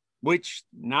 which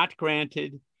not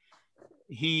granted,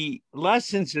 he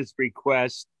lessens his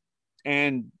request,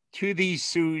 and to thee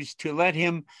sues to let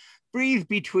him breathe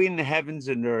between the heavens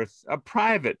and earth, a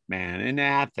private man in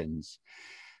Athens.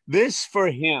 This for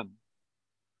him.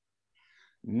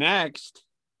 Next,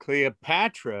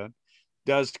 Cleopatra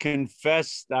does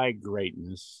confess thy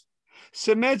greatness,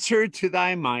 submits her to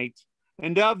thy might,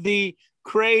 and of thee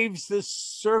craves the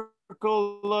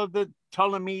circle of the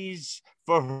Ptolemies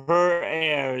for her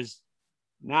heirs,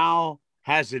 now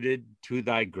hazarded to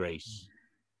thy grace.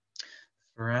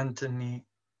 For Antony,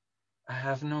 I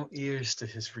have no ears to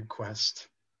his request.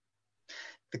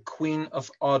 The queen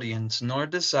of audience nor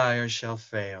desire shall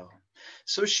fail,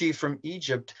 so she from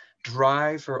Egypt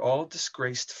drive her all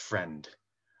disgraced friend,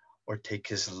 or take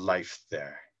his life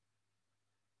there.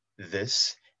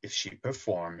 This, if she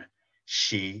perform,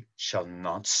 she shall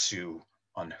not sue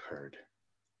unheard.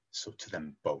 So to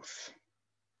them both.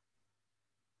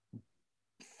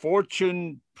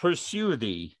 Fortune pursue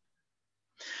thee.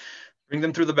 Bring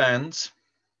them through the bands.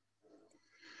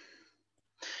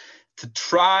 To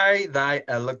try thy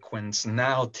eloquence,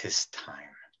 now 'tis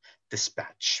time.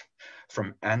 Dispatch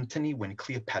from Antony when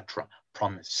Cleopatra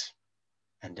promise,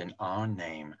 and in our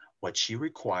name what she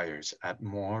requires at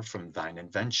more from thine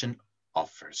invention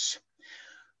offers.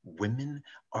 Women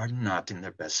are not in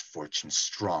their best fortune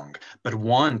strong, but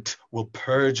want will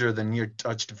perjure the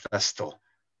near-touched vestal.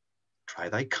 Try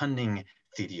thy cunning,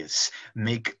 Thidias,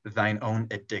 make thine own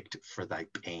edict for thy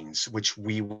pains, which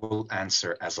we will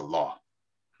answer as a law.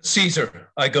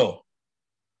 Caesar, I go.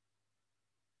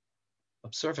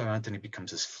 Observe how Antony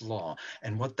becomes his flaw,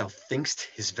 and what thou thinkst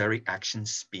his very action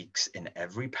speaks in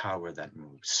every power that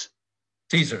moves.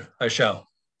 Caesar, I shall.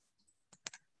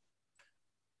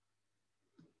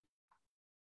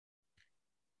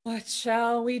 What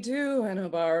shall we do,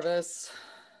 Enobarbus?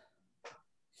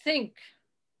 Think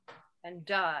and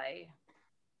die.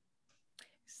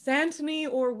 Is Antony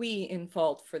or we in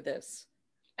fault for this?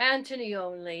 Antony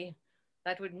only.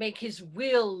 That would make his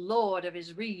will lord of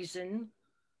his reason.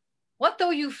 What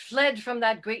though you fled from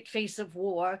that great face of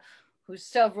war, whose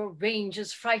several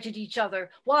ranges frighted each other?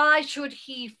 Why should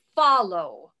he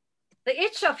follow? The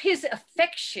itch of his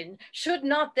affection should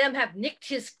not them have nicked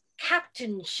his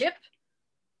captainship?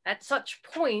 At such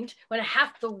point, when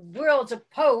half the world's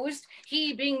opposed,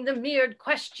 he being the mere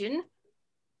question,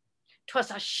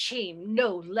 'twas a shame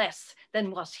no less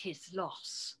than was his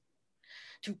loss,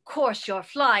 to course your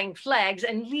flying flags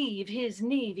and leave his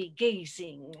navy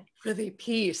gazing. Prithee,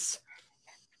 peace.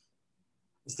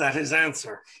 Is that his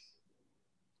answer?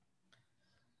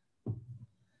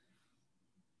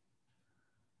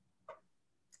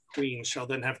 Queen shall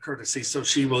then have courtesy, so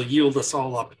she will yield us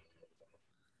all up.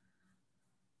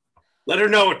 Let her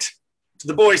know it. To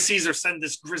the boy Caesar send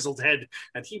this grizzled head,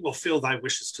 and he will fill thy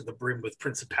wishes to the brim with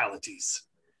principalities.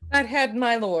 That head,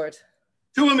 my lord.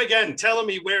 To him again, tell him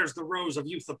he wears the rose of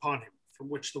youth upon him, from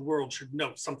which the world should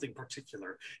note something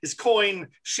particular. His coin,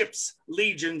 ships,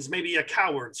 legions, maybe a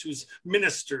coward's, whose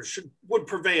ministers would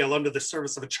prevail under the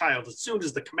service of a child as soon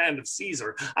as the command of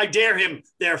Caesar. I dare him,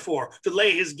 therefore, to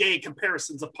lay his gay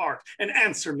comparisons apart, and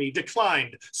answer me,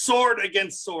 declined, sword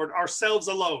against sword, ourselves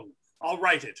alone. I'll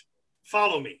write it.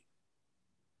 Follow me.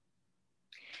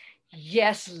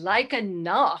 Yes, like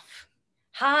enough.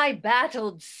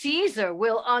 High-battled Caesar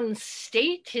will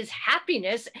unstate his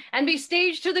happiness and be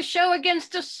staged to the show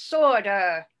against a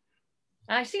sworder.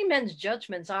 I see men's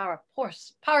judgments are a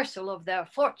parcel of their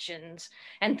fortunes,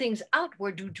 and things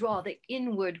outward do draw the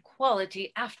inward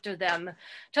quality after them,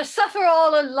 to suffer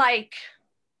all alike.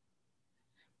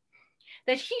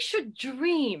 That he should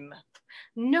dream,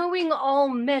 knowing all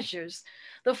measures,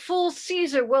 the full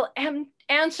Caesar will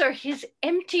answer his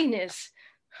emptiness.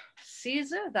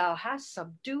 Caesar, thou hast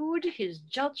subdued his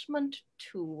judgment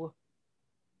too.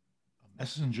 A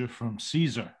messenger from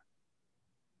Caesar.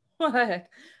 What?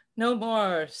 No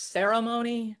more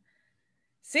ceremony?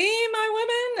 See, my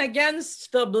women,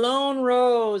 against the blown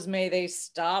rose may they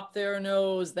stop their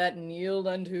nose that yield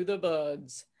unto the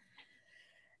buds.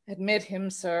 Admit him,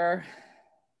 sir.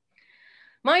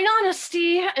 Mine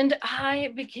honesty and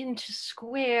I begin to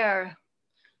square.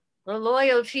 The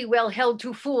loyalty well held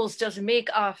to fools does make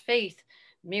our faith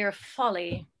mere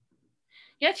folly.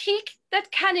 Yet he that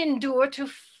can endure to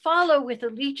follow with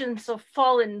allegiance a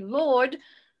fallen lord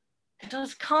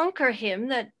does conquer him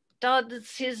that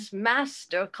does his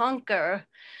master conquer,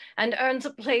 and earns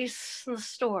a place in the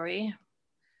story.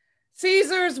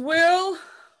 Caesar's will?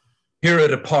 Hear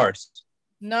it apart.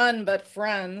 None but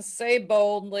friends, say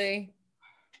boldly.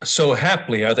 So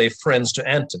haply are they friends to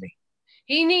Antony.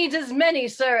 He needs as many,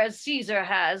 sir, as Caesar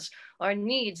has, or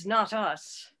needs not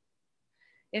us.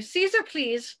 If Caesar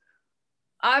please,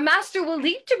 our master will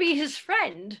leave to be his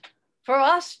friend. For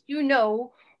us, you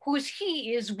know, whose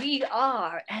he is, we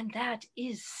are, and that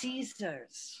is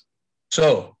Caesar's.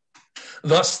 So,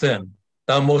 thus then,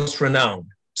 thou most renowned,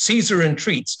 Caesar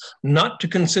entreats not to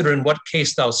consider in what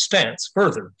case thou standst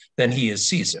further than he is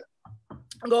Caesar.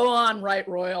 Go on, right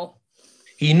royal.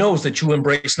 He knows that you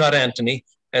embrace not Antony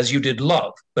as you did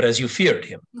love, but as you feared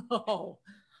him. Oh.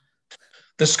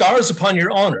 The scars upon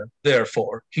your honor,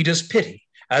 therefore, he does pity,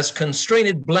 as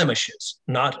constrained blemishes,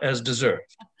 not as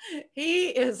deserved. He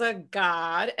is a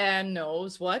god and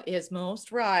knows what is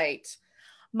most right.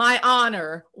 My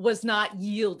honor was not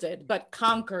yielded, but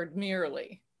conquered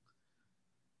merely.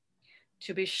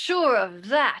 To be sure of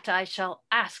that, I shall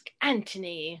ask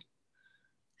Antony.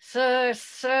 Sir,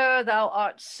 sir, thou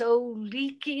art so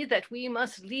leaky that we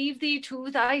must leave thee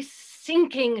to thy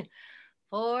sinking,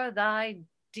 for thy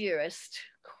dearest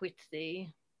quit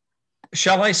thee.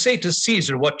 Shall I say to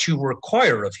Caesar what you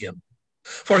require of him?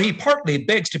 For he partly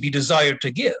begs to be desired to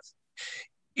give.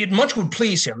 It much would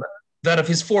please him that of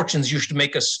his fortunes you should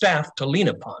make a staff to lean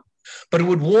upon, but it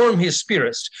would warm his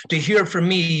spirits to hear from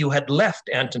me you had left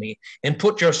Antony and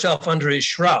put yourself under his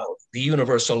shroud, the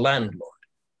universal landlord.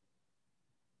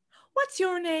 What's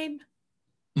your name?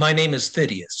 My name is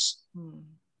Thidias.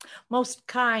 Most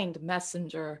kind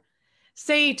messenger,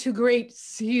 say to great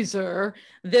Caesar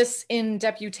this in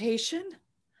deputation.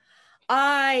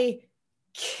 I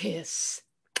kiss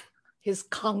his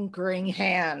conquering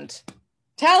hand.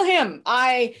 Tell him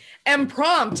I am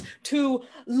prompt to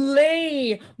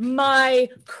lay my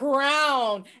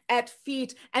crown at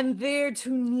feet and there to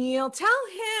kneel. Tell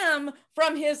him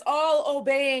from his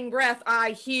all-obeying breath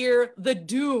I hear the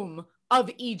doom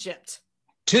of Egypt.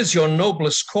 'Tis your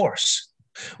noblest course.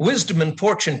 Wisdom and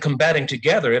fortune combating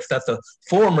together, if that the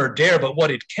former dare but what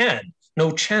it can,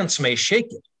 no chance may shake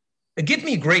it. Give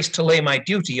me grace to lay my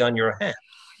duty on your hand.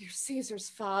 Your Caesar's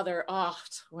father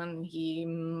oft, when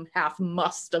he half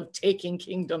must of taking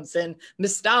kingdoms in,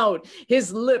 missed out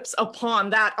his lips upon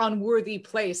that unworthy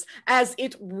place, as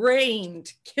it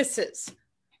rained kisses.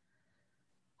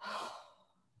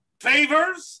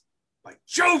 Favors? By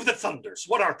Jove the thunders,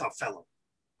 what art thou, fellow?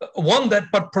 One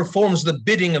that but performs the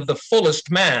bidding of the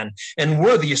fullest man, and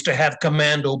worthiest to have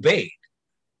command obeyed.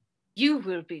 You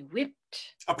will be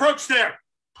whipped. Approach there!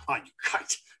 Ah, you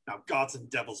kite. Now gods and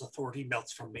devils' authority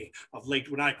melts from me. Of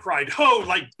late when I cried, ho,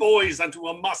 like boys unto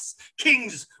a muss,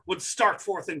 kings would start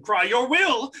forth and cry, your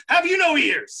will, have you no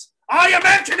ears? I am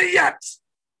Antony yet!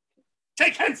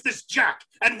 Take hence this jack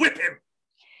and whip him.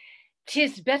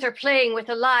 'Tis better playing with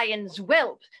a lion's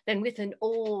whelp than with an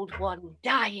old one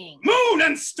dying. Moon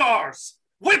and stars,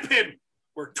 whip him!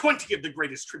 We're 20 of the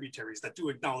greatest tributaries that do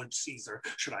acknowledge Caesar.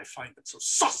 Should I find them so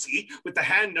saucy with the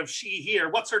hand of she here,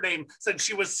 what's her name, said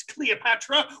she was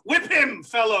Cleopatra? Whip him,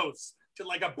 fellows, till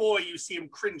like a boy you see him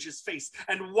cringe his face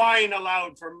and whine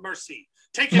aloud for mercy.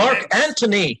 Take him Mark hence.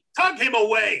 Antony! Tug him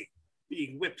away.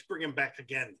 Being whipped, bring him back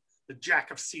again. The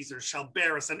jack of Caesar shall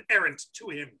bear us an errant to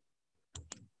him.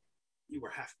 You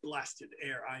were half blasted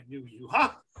ere I knew you,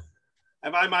 huh?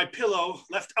 Have I my pillow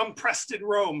left unpressed in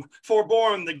Rome,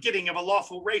 forborne the getting of a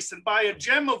lawful race, and by a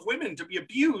gem of women to be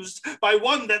abused by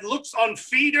one that looks on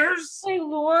feeders? My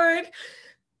lord.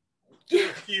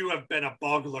 You have been a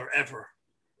boggler ever.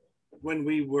 But when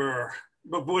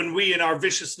we in our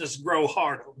viciousness grow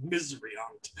hard, oh, misery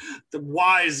on't. The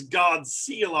wise gods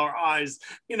seal our eyes,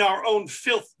 in our own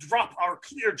filth drop our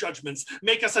clear judgments,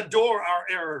 make us adore our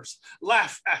errors,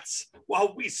 laugh at us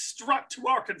while we strut to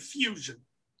our confusion.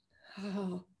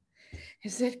 Oh,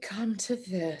 is it come to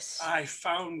this? I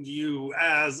found you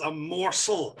as a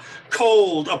morsel,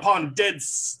 cold upon dead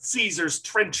Caesar's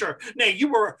trencher. Nay, you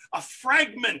were a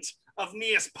fragment of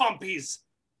Cnaeus Pompey's.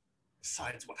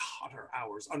 Besides what hotter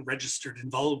hours, unregistered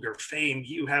in vulgar fame,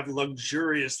 you have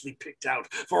luxuriously picked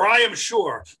out. For I am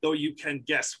sure, though you can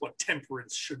guess what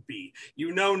temperance should be,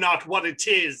 you know not what it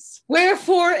is.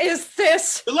 Wherefore is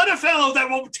this? To let a fellow that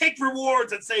will take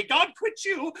rewards and say, God quit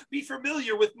you, be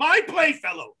familiar with my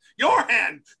playfellow, your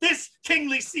hand, this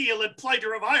kingly seal and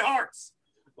plighter of high hearts.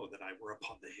 Oh, that I were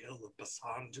upon the hill of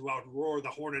Basan to outroar the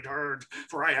horned herd,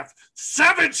 for I have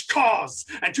savage cause,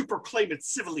 and to proclaim it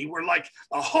civilly were like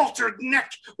a haltered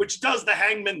neck, which does the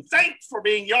hangman thank for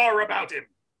being yar about him.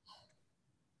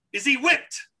 Is he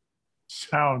whipped?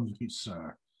 Soundly,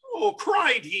 sir. Oh,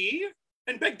 cried he,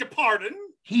 and begged a pardon?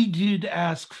 He did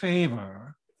ask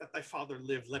favor. That thy father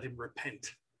live, let him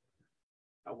repent.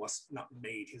 Thou wast not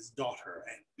made his daughter,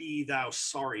 and be thou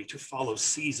sorry to follow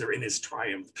Caesar in his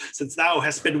triumph, since thou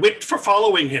hast been whipped for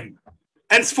following him.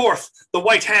 Henceforth, the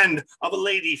white hand of a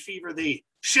lady fever thee.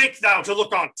 Shake thou to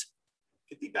look on't.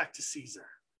 Get thee back to Caesar.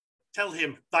 Tell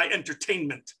him thy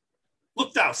entertainment.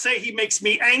 Look thou, say he makes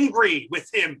me angry with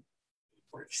him.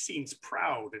 For he seems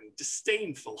proud and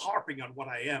disdainful, harping on what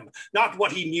I am, not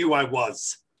what he knew I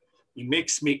was. He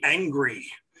makes me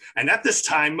angry. And at this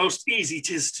time, most easy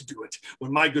 'tis to do it,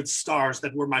 when my good stars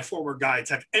that were my former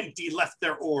guides have empty left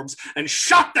their orbs and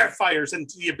shot their fires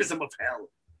into the abysm of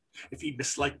hell. If he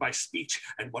mislike my speech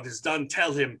and what is done,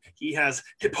 tell him he has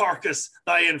Hipparchus,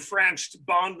 thy enfranched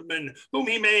bondman, whom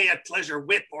he may at pleasure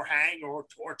whip or hang or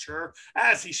torture,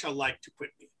 as he shall like to quit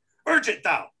me. Urge it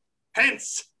thou,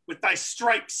 hence with thy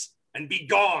stripes, and be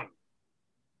gone.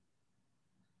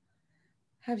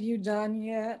 Have you done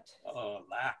yet?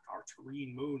 Alack, our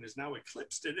terrene moon is now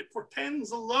eclipsed, and it portends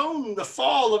alone the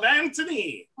fall of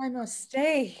Antony. I must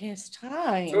stay his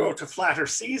time. So, to flatter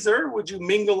Caesar, would you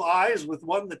mingle eyes with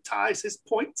one that ties his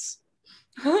points?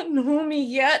 Not know me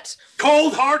yet.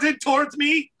 Cold-hearted towards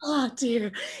me? Ah,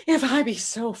 dear, if I be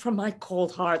so, from my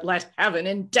cold heart let heaven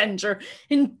engender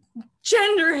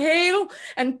hail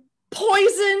and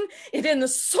poison it in the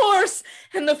source,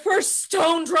 and the first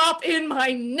stone drop in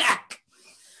my neck.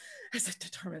 As it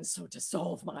determines so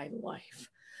dissolve my life,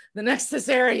 the next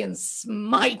Caesarian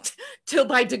smite, till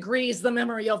by degrees the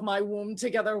memory of my womb,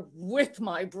 together with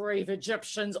my brave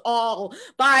Egyptians, all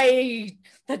by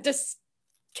the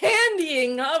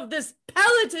candying of this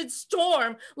pelleted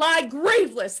storm, lie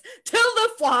graveless, till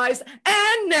the flies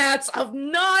and gnats of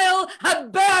Nile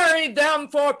have buried them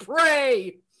for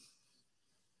prey.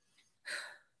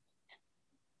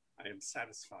 I am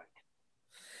satisfied.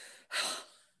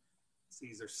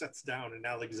 Caesar sets down in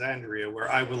Alexandria,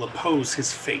 where I will oppose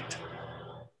his fate.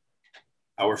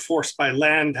 Our force by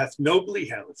land hath nobly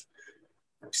held.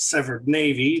 Our severed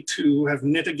navy too have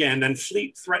knit again, and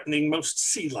fleet threatening most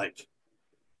sea-like.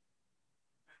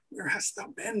 Where hast thou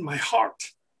been, my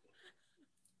heart?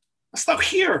 Hast thou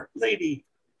here, lady?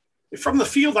 If from the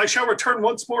field I shall return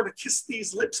once more to kiss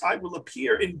these lips, I will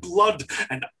appear in blood,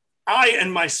 and I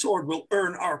and my sword will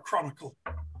earn our chronicle.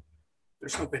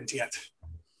 There's no end yet.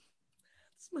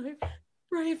 It's my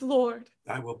brave lord.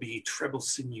 I will be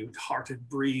treble-sinewed, hearted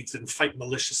breeds, and fight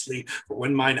maliciously, for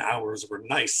when mine hours were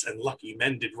nice and lucky,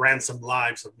 men did ransom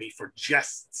lives of me for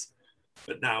jests.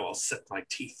 But now I'll set my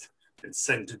teeth and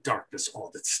send to darkness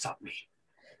all that stop me.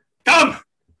 Come,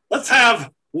 let's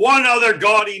have one other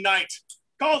gaudy night.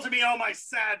 Call to me all my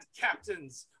sad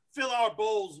captains. Fill our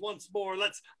bowls once more.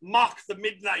 Let's mock the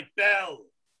midnight bell.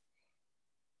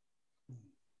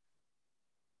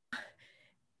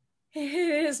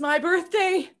 It is my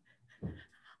birthday.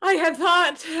 I had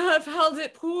thought to have held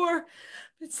it poor,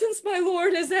 but since my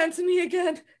lord is Antony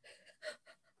again,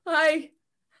 I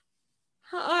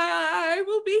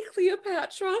will be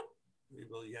Cleopatra. We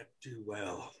will yet do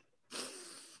well.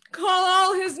 Call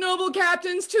all his noble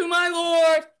captains to my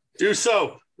lord. Do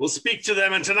so. We'll speak to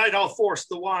them, and tonight I'll force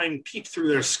the wine peep through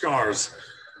their scars.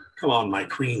 Come on, my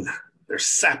queen. They're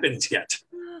sapient yet.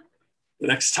 The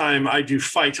next time I do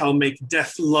fight, I'll make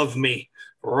death love me,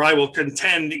 or I will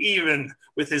contend even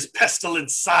with his pestilent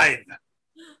scythe.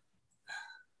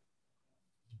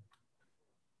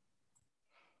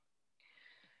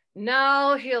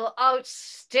 Now he'll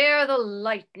outstare the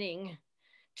lightning.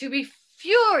 To be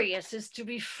furious is to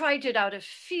be frighted out of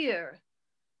fear.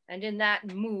 And in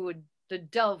that mood, the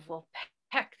dove will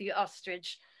peck the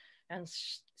ostrich and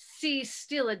see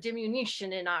still a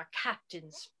diminution in our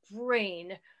captain's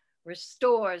brain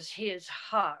restores his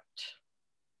heart.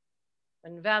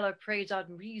 When valor preys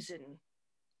on reason,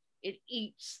 it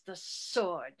eats the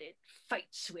sword it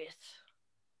fights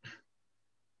with.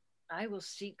 I will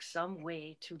seek some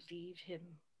way to leave him.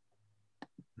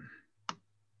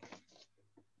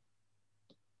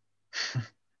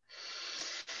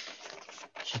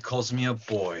 He calls me a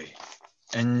boy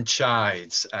and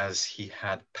chides as he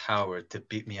had power to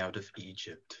beat me out of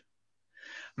Egypt.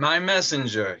 My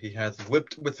messenger he hath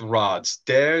whipped with rods,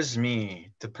 dares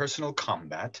me to personal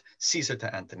combat, Caesar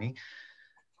to Antony.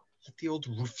 Let the old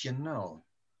ruffian know.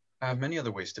 I have many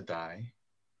other ways to die.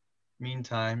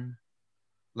 Meantime,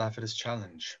 laugh at his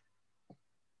challenge.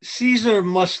 Caesar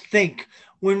must think,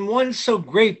 when one so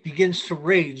great begins to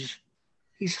rage,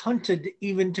 he's hunted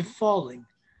even to falling.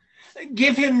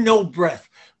 Give him no breath,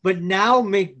 but now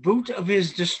make boot of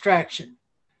his distraction.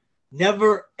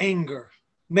 Never anger.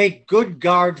 Make good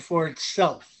guard for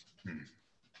itself.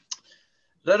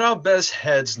 Let our best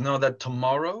heads know that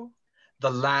tomorrow, the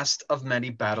last of many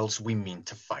battles we mean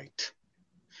to fight.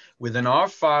 Within our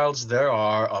files there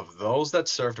are of those that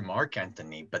served Mark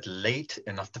Antony, but late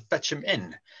enough to fetch him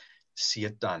in. See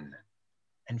it done,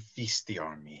 and feast the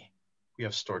army. We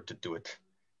have stored to do it,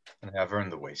 and have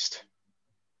earned the waste.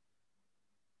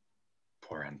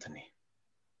 Poor Antony.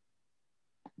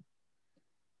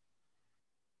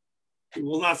 He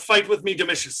will not fight with me,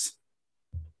 Domitius.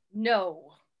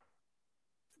 No.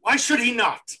 Why should he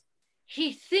not?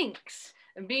 He thinks,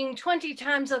 being 20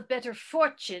 times of better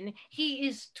fortune, he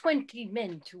is 20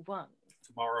 men to one.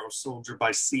 Tomorrow, soldier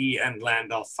by sea and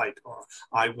land I'll fight, or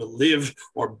I will live,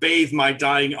 or bathe my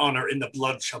dying honor in the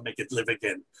blood shall make it live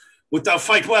again. Wilt thou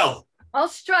fight well? I'll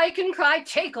strike and cry,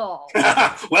 take all.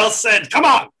 Well said, come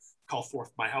on! Call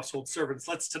forth my household servants.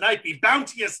 Let's tonight be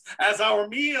bounteous as our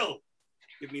meal.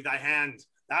 Give me thy hand.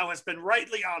 Thou hast been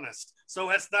rightly honest. So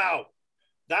hast thou.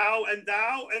 Thou and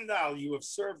thou and thou, you have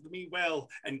served me well,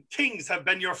 and kings have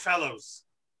been your fellows.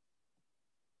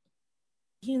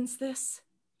 Means this?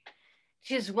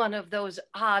 'Tis one of those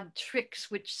odd tricks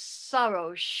which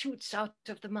sorrow shoots out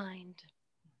of the mind.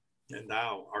 And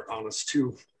thou art honest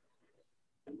too.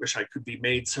 I wish I could be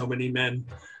made so many men,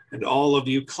 and all of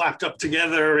you clapped up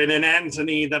together in an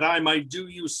Antony, that I might do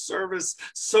you service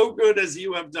so good as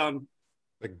you have done.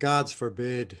 The gods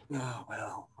forbid. Ah,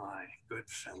 well, my good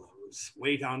fellows,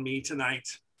 wait on me tonight.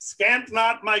 Scant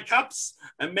not my cups,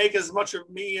 and make as much of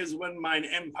me as when mine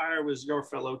empire was your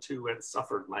fellow too, and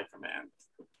suffered my command.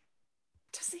 What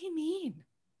does he mean?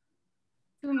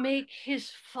 To make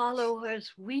his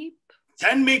followers weep?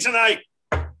 Tend me tonight.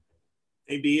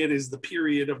 Maybe it is the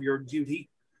period of your duty.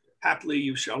 Haply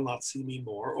you shall not see me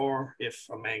more, or if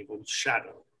a mangled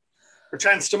shadow.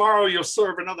 Perchance tomorrow you'll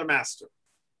serve another master.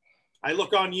 I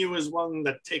look on you as one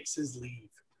that takes his leave.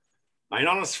 Mine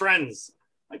honest friends,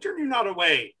 I turn you not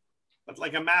away, but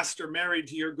like a master married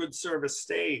to your good service,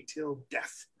 stay till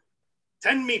death.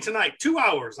 Tend me tonight, 2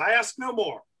 hours, I ask no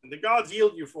more, and the gods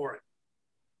yield you for it.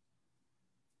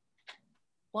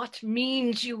 What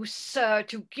means you, sir,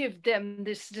 to give them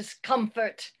this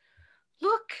discomfort?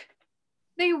 Look,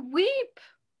 they weep,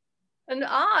 and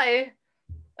I,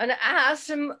 an ass,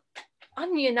 am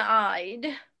onion-eyed.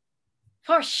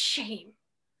 For shame,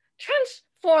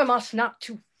 transform us not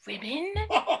to women.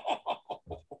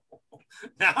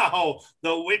 Now,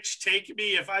 the witch take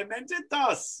me if I meant it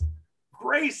thus.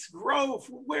 Grace grow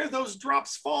from where those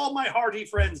drops fall, my hearty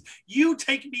friends. You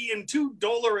take me in too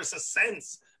dolorous a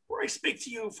sense, for I spake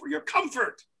to you for your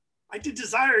comfort. I did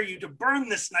desire you to burn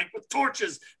this night with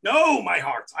torches. No, my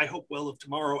heart, I hope well of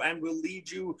tomorrow, and will lead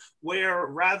you where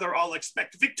rather I'll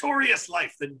expect victorious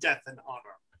life than death and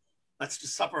honor. Let's to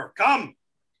supper, come,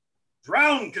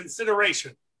 drown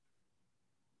consideration.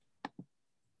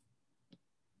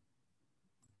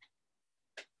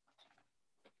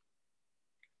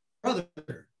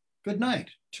 Brother, good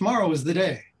night. Tomorrow is the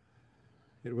day.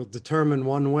 It will determine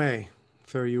one way.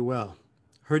 Fare you well.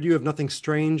 Heard you have nothing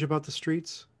strange about the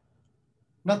streets?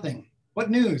 Nothing. What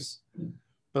news?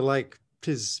 But like,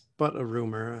 'tis but a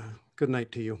rumor. Good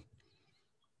night to you.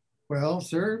 Well,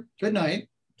 sir, good night.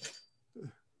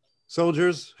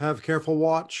 Soldiers, have careful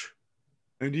watch.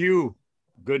 And you,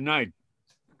 good night.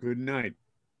 Good night.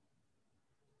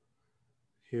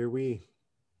 Here we.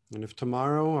 And if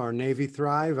tomorrow our navy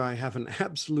thrive, I have an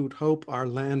absolute hope our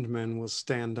landmen will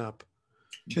stand up.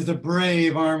 'Tis a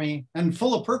brave army and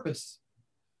full of purpose.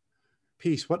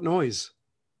 Peace, what noise?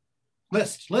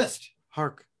 List, list.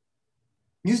 Hark.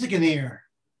 Music in the air.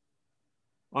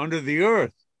 Under the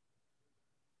earth.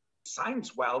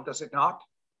 Signs well, does it not?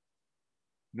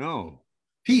 No.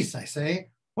 Peace, I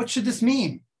say. What should this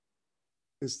mean?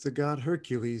 It's the god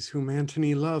Hercules, whom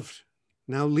Antony loved,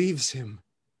 now leaves him.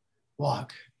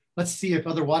 Walk. Let's see if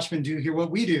other watchmen do here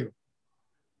what we do.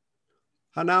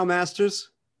 How now, masters?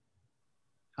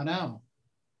 How now?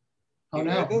 How You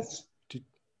now? hear this?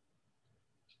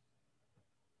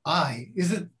 Aye,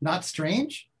 is it not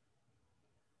strange?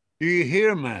 Do you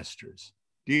hear, masters?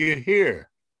 Do you hear?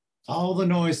 All the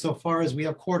noise so far as we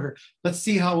have quarter. Let's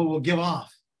see how it will give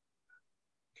off.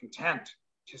 Content,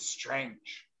 'tis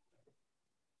strange.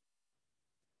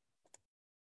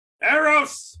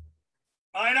 Eros!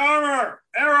 Mine armor!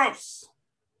 Eros!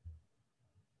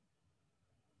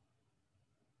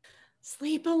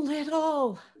 Sleep a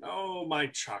little. Oh, my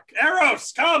chuck.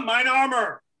 Eros, come, mine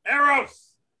armor! Eros!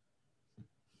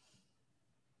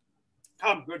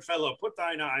 Come, good fellow, put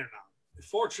thine iron on. If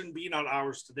fortune be not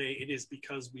ours today, it is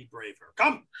because we brave her.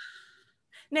 Come!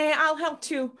 Nay, I'll help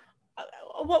too.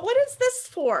 What is this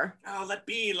for? Oh, let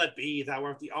be, thou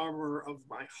art the armor of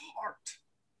my heart.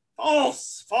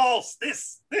 False, false,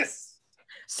 this.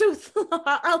 Sooth,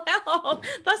 I'll help.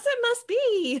 Thus it must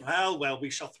be. Well, we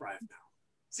shall thrive now.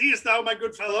 Seest thou, my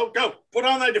good fellow? Go, put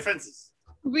on thy defenses.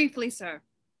 Briefly, sir.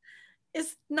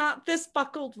 Is not this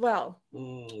buckled well?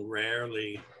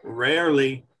 Rarely.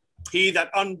 He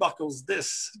that unbuckles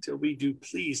this till we do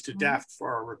please to daft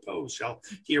for our repose shall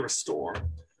hear a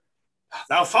storm.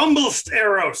 Thou fumblest,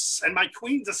 Eros, and my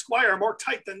queen's esquire more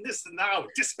tight than this than thou.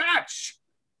 Dispatch!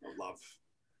 Oh, love,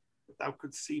 if thou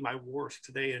couldst see my wars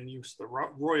today in use, the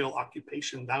royal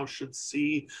occupation, thou shouldst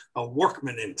see a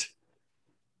workman in't.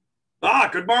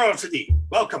 Good morrow to thee.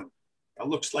 Welcome. Thou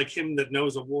lookst like him that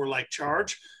knows a warlike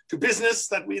charge. To business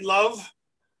that we love,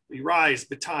 we rise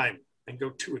betime and go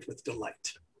to it with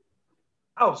delight.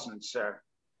 Thousand, sir,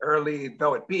 early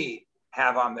though it be,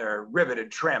 have on their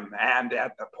riveted trim, and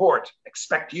at the port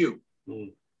expect you.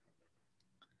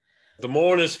 The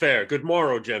morn is fair. Good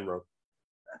morrow, General.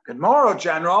 Good morrow,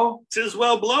 General. 'Tis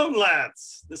well blown,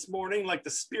 lads. This morning, like the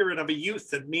spirit of a youth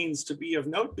that means to be of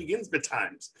note, begins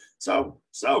betimes. So,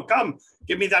 come,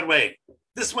 give me that way.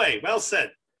 This way, well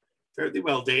said. Fare thee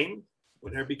well, dame,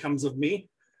 whate'er becomes of me.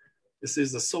 This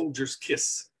is a soldier's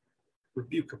kiss,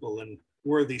 rebukable and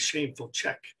worthy shameful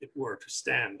check it were to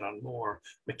stand on more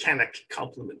mechanic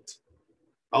compliment.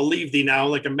 I'll leave thee now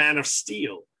like a man of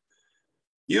steel.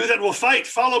 You that will fight,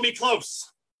 follow me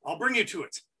close. I'll bring you to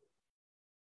it.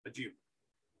 Adieu.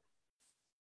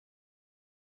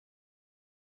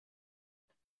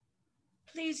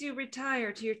 Please you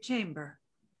retire to your chamber.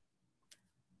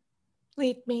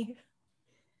 Lead me.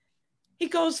 He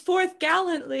goes forth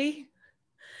gallantly,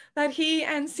 that he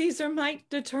and Caesar might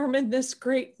determine this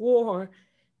great war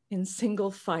in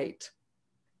single fight.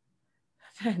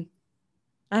 Then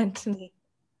Antony,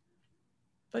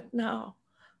 but now.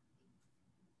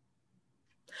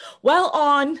 Well,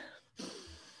 on.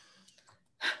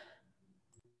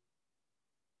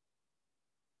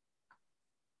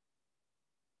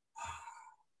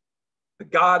 The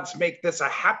gods make this a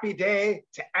happy day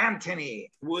to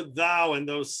Antony. Would thou and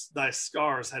those thy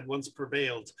scars had once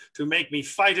prevailed to make me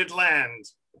fight at land.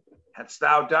 Hadst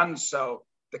thou done so,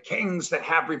 the kings that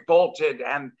have revolted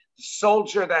and the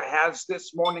soldier that has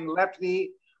this morning left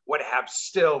thee would have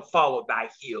still followed thy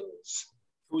heels.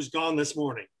 Who's gone this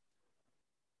morning?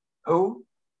 Who?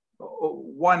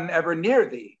 One ever near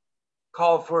thee.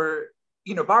 Call for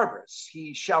Enobarbus,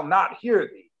 he shall not hear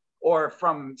thee. Or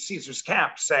from Caesar's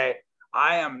camp say,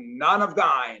 I am none of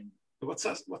thine. What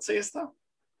sayest thou?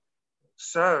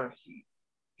 Sir,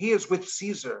 he is with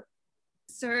Caesar.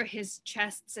 Sir, his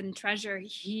chests and treasure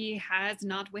he has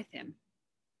not with him.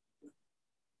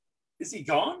 Is he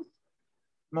gone?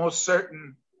 Most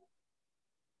certain.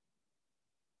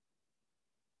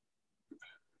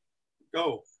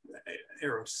 Go,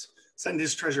 Eros, send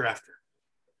his treasure after.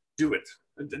 Do it.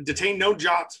 Detain no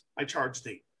jot, I charge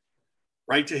thee.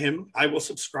 Write to him, I will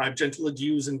subscribe gentle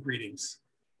adieus and greetings.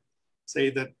 Say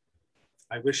that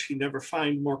I wish he never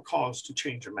find more cause to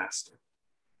change a master.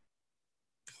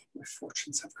 My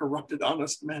fortunes have corrupted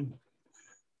honest men.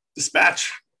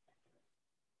 Dispatch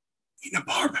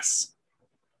Enobarbus.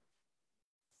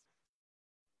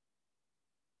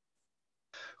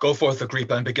 Go forth,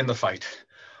 Agrippa, and begin the fight.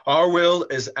 Our will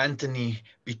is Antony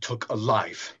be took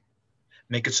alive.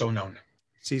 Make it so known.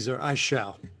 Caesar, I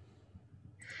shall.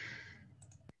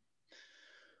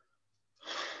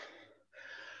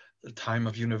 The time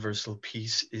of universal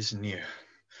peace is near.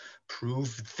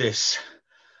 Prove this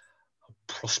a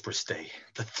prosperous day.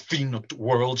 The three-nooked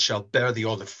world shall bear the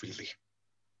olive freely.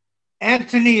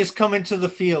 Antony is coming to the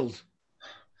field.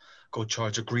 Go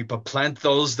charge Agrippa, plant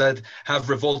those that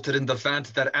have revolted in the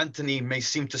vant, that Antony may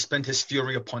seem to spend his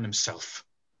fury upon himself.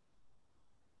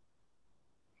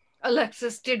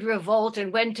 Alexis did revolt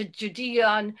and went to Judea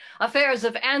on affairs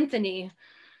of Antony.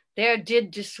 There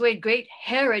did dissuade great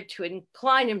Herod to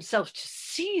incline himself to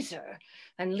Caesar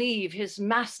and leave his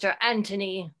master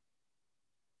Antony.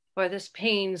 For this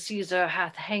pain Caesar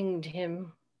hath hanged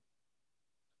him.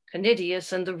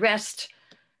 Canidius and the rest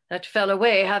that fell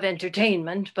away have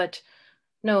entertainment, but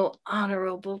no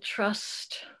honorable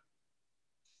trust.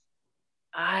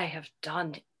 I have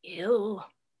done ill,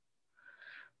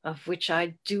 of which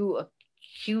I do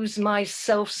accuse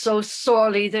myself so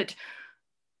sorely that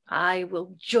I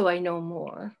will joy no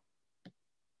more.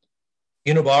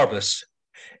 Enobarbus,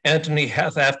 Antony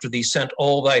hath after thee sent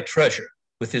all thy treasure,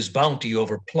 with his bounty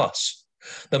over plus.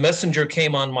 The messenger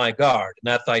came on my guard,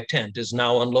 and at thy tent is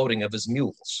now unloading of his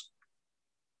mules.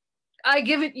 I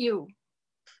give it you.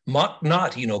 Mock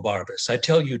not, Enobarbus, I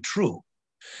tell you true.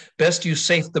 Best you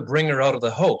safe the bringer out of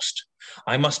the host.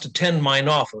 I must attend mine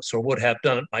office, or would have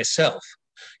done it myself.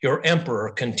 Your emperor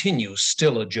continues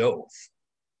still a Jove.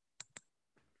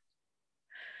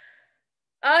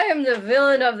 I am the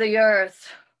villain of the earth,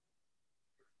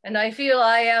 and I feel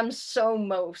I am so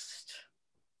most.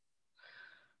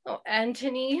 Oh,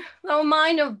 Antony, thou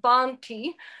mine of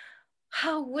bounty,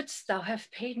 how wouldst thou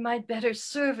have paid my better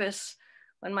service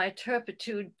when my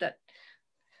turpitude that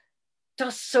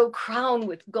dost so crown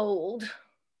with gold?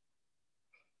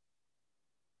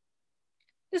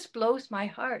 This blows my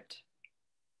heart.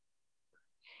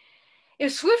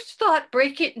 If swift thought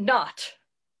break it not,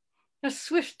 a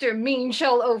swifter mean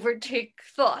shall overtake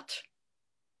thought.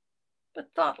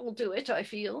 But thought will do it, I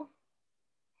feel.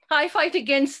 I fight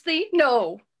against thee?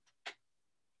 No.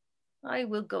 I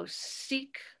will go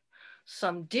seek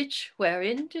some ditch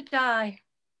wherein to die.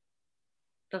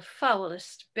 The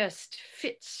foulest best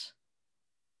fits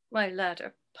my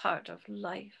latter part of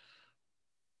life.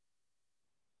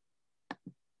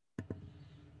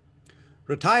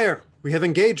 Retire. We have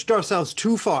engaged ourselves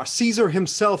too far. Caesar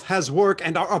himself has work,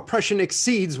 and our oppression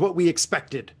exceeds what we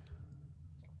expected.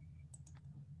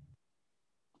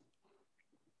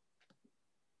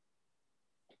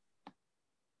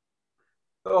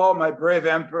 Oh, my brave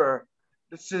emperor,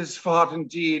 this is fought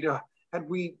indeed. Had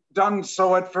we done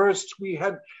so at first, we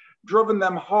had driven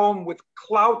them home with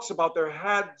clouts about their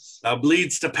heads. Thou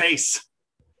bleeds to pace.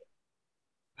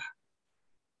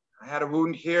 I had a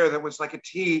wound here that was like a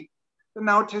T, but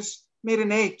now 'tis made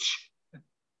an H.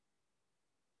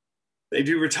 They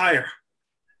do retire.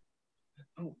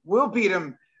 We'll beat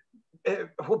him.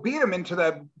 We'll beat him into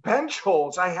the bench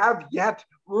holes. I have yet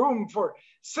room for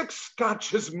 6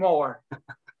 scotches more.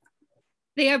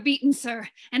 They are beaten, sir,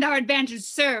 and our advantage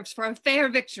serves for a fair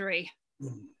victory.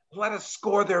 Let us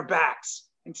score their backs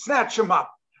and snatch them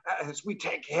up as we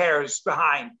take hares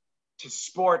behind. 'Tis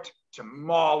sport to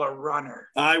maul a runner.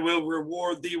 I will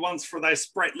reward thee once for thy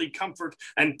sprightly comfort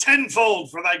and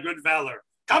tenfold for thy good valor.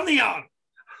 Come thee on.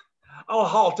 I'll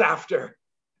halt after.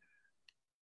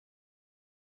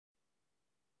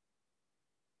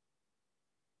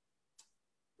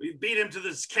 We've beat him to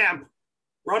this camp.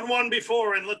 Run one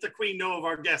before and let the queen know of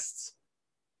our guests.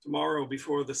 Tomorrow,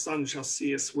 before the sun shall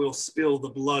see us, we'll spill the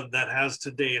blood that has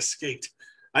today escaped.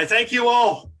 I thank you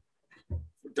all.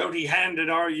 Doughty-handed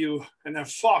are you, and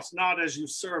have fought not as you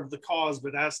served the cause,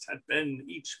 but as had been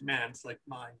each man's like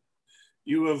mine.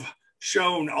 You have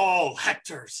shown all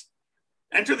Hectors.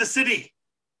 Enter the city,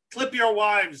 clip your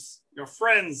wives, your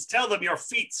friends, tell them your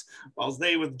feats, whilst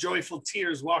they with joyful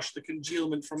tears wash the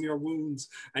congealment from your wounds,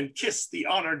 and kiss the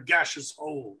honored gashes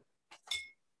whole.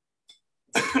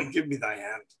 Give me thy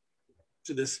hand.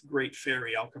 To this great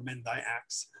fairy I'll commend thy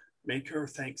acts. Make her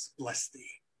thanks bless thee.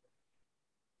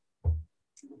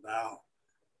 Thou,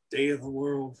 day of the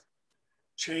world,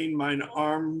 chain mine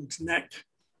armed neck,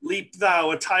 leap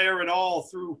thou, attire and all,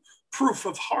 through proof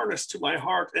of harness to my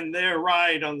heart, and there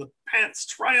ride on the pants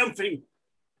triumphing.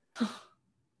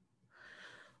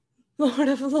 Lord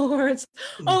of lords,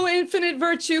 O infinite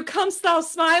virtue, comest thou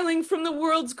smiling from the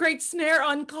world's great snare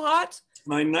uncaught?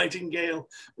 My nightingale,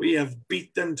 we have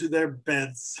beat them to their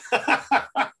beds.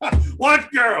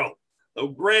 What, girl? Though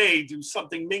gray, do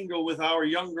something mingle with our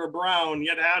younger brown,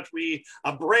 yet have we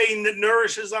a brain that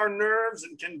nourishes our nerves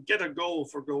and can get a goal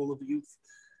for goal of youth.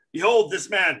 Behold this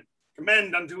man,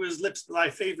 commend unto his lips thy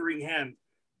favoring hand.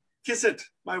 Kiss it,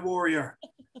 my warrior.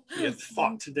 He hath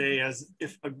fought today as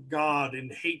if a god in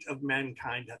hate of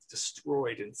mankind hath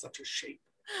destroyed in such a shape.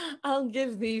 I'll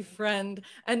give thee, friend,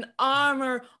 an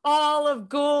armor all of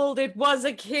gold. It was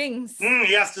a king's.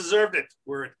 He has deserved it,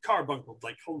 were it carbuncled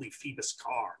like holy Phoebus'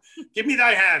 car. Give me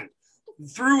thy hand.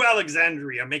 Through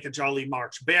Alexandria make a jolly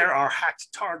march. Bear our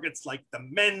hacked targets like the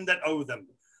men that owe them.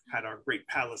 Had our great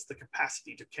palace the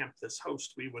capacity to camp this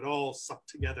host, we would all sup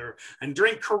together and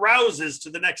drink carouses to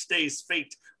the next day's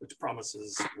fate, which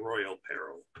promises royal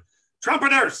peril.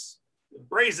 Trumpeters! The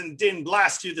brazen din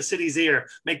blast you the city's ear,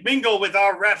 make mingle with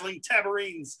our rattling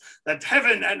tabourines, that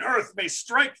heaven and earth may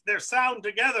strike their sound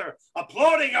together,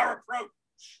 applauding our approach.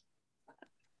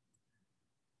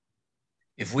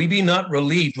 If we be not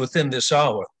relieved within this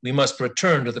hour, we must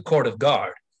return to the court of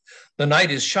guard. The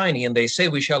night is shiny, and they say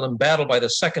we shall embattle by the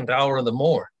 2nd hour in the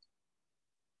morn.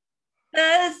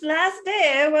 This last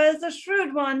day was a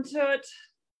shrewd one to it.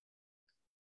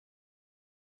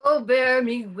 Oh, bear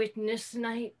me witness,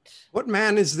 knight. What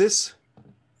man is this?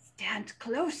 Stand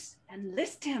close and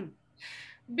list him.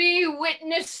 Be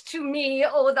witness to me,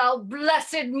 O thou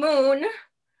blessed moon.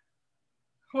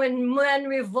 When men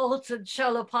revolted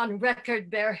shall upon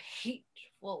record bear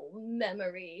hateful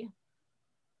memory.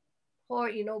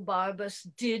 Poor Enobarbus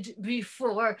did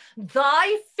before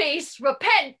thy face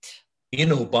repent.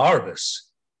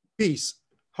 Enobarbus. Peace.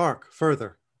 Hark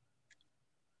further.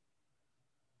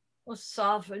 O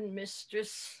sovereign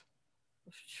mistress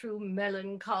of true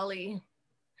melancholy,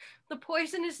 the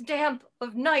poisonous damp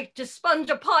of night to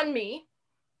sponge upon me,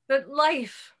 that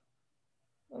life,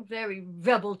 a very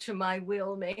rebel to my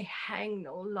will, may hang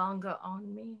no longer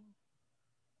on me.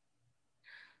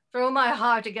 Throw my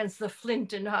heart against the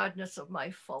flint and hardness of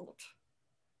my fault,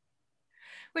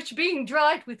 which being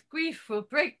dried with grief will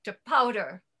break to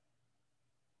powder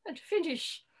and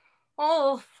finish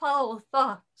all foul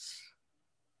thoughts.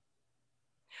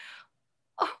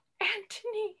 Oh,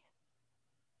 Antony,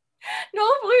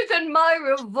 nobler than my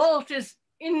revolt is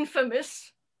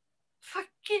infamous. Forgive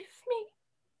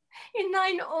me in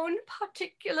thine own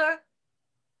particular.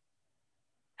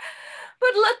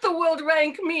 But let the world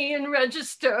rank me in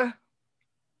register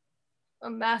a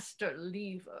master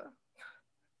leaver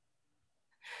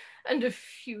and a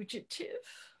fugitive.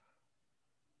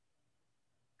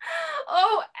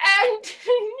 Oh,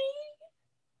 Antony!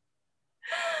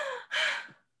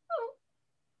 Oh,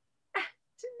 Antony!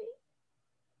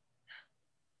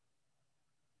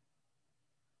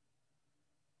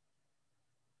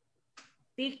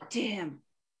 Speak to him.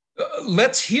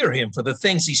 Let's hear him, for the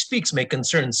things he speaks may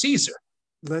concern Caesar.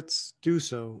 Let's do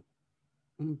so,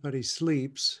 but he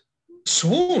sleeps.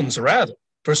 Swoons, rather,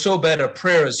 for so bad a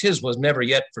prayer as his was never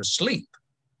yet for sleep.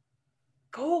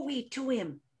 Go we to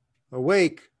him.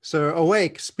 Awake, sir,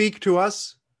 awake, speak to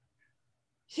us.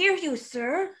 Hear you,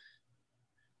 sir.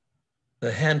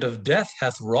 The hand of death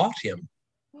hath wrought him.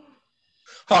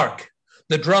 Hark,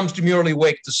 the drums demurely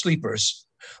wake the sleepers.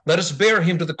 Let us bear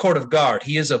him to the court of guard.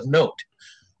 He is of note.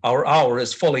 Our hour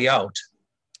is fully out.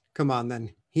 Come on,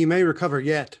 then. He may recover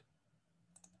yet.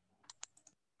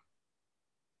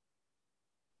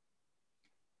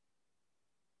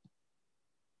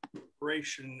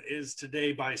 Operation is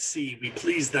today by sea. We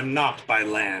please them not by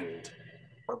land.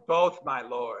 For both, my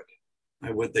lord.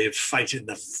 I would they'd fight in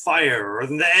the fire or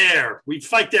in the air. We'd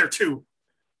fight there too.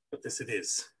 But this it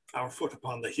is. Our foot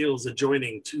upon the hills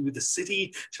adjoining to the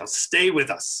city shall stay with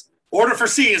us. Order for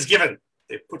sea is given.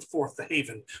 They put forth the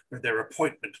haven where their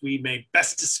appointment we may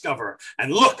best discover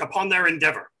and look upon their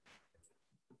endeavor.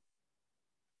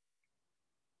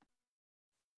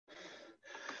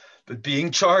 But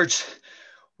being charged,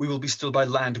 we will be still by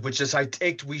land, which as I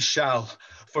taked we shall.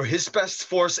 For his best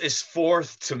force is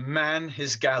forth to man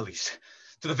his galleys,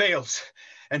 to the vales,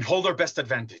 and hold our best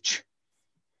advantage.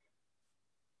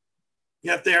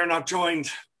 Yet they are not joined.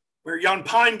 Where yon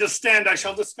pine does stand, I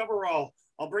shall discover all.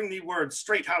 I'll bring thee word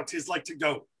straight how 'tis like to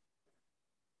go.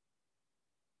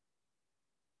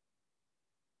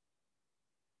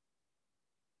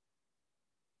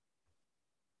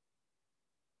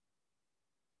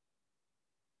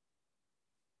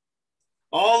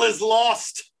 All is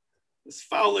lost. This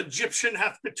foul Egyptian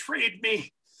hath betrayed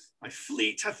me. My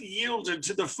fleet hath yielded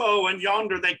to the foe, and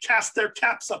yonder they cast their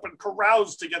caps up and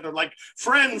carouse together like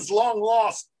friends long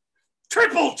lost.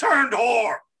 Triple turned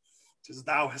whore! 'Tis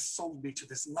thou hast sold me to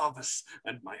this novice,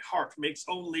 and my heart makes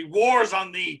only wars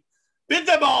on thee. Bid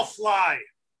them all fly,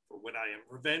 for when I am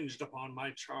revenged upon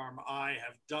my charm, I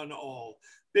have done all.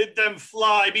 Bid them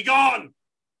fly, be gone!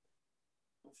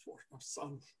 O fort of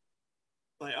sun,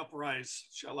 thy uprise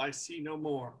shall I see no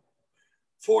more.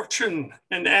 Fortune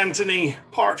and Antony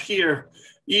part here.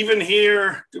 Even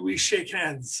here do we shake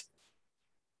hands.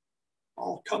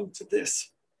 All come to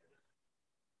this.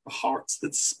 The hearts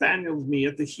that spanieled me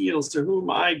at the heels, to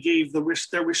whom I gave their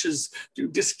wishes, do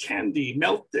discandy,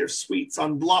 melt their sweets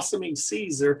on blossoming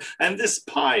Caesar, and this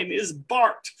pine is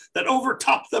barked that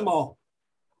overtop them all.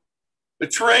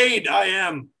 Betrayed I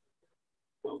am.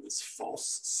 Oh, this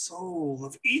false soul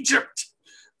of Egypt,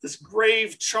 this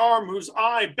grave charm whose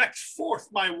eye becked forth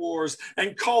my wars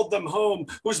and called them home,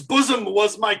 whose bosom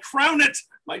was my crownet,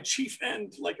 my chief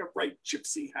end, like a right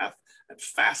gypsy hath at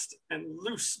fast and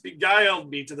loose beguiled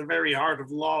me to the very heart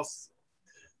of loss.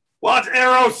 What,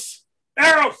 Eros?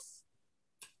 Eros!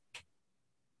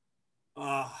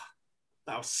 Ah,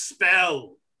 thou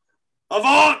spell!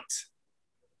 Avaunt!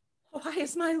 Why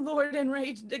is my lord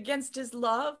enraged against his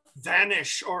love?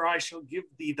 Vanish, or I shall give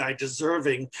thee thy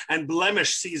deserving and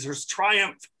blemish Caesar's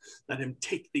triumph. Let him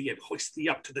take thee and hoist thee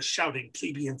up to the shouting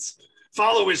plebeians.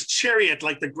 Follow his chariot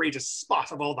like the greatest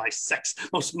spot of all thy sex,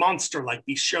 most monster-like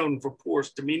be shown for poor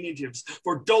diminutives,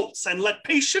 for dolts, and let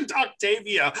patient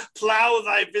Octavia plow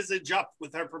thy visage up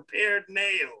with her prepared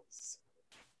nails.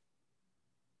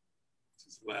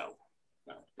 'Tis well,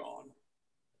 thou art gone.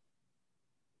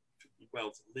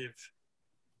 Well to live,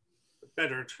 but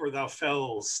better 'twere thou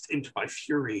fellst into my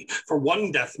fury, for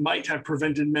one death might have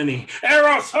prevented many.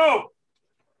 Eros, ho!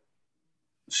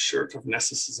 The shirt of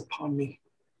Nessus is upon me.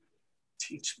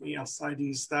 Teach me,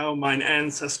 Alcides, thou, mine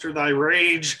ancestor, thy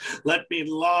rage. Let me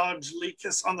lodge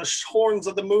Lycus on the horns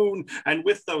of the moon, and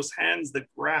with those hands that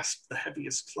grasp the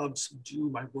heaviest club subdue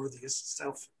my worthiest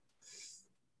self.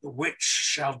 The witch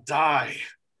shall die.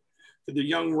 For the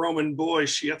young Roman boy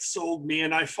she hath sold me,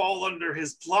 and I fall under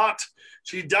his plot.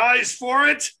 She dies for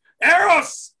it.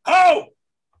 Eros, ho!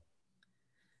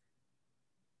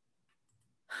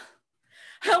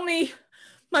 Help me,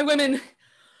 my women.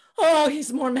 Oh,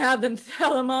 he's more mad than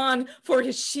Telamon. For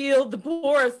his shield, the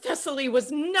boar of Thessaly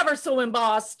was never so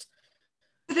embossed.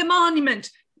 The monument.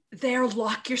 There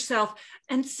lock yourself,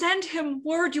 and send him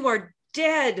word you are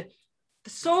dead. The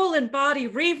soul and body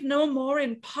reave no more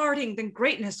in parting than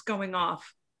greatness going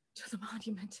off. To the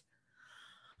monument.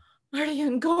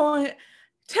 Artian, go on.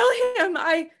 Tell him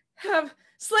I have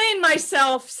slain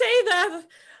myself. Say that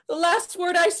the last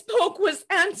word I spoke was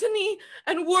Antony,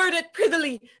 and word it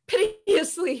privily,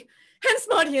 piteously. Hence,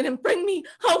 Mardian, and bring me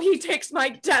how he takes my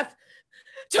death.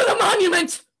 To the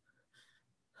monument!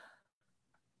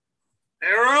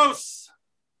 Eros,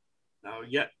 thou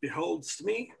yet beholdst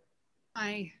me?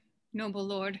 Aye, noble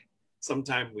lord.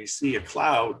 Sometime we see a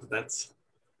cloud that's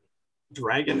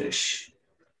dragonish,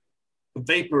 a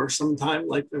vapor sometime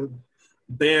like a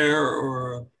bear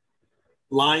or a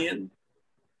lion,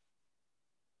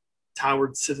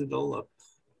 towered citadel, a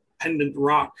pendant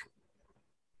rock,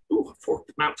 a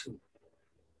forked mountain,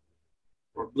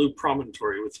 or a blue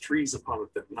promontory with trees upon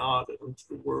it that nod unto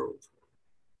the world,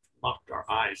 mocked our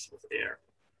eyes with air.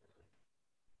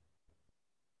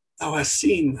 Thou hast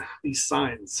seen these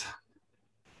signs.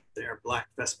 They are black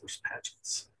Vespers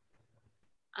pageants.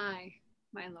 Aye,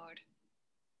 my lord.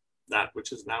 That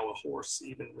which is now a horse,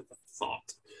 even with a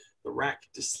thought, the rack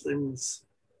dislimbs,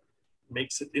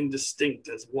 makes it indistinct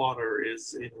as water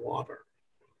is in water.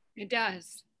 It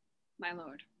does, my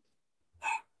lord.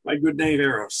 My good knave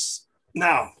Eros,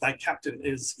 now thy captain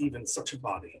is even such a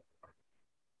body.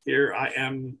 Here I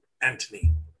am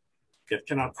Antony, yet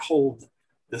cannot hold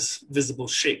this visible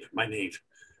shape, my knave.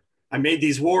 I made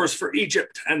these wars for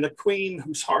Egypt and the queen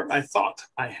whose heart I thought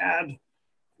I had,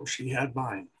 for she had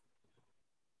mine.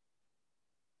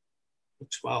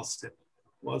 Which whilst it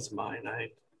was mine,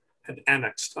 I had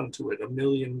annexed unto it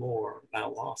 1,000,000 more, now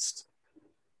lost.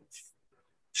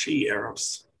 She,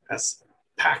 Eros, has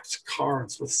packed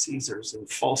cards with Caesars and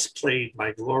false played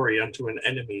my glory unto an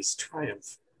enemy's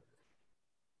triumph.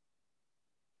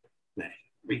 Nay,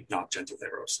 read not, gentle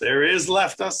Eros. There is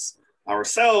left us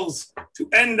ourselves to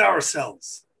end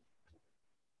ourselves.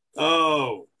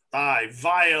 Oh, thy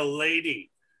vile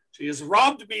lady, she has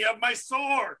robbed me of my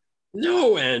sword.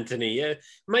 No, Antony,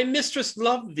 my mistress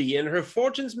loved thee, and her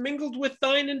fortunes mingled with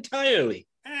thine entirely.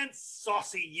 And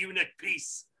saucy eunuch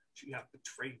peace, she hath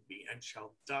betrayed me and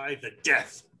shall die the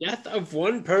death. Death of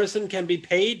one person can be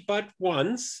paid but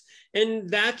once, and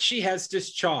that she has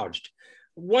discharged.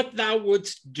 What thou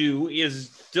wouldst do is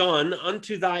done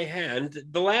unto thy hand.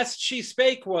 The last she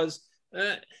spake was,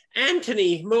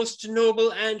 Antony, most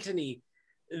noble Antony.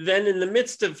 Then in the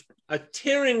midst of a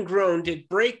tearing groan did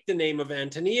break the name of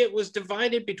Antony. It was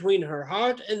divided between her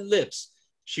heart and lips.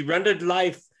 She rendered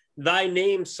life, thy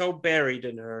name so buried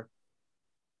in her.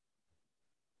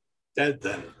 Dead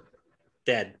then?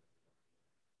 Dead.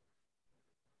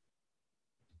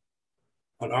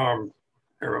 Unarmed,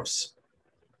 Eros.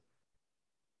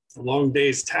 The long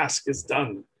day's task is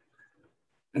done,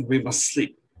 and we must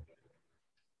sleep.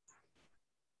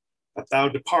 But thou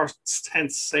departst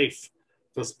hence safe,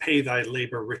 dost pay thy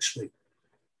labor richly.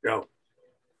 Go.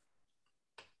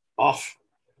 Off,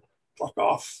 pluck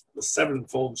off. The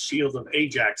sevenfold shield of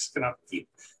Ajax cannot keep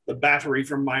the battery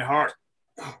from my heart.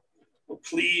 Will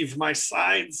cleave my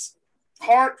sides.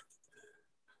 Heart,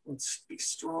 wouldst be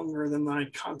stronger than thy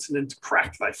continent,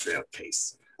 crack thy frail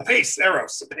case. A pace,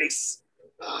 Eros, a pace.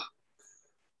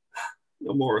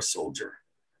 No more a soldier.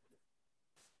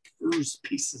 Bruised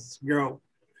pieces, go.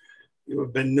 You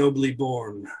have been nobly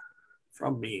born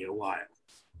from me a while.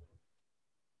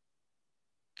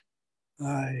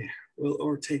 I will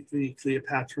o'ertake thee,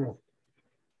 Cleopatra,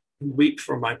 and weep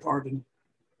for my pardon.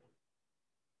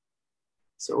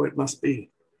 So it must be.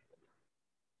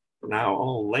 For now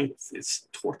all length is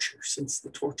torture, since the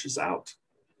torch is out.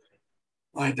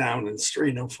 Lie down and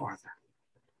stray no farther.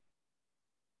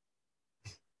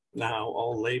 Now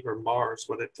all labor mars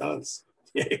what it does.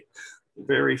 Yea, the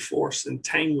very force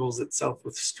entangles itself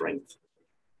with strength.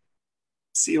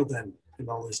 Seal then, and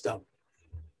all is done.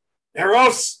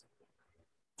 Eros!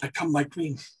 I come, my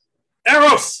queen.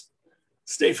 Eros!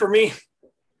 Stay for me.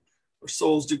 Our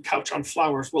souls do couch on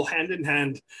flowers, will hand in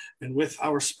hand, and with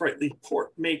our sprightly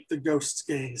port make the ghosts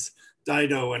gaze.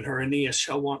 Dido and her Aeneas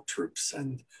shall want troops,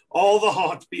 and all the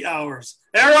haunt be ours.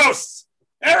 Eros!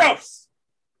 Eros!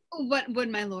 What would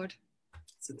my lord?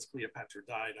 Since Cleopatra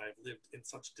died, I have lived in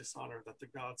such dishonor that the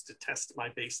gods detest my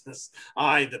baseness.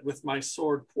 I, that with my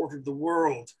sword ported the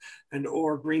world, and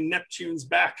o'er green Neptune's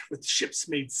back with ships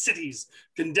made cities,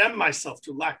 condemn myself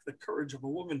to lack the courage of a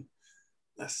woman,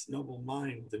 less noble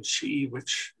mind than she,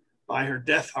 which by her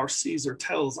death our Caesar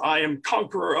tells, I am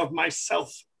conqueror of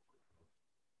myself.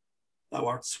 Thou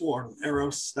art sworn,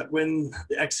 Eros, that when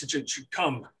the exigent should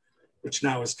come, which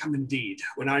now has come indeed,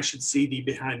 when I should see thee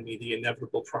behind me, the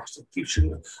inevitable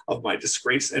prosecution of my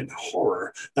disgrace and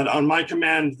horror, that on my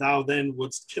command thou then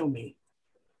wouldst kill me.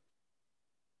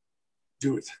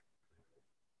 Do it.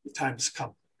 The time has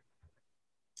come.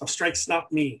 Thou strikest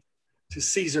not me,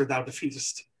 'tis Caesar thou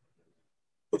defeatest.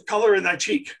 Put color in thy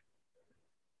cheek.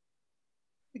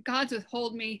 The gods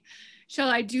withhold me. Shall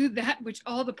I do that which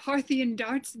all the Parthian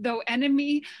darts, though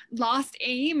enemy, lost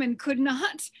aim and could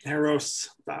not? Eros,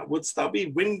 wouldst thou be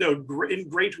windowed in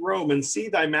great Rome and see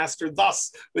thy master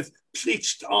thus, with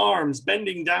pleached arms,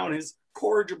 bending down his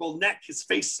corrigible neck, his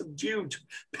face subdued to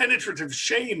penetrative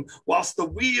shame, whilst the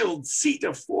wheeled seat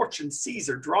of fortune,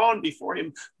 Caesar, drawn before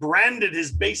him, branded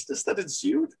his baseness that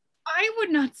ensued? I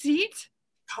would not see it.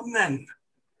 Come then.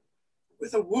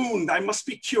 With a wound I must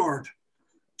be cured.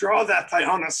 Draw that thy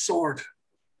honest sword,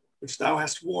 which thou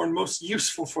hast worn most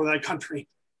useful for thy country.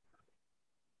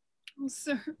 Oh,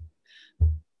 sir,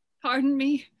 pardon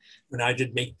me. When I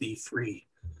did make thee free,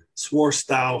 sworest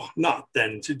thou not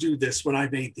then to do this when I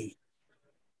bade thee?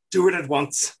 Do it at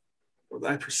once, for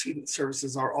thy precedent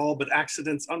services are all but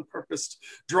accidents unpurposed.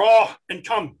 Draw and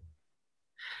come.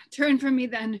 Turn from me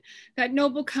then, that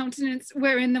noble countenance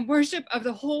wherein the worship of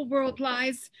the whole world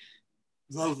lies.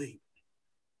 Lo thee.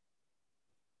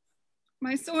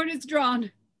 My sword is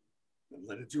drawn. Then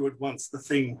let it do at once the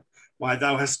thing why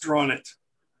thou hast drawn it.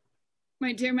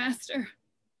 My dear master,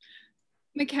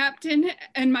 my captain,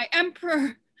 and my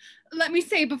emperor, let me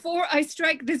say before I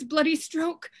strike this bloody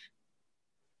stroke,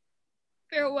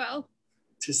 Farewell.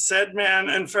 'Tis said, man,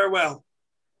 and farewell.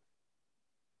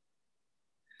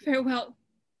 Farewell,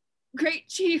 great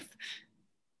chief.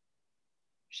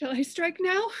 Shall I strike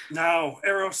now? Now,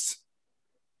 Eros.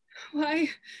 Why?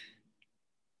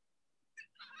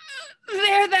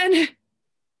 There then.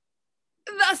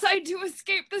 Thus I do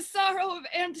escape the sorrow of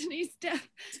Antony's death.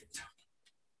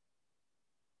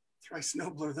 Thrice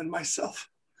nobler than myself.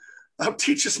 Thou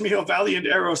teachest me, O valiant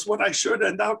Eros, what I should,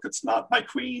 and thou couldst not. My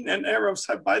queen and Eros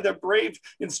have by their brave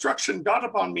instruction got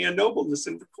upon me a nobleness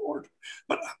in record.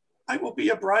 But I will be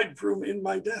a bridegroom in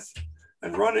my death,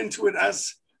 and run into it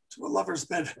as to a lover's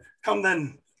bed. Come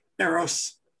then,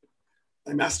 Eros.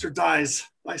 Thy master dies,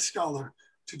 thy scholar,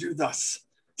 to do thus.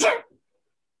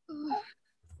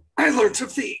 I learnt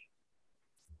of thee.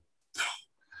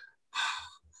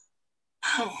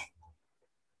 How?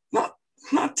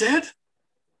 Not dead?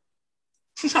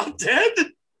 Not dead?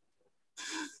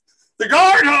 The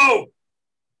guard, ho!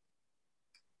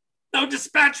 Now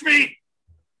dispatch me!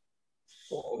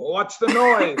 What's the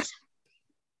noise?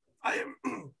 I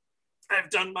have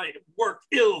done my work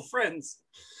ill, friends.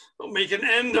 I'll make an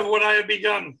end of what I have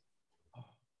begun.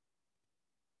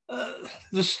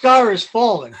 The star is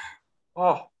falling.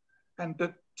 Oh, and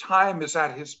the time is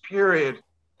at his period.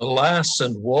 Alas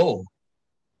and woe.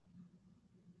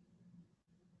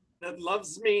 That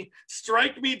loves me,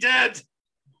 strike me dead.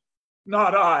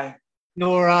 Not I.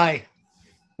 Nor I.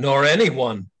 Nor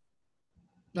anyone.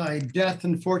 Thy death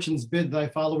and fortunes bid thy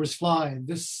followers fly.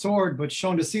 This sword, but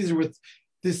shown to Caesar with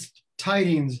this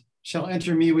tidings, shall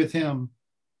enter me with him.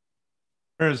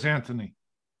 Where is Antony?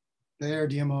 There,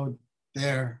 Diomedes,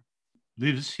 there.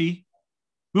 Lives he?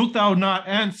 Wilt thou not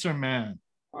answer, man?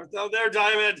 Art thou there,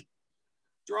 Diomed?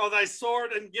 Draw thy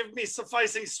sword and give me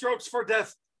sufficing strokes for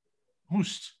death.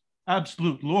 Most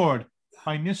absolute Lord,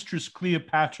 my mistress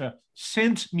Cleopatra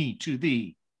sent me to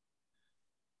thee.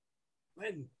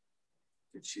 When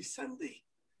did she send thee?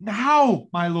 Now,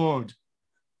 my lord.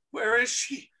 Where is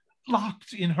she?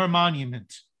 Locked in her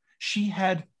monument. She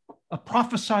had a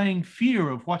prophesying fear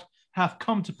of what hath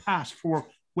come to pass, for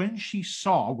when she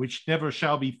saw, which never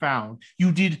shall be found,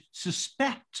 you did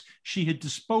suspect she had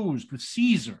disposed with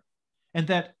Caesar, and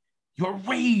that your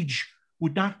rage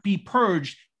would not be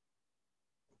purged.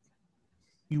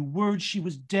 You word she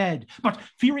was dead, but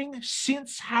fearing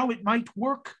since how it might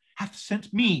work, hath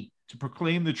sent me to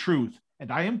proclaim the truth.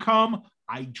 And I am come,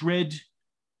 I dread,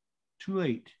 too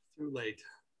late. Too late.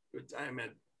 Good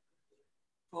Diomed.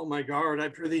 Oh, my guard, I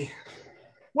prithee.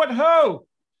 What ho!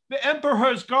 The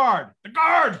emperor's guard! The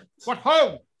guard! What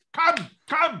ho! Come,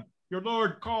 come! Your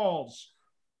lord calls.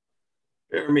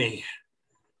 Bear me,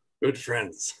 good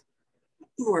friends,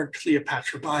 where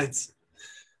Cleopatra bides.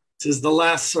 'Tis the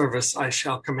last service I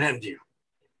shall command you.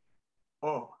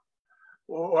 Oh,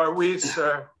 or we,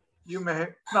 sir, you may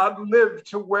not live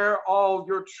to wear all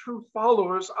your true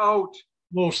followers out.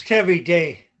 Most heavy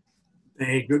day.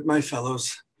 Nay, good my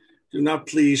fellows, do not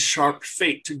please sharp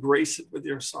fate to grace it with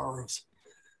your sorrows.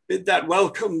 Bid that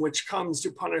welcome which comes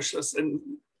to punish us, and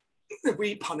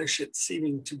we punish it,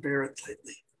 seeming to bear it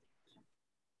lightly.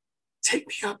 Take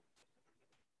me up.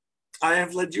 I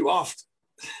have led you oft.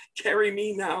 Carry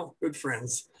me now, good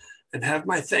friends, and have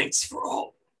my thanks for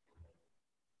all.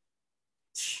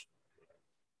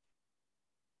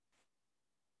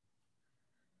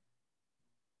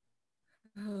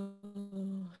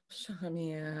 Oh,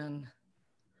 Charmian,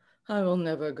 I will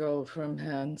never go from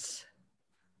hence.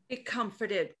 Be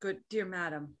comforted, good dear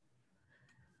madam.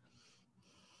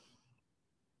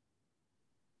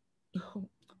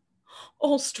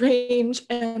 All strange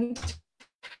and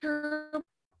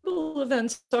terrible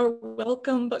events are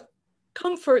welcome, but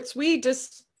comforts we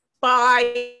despise.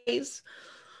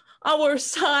 Our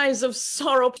sighs of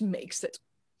sorrow makes it.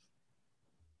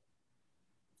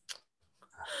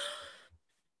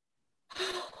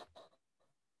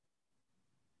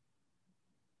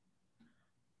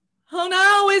 Oh,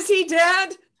 now is he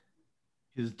dead?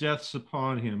 His death's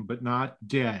upon him, but not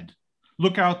dead.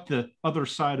 Look out the other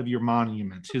side of your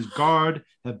monument. His guard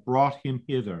have brought him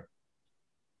hither.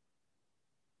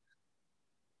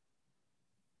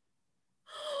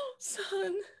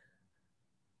 Son,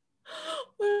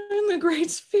 where in the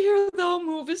great sphere thou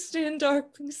movest in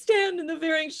darkling, stand in the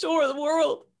varying shore of the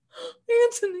world.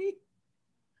 Antony,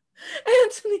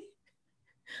 Antony,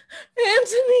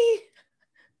 Antony,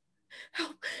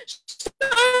 help,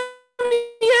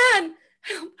 Charmian,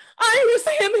 help, I will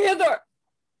say him hither.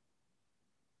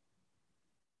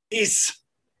 Peace.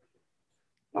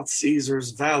 Not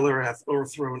Caesar's valor hath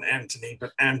o'erthrown Antony,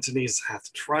 but Antony's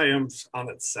hath triumphed on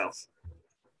itself.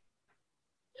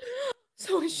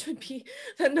 So it should be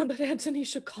that none but Antony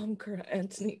should conquer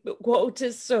Antony, but woe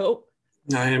 'tis so.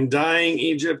 I am dying,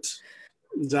 Egypt,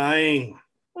 dying.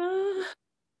 Ah.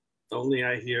 Only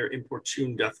I hear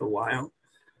importune death a while,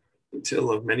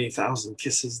 until of many thousand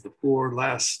kisses the poor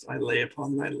last I lay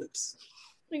upon thy lips.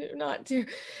 I dare not, dear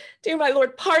my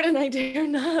lord, pardon, I dare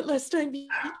not, lest I be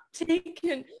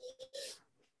taken.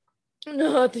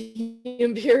 Not the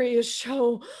imperious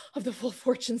show of the full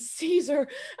fortune Caesar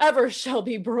ever shall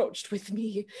be broached with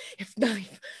me, if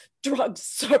knife, drug,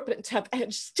 serpent have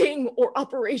edge, sting, or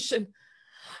operation.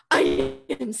 I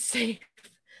am safe.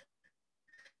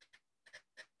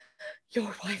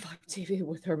 Your wife Octavia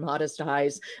with her modest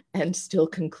eyes and still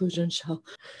conclusion shall.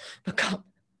 But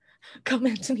come,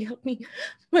 Antony, help me.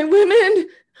 My women,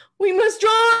 we must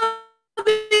draw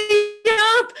thee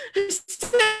up.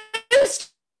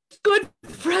 Assist, good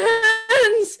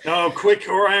friends. Oh, quick,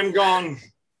 or I am gone.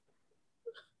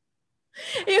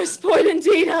 Your sport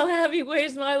indeed, how heavy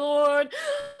weighs my lord.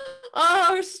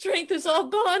 Our strength is all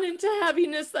gone into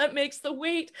heaviness that makes the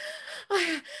weight.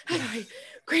 Had I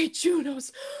great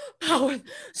Juno's power,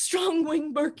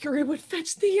 strong-winged Mercury would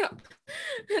fetch thee up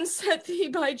and set thee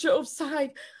by Jove's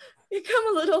side. You come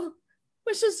a little,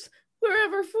 wishes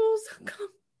wherever fools. Come.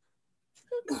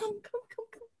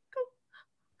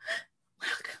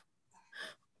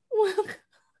 Welcome.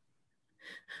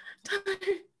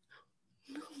 Tired.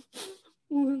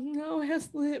 Now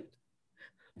hast lived,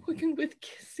 quickened with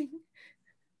kissing,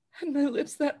 and my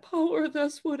lips that power,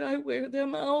 thus would I wear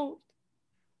them out.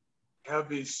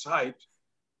 Heavy sight.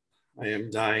 I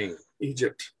am dying,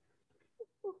 Egypt,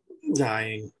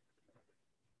 dying.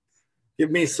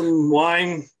 Give me some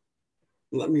wine.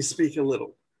 Let me speak a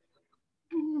little.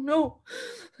 No,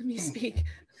 let me speak.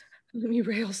 Let me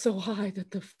rail so high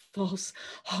that the false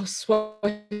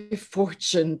housewife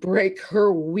Fortune break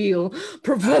her wheel,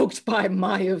 provoked by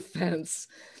my offense.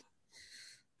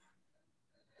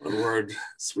 One word,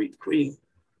 sweet queen.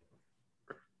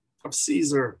 Of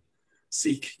Caesar,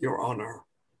 seek your honor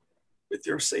with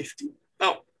your safety.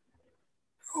 No.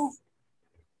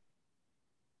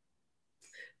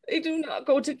 They do not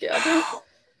go together.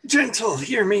 Gentle,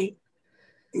 hear me.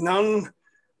 None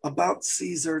about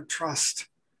Caesar trust.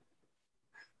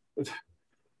 But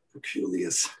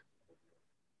Proculeius.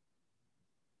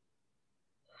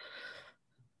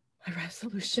 My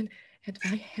resolution and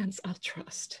my hands I'll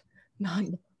trust.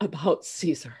 None about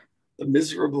Caesar. The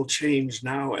miserable change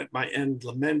now at my end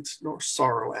lament nor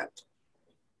sorrow at.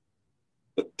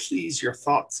 But please your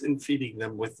thoughts in feeding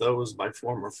them with those my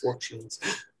former fortunes,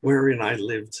 wherein I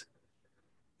lived,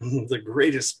 the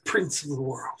greatest prince of the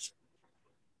world,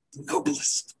 the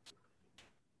noblest.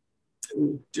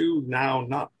 And do now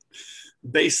not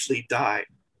basely die,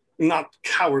 not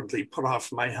cowardly put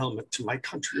off my helmet to my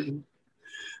countrymen.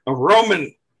 A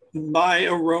Roman, by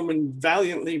a Roman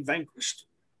valiantly vanquished.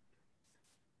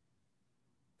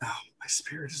 Now my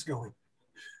spirit is going.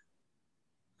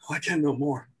 Oh, I can no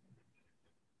more.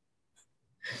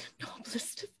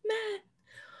 Noblest of men,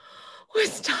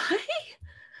 wast I?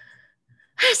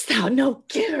 Hast thou no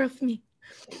care of me?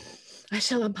 I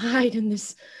shall abide in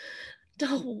this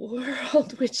dull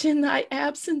world, which in thy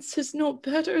absence is no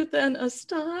better than a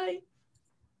sty.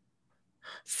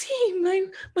 See, my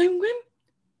women.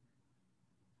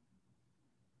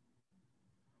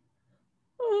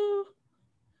 Oh.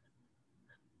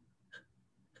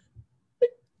 The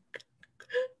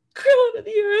crown of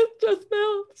the earth doth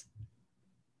melt.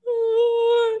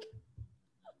 Lord.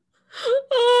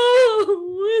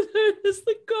 Oh, whither is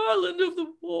the garland of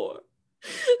the war?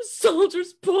 The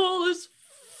soldier's pole is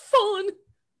fallen.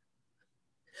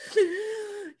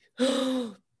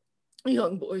 Oh,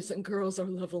 young boys and girls are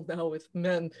level now with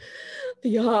men.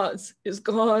 The odds is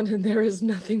gone, and there is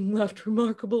nothing left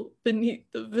remarkable beneath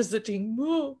the visiting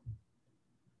moon.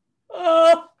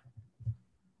 Oh,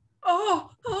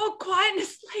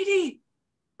 quietness, lady.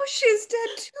 Oh, she's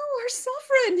dead too, our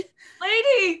sovereign.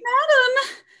 Lady. Madam.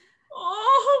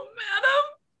 Oh, madam.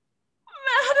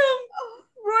 Oh,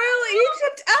 Royal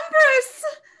Egypt Empress.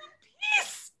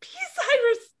 Peace,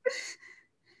 Iris.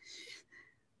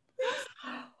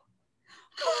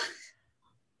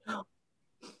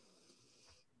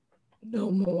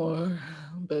 No more,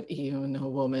 but even a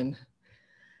woman,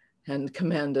 and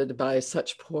commanded by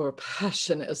such poor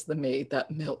passion as the maid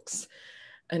that milks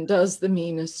and does the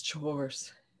meanest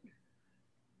chores.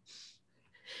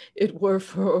 It were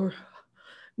for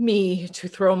me to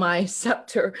throw my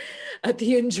scepter at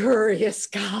the injurious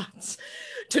gods,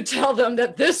 to tell them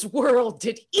that this world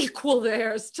did equal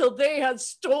theirs till they had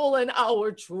stolen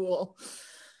our jewel.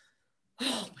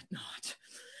 Oh, but not.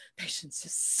 Patience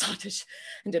is sottish,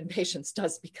 and impatience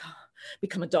does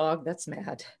become a dog that's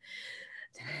mad.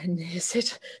 And is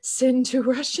it sin to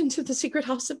rush into the secret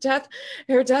house of death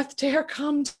ere death dare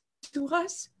come to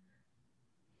us?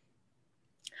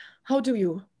 How do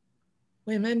you,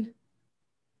 women?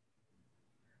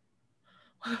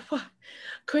 What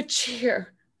good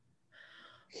cheer?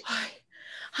 Why,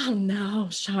 how now,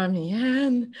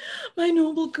 Charmian, my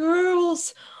noble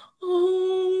girls?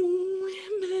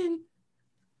 Oh, women.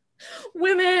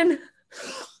 Women,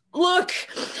 look,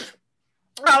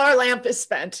 our lamp is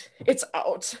spent. It's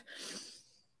out.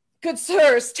 Good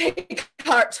sirs, take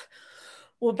heart.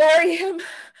 We'll bury him,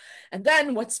 and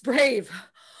then what's brave,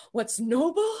 what's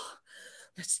noble,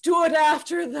 let's do it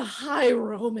after the high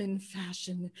Roman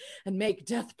fashion and make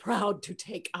death proud to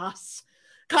take us.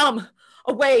 Come,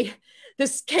 away.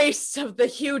 This case of the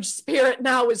huge spirit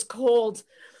now is cold.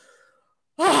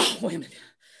 Ah, women,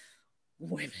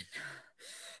 women.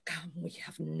 Come, we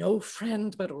have no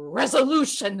friend but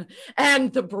resolution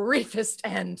and the briefest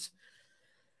end.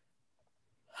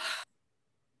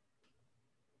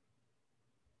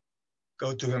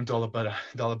 Go to him,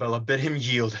 Dolabella, bid him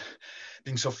yield.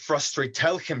 Being so frustrate,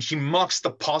 tell him she mocks the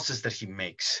pauses that he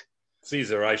makes.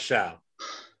 Caesar, I shall.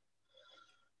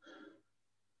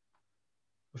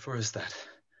 Wherefore is that?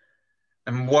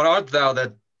 And what art thou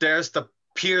that darest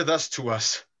appear thus to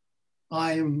us?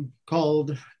 I am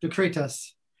called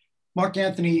Decretas. Mark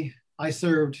Antony I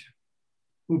served,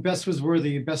 who best was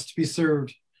worthy, best to be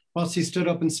served, whilst he stood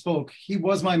up and spoke. He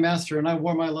was my master, and I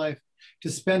wore my life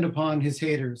to spend upon his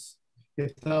haters.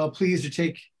 If thou please to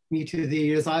take me to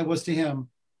thee as I was to him,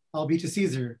 I'll be to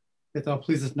Caesar. If thou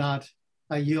pleasest not,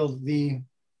 I yield thee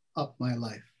up my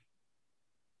life.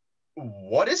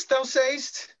 What is thou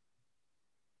sayest?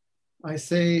 I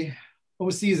say, O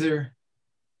Caesar,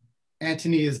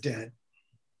 Antony is dead.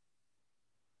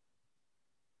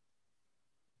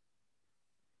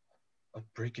 A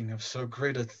breaking of so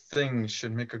great a thing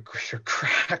should make a greater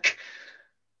crack.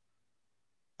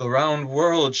 The round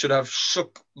world should have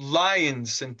shook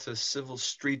lions into civil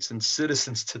streets and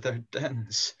citizens to their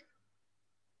dens.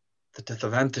 The death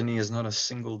of Antony is not a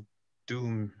single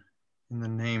doom in the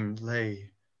name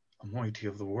lay a moiety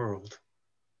of the world.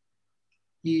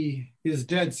 He is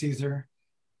dead, Caesar,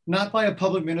 not by a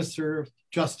public minister of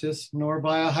justice, nor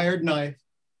by a hired knife,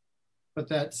 but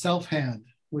that self-hand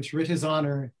which writ his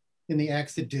honor in the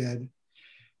acts it did,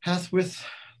 hath with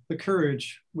the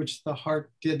courage which the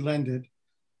heart did lend it,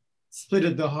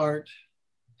 splitted the heart.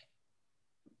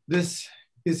 This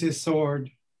is his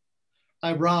sword.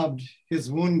 I robbed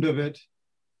his wound of it.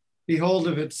 Behold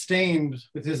of it stained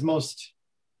with his most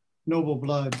noble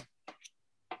blood.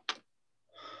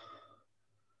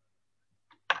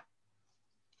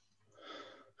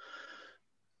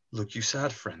 Look you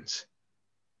sad, friends.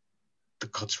 The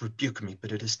gods rebuke me,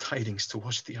 but it is tidings to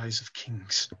wash the eyes of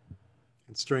kings.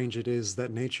 And strange it is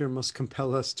that nature must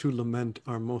compel us to lament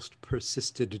our most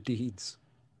persisted deeds.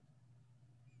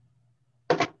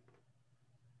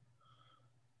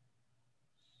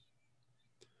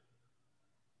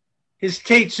 His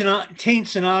taints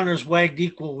and honors wagged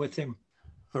equal with him.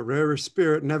 A rarer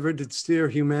spirit never did steer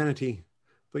humanity,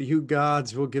 but you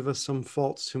gods will give us some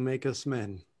faults to make us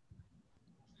men.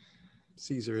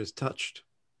 Caesar is touched.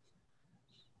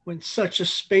 When such a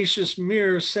spacious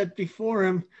mirror set before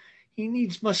him, he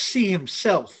needs must see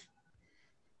himself.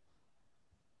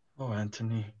 Oh,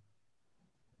 Antony,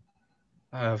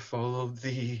 I have followed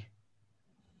thee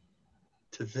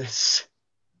to this,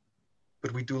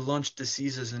 but we do launch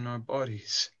diseases in our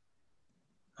bodies.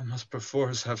 I must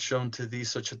perforce have shown to thee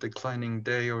such a declining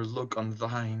day or look on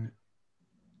thine.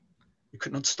 We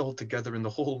could not stall together in the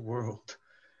whole world,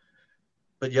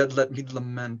 but yet let me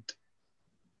lament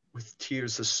with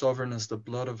tears as sovereign as the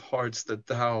blood of hearts that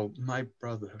thou, my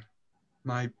brother,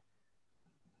 my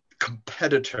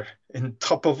competitor in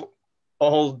top of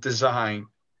all design,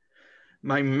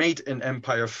 my mate in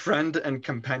empire, friend and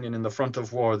companion in the front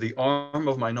of war, the arm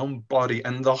of mine own body,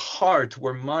 and the heart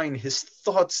where mine his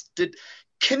thoughts did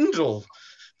kindle,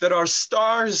 that our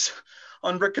stars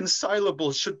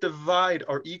unreconcilable should divide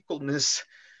our equalness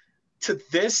to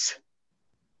this.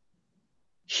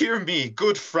 Hear me,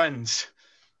 good friends,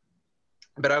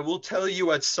 but I will tell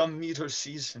you at some meeter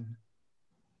season,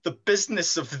 the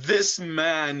business of this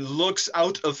man looks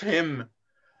out of him.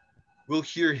 We'll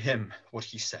hear him, what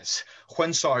he says.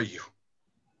 Whence are you?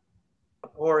 A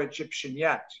poor Egyptian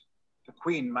yet, the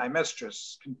queen, my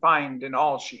mistress, confined in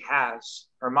all she has,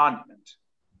 her monument.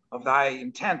 Of thy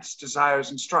intents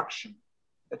desires instruction,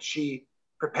 that she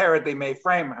preparedly may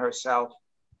frame herself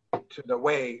to the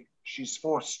way she's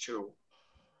forced to.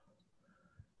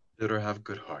 Bid her have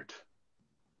good heart.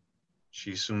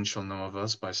 She soon shall know of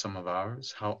us by some of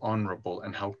ours, how honorable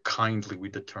and how kindly we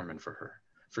determine for her.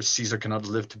 For Caesar cannot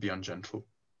live to be ungentle.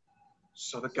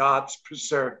 So the gods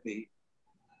preserve thee.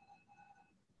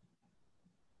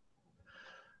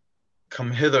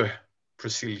 Come hither,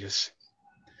 Proculeius.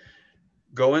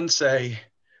 Go and say,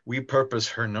 we purpose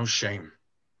her no shame.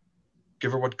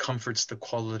 Give her what comforts the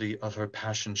quality of her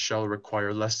passion shall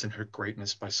require, lest in her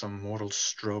greatness by some mortal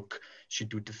stroke she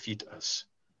do defeat us.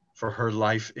 For her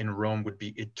life in Rome would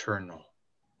be eternal,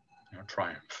 our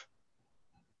triumph.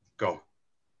 Go,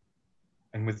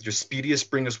 and with your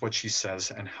speediest bring us what she says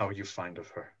and how you find of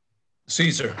her.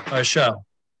 Caesar, I shall.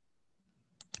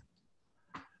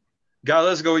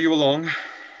 Gallus, go you along.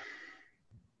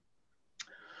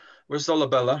 Where's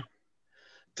Dolabella?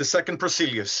 To second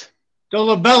Proculeius.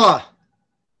 Dolabella!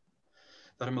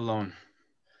 Let him alone.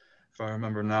 If I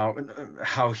remember now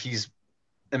how he's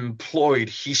employed,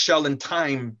 he shall in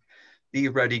time be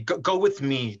ready. Go with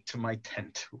me to my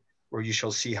tent, where you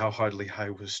shall see how hardly I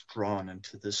was drawn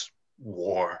into this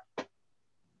war.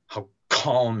 How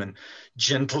calm and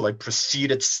gentle I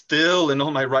proceeded still in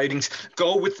all my writings.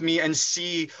 Go with me and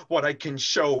see what I can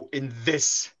show in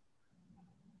this.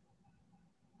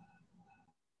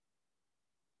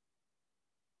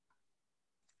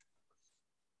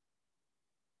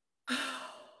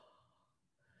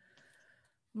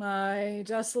 My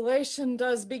desolation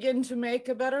does begin to make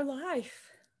a better life.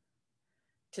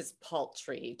 'Tis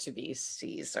paltry to be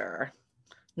Caesar.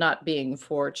 Not being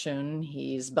Fortune,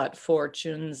 he's but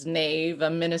Fortune's knave, a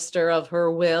minister of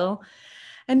her will.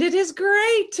 And it is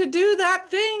great to do that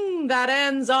thing that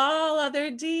ends all other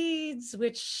deeds,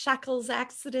 which shackles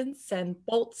accidents and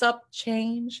bolts up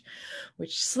change,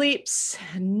 which sleeps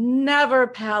and never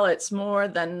pallets more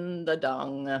than the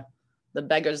dung, the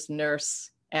beggar's nurse,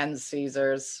 and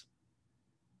Caesar's.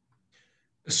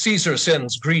 Caesar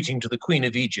sends greeting to the Queen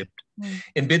of Egypt,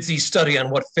 and bids thee study on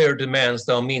what fair demands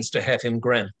thou meanst to have him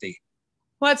grant thee.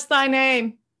 What's thy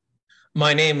name?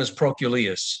 My name is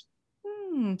Proculeius.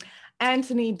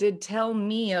 Antony did tell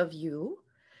me of you,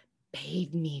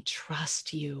 bade me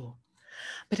trust you.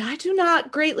 But I do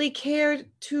not greatly care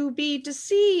to be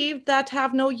deceived that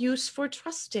have no use for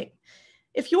trusting.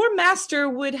 If your master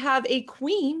would have a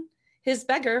queen, his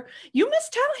beggar, you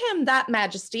must tell him that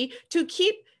majesty, to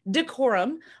keep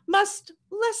decorum, must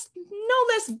no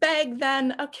less beg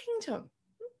than a kingdom.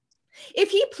 If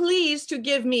he please to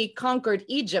give me conquered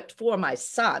Egypt for my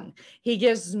son, he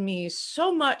gives me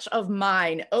so much of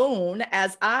mine own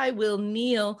as I will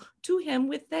kneel to him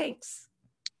with thanks.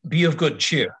 Be of good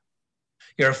cheer.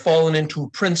 You are fallen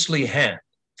into princely hand.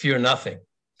 Fear nothing.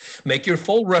 Make your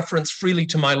full reference freely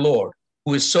to my lord,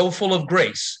 who is so full of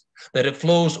grace that it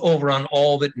flows over on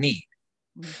all that need.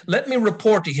 Let me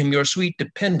report to him your sweet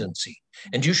dependency,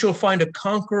 and you shall find a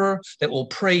conqueror that will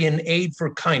pray in aid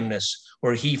for kindness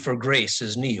where he for grace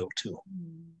is kneeled to.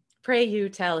 Pray you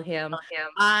tell him,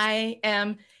 I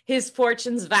am his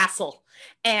Fortune's vassal,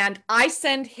 and I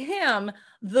send him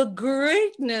the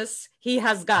greatness he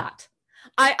has got.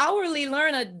 I hourly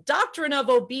learn a doctrine of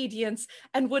obedience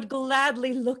and would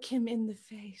gladly look him in the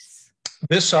face.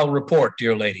 This I'll report,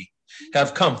 dear lady.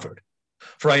 Have comfort,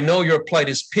 for I know your plight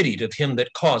is pitied of him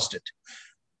that caused it.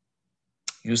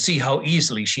 You see how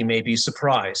easily she may be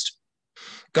surprised.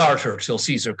 Guard her till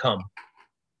Caesar come.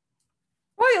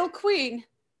 Royal Queen,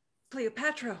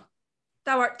 Cleopatra,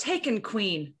 thou art taken,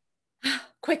 Queen.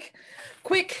 Quick,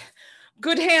 quick,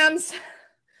 good hands.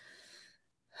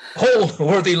 Hold,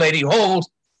 worthy lady, hold.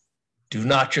 Do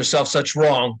not yourself such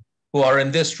wrong, who are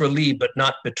in this relieved but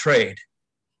not betrayed.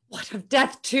 What of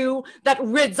death too, that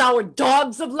rids our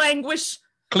dogs of languish?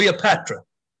 Cleopatra,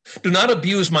 do not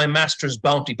abuse my master's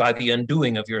bounty by the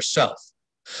undoing of yourself.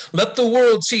 Let the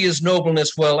world see his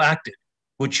nobleness well acted,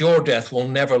 which your death will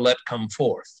never let come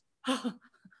forth.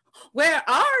 Where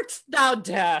art thou,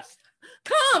 death?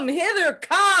 Come hither,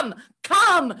 come,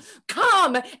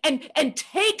 and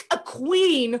take a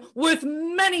queen with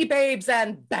many babes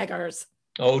and beggars.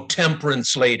 O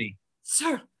temperance lady.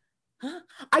 Sir,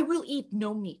 I will eat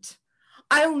no meat.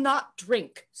 I'll not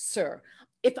drink, sir.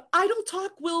 If idle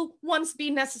talk will once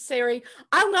be necessary,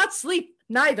 I'll not sleep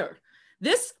neither.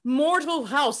 This mortal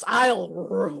house I'll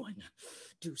ruin.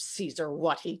 Do Caesar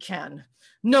what he can.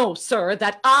 Know, sir,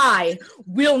 that I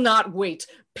will not wait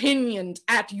pinioned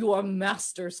at your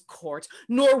master's court,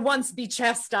 nor once be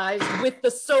chastised with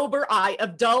the sober eye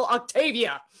of dull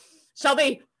Octavia. Shall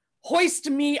they hoist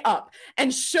me up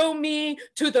and show me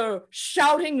to the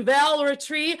shouting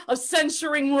valetry of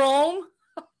censuring Rome?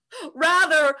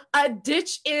 Rather a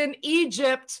ditch in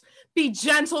Egypt be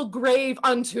gentle grave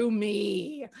unto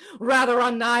me. Rather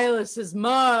on Nilus's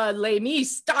mud lay me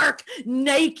stark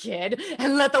naked,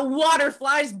 and let the water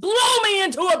flies blow me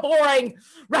into a boring.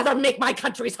 Rather make my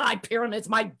country's high pyramids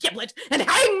my giblet, and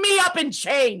hang me up in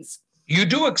chains. You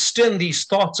do extend these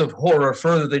thoughts of horror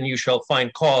further than you shall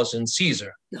find cause in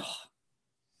Caesar.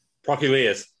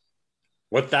 Proculeius,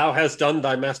 what thou hast done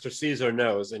thy master Caesar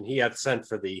knows, and he hath sent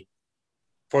for thee.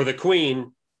 For the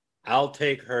queen, I'll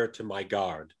take her to my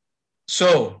guard.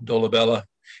 So, Dolabella,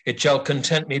 it shall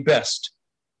content me best.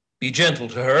 Be gentle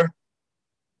to her.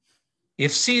 To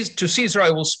Caesar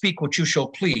I will speak what you shall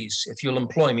please, if you'll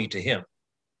employ me to him.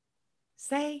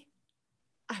 Say,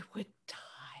 I would die.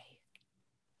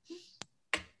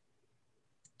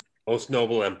 Most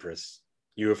noble Empress,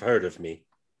 you have heard of me.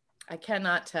 I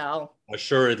cannot tell.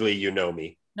 Assuredly you know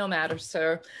me. No matter,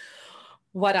 sir.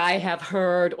 What I have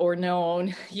heard or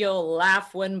known, you'll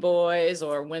laugh when boys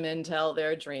or women tell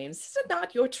their dreams. Is it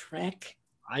not your trick?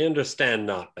 I understand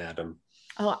not, madam.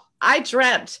 Oh, I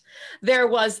dreamt there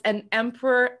was an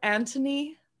Emperor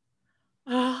Antony.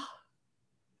 Oh,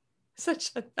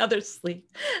 such another sleep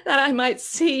that I might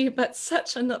see but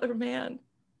such another man.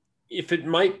 If it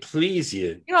might please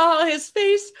you. Oh, his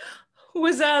face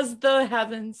was as the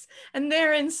heavens, and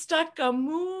therein stuck a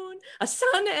moon, a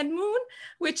sun and moon,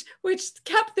 which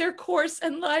kept their course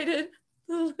and lighted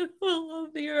the little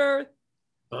of the earth.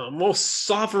 A most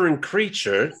sovereign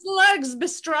creature. His legs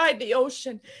bestride the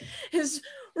ocean, his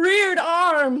reared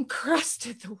arm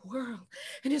crested the world,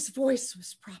 and his voice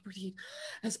was property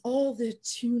as all the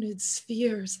tuned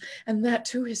spheres, and that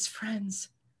to his friends.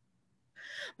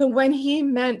 But when he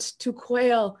meant to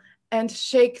quail and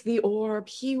shake the orb,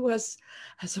 he was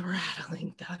as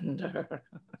rattling thunder.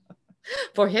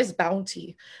 For his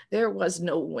bounty, there was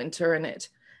no winter in it,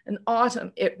 and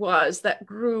autumn it was that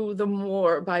grew the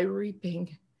more by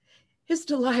reaping. His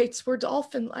delights were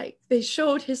dolphin-like. They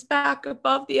showed his back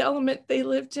above the element they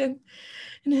lived in,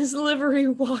 and his livery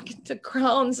walked into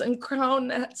crowns and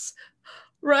crownets.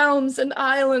 Realms and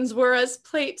islands were as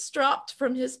plates dropped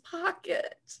from his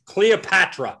pocket.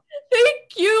 Cleopatra.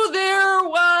 Think you there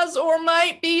was or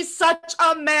might be such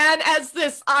a man as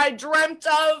this I dreamt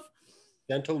of?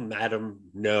 Gentle madam,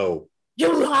 no.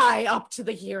 You lie up to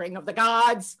the hearing of the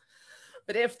gods.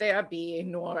 But if there be,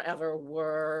 nor ever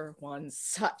were one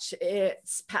such,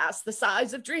 it's past the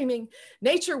size of dreaming.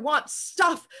 Nature wants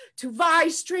stuff to vie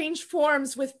strange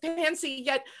forms with fancy,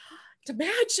 yet to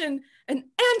imagine an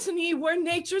Antony were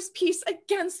nature's peace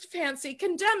against fancy,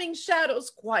 condemning shadows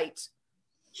quite.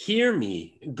 Hear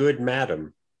me, good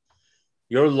madam.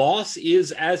 Your loss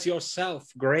is as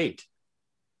yourself great,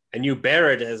 and you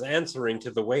bear it as answering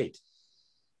to the weight.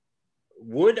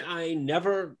 Would I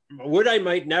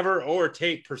might never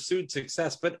o'ertake pursued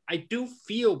success, but I do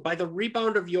feel by the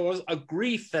rebound of yours a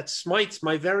grief that smites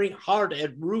my very heart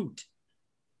at root.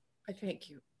 I thank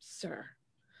you, sir.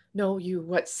 Know you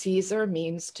what Caesar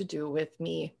means to do with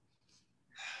me?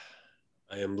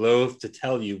 I am loath to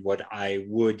tell you what I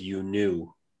would you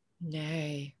knew.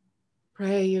 Nay,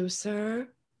 pray you, sir.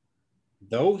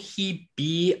 Though he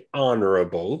be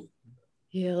honorable,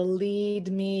 he'll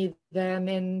lead me then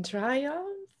in triumph.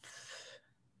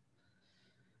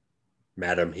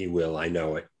 Madam, he will, I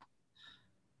know it.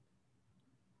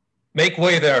 Make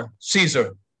way there,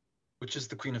 Caesar. Which is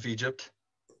the Queen of Egypt?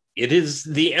 It is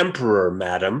the Emperor,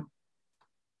 madam.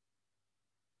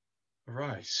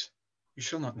 Arise. You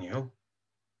shall not kneel.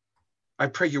 I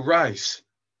pray you rise.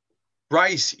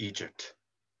 Rise, Egypt.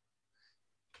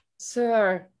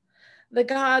 Sir, the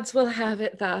gods will have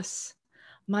it thus.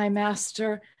 My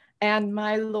master and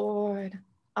my lord,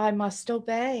 I must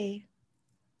obey.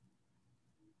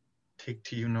 Take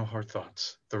to you no hard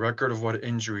thoughts. The record of what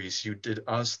injuries you did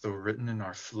us, though written in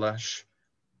our flesh,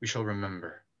 we shall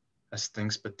remember as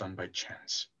things but done by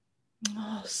chance.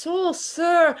 Oh, soul,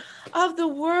 sir, of the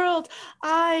world,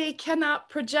 I cannot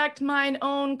project mine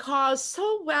own cause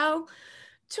so well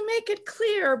to make it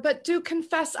clear, but do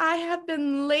confess I have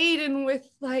been laden with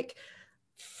like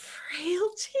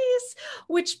frailties,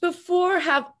 which before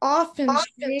have often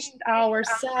shamed our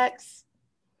sex.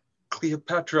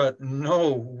 Cleopatra,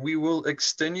 no, we will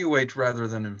extenuate rather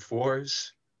than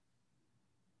enforce.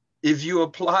 If you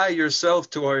apply yourself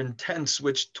to our intents,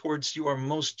 which towards you are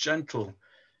most gentle,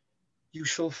 you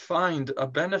shall find a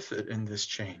benefit in this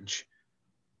change.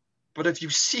 But if you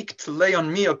seek to lay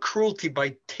on me a cruelty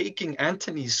by taking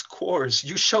Antony's course,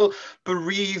 you shall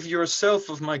bereave yourself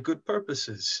of my good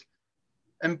purposes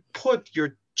and put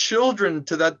your children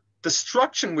to that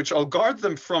destruction which I'll guard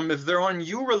them from if they're on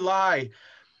you rely.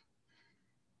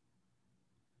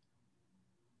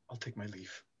 I'll take my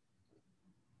leave.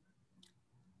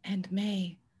 And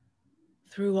may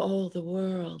through all the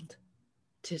world,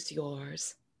 'tis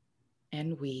yours,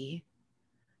 and we,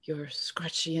 your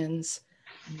scutcheons,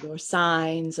 and your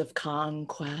signs of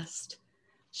conquest,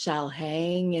 shall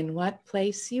hang in what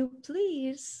place you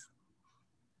please.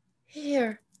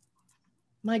 Here,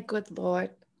 my good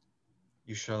lord.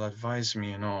 You shall advise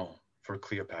me in all for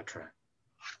Cleopatra.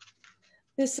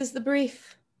 This is the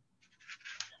brief.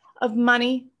 Of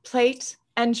money, plate,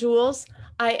 and jewels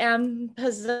I am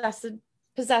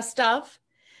possessed of.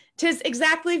 'Tis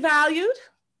exactly valued,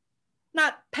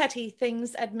 not petty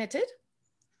things admitted.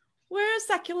 Where is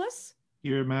Sextus?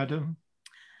 Here, madam.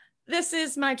 This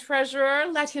is my treasurer.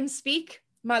 Let him speak,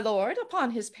 my lord,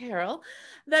 upon his peril,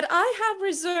 that I have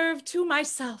reserved to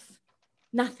myself.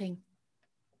 Nothing.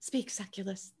 Speak,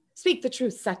 Sextus. Speak the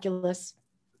truth, Sextus.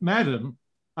 Madam,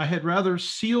 I had rather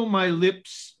seal my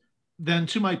lips than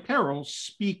to my peril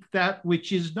speak that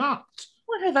which is not.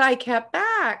 What have I kept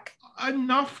back?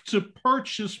 Enough to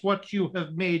purchase what you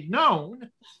have made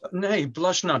known. Nay,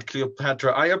 blush not,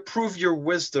 Cleopatra. I approve your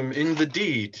wisdom in the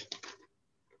deed.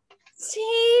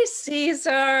 See,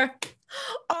 Caesar.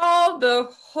 Oh,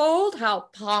 behold how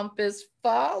pomp is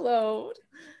followed.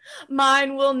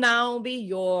 Mine will now be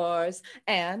yours,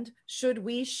 and should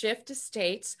we shift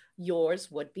estates, yours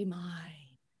would be mine.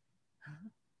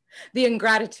 The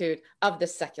ingratitude of the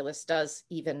Sextus does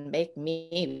even make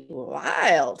me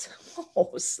wild.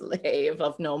 Oh, slave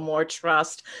of no more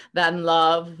trust than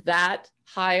love, that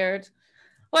hired.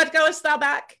 What, goest thou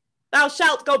back? Thou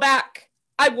shalt go back,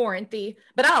 I warrant thee,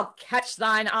 but I'll catch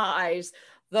thine eyes,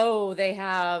 though they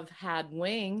have had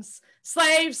wings.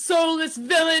 Slave, soulless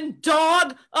villain,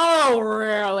 dog, oh,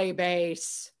 rarely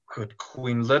base. Good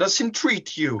queen, let us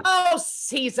entreat you. Oh,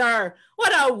 Caesar,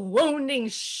 what a wounding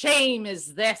shame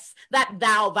is this, that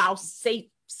thou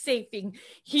vouchsafing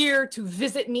here to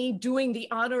visit me, doing the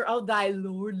honor of thy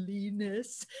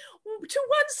lordliness, to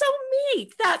one so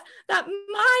meek that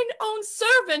mine own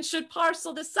servant should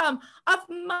parcel the sum of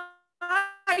my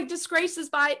disgraces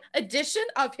by addition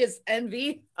of his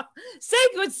envy. Say,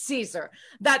 good Caesar,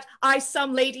 that I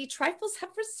some lady trifles have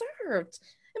reserved,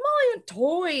 emollient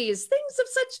toys, things of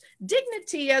such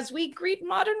dignity as we greet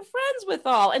modern friends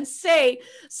withal, and say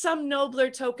some nobler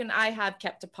token I have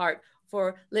kept apart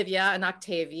for Livia and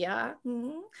Octavia.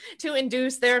 To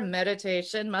induce their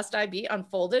meditation must I be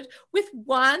unfolded with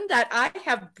one that I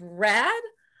have bred?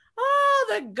 Oh,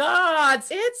 the gods,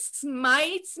 it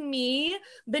smites me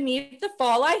beneath the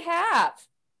fall I have.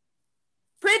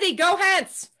 Prithee, go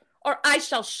hence, or I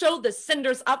shall show the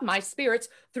cinders of my spirits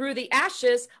through the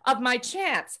ashes of my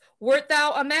chance. Wert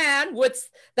thou a man,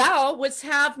 thou wouldst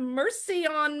have mercy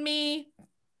on me.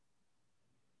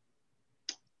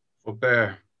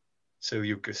 Forbear,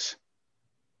 Seleucus.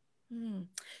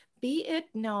 Be it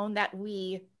known that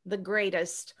we, the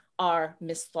greatest, are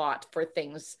misthought for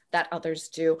things that others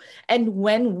do. And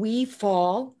when we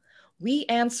fall, we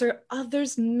answer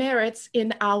others' merits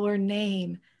in our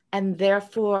name, and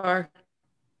therefore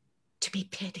to be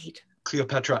pitied.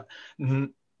 Cleopatra,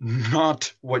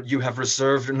 not what you have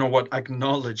reserved, nor what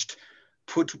acknowledged,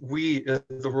 put we in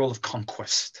the role of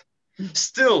conquest.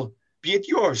 Still, be it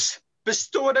yours.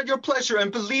 Bestow it at your pleasure,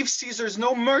 and believe Caesar's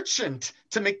no merchant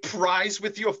to make prize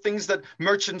with you of things that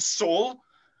merchants soul.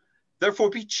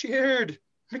 Therefore be cheered.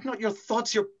 Make not your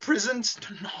thoughts your prisons.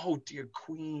 No, dear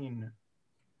queen.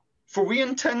 For we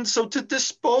intend so to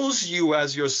dispose you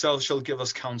as yourself shall give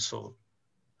us counsel.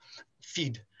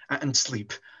 Feed and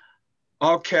sleep.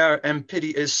 Our care and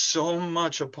pity is so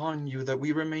much upon you that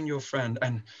we remain your friend.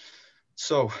 And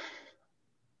so,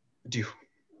 adieu.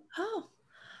 Oh,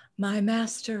 my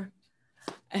master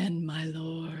and my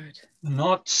lord.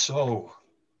 Not so.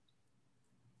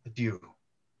 Adieu.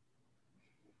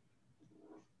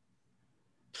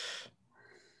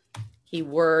 He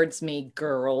words me,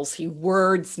 girls, he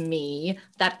words me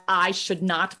that I should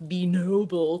not be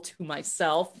noble to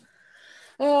myself.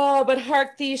 Oh, but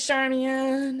hark thee,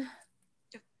 Charmian.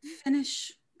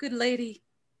 Finish, good lady.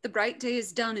 The bright day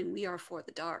is done and we are for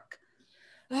the dark.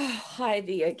 Oh, hi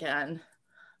thee again.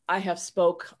 I have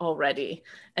spoke already,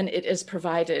 and it is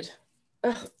provided.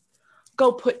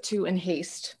 Go put to in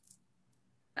haste.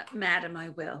 Madam, I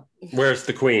will. Where's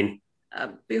the queen?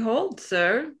 Behold,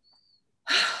 sir.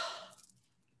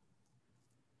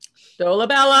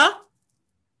 Dolabella.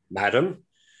 Madam,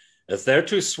 as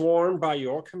thereto sworn by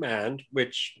your command,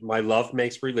 which my love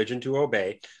makes religion to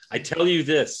obey, I tell you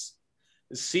this.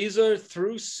 Caesar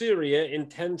through Syria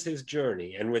intends his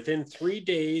journey, and within 3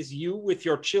 days you with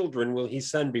your children will he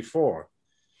send before.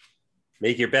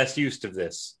 Make your best use of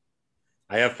this.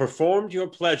 I have performed your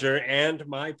pleasure and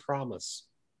my promise.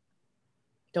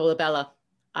 Dolabella,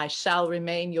 I shall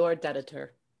remain your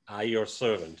debtor. I, your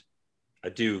servant.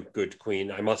 Adieu, good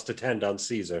queen. I must attend on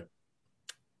Caesar.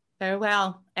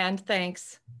 Farewell, and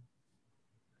thanks.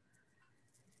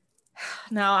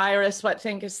 Now, Iris, what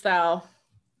thinkest thou?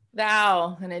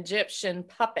 Thou, an Egyptian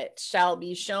puppet, shall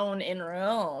be shown in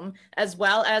Rome, as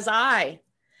well as I.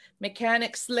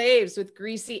 Mechanic slaves with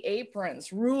greasy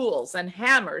aprons, rules, and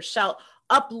hammers shall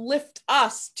uplift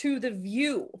us to the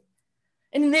view.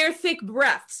 In their thick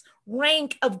breaths,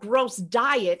 rank of gross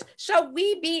diet, shall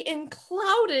we be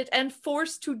enclouded and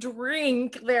forced to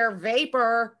drink their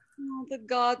vapor? Oh, the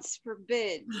gods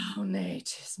forbid. Oh, nay,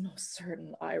 'tis most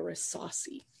certain Iris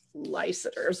saucy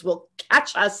licitors will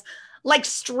catch us like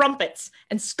strumpets,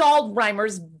 and scald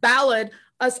rhymers ballad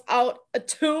us out a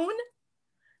tune.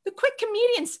 The quick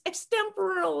comedians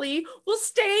extemporally will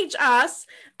stage us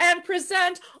and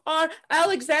present our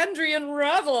Alexandrian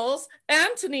revels.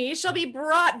 Antony shall be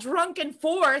brought drunken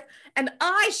forth, and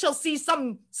I shall see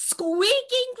some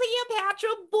squeaking Cleopatra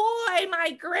boy,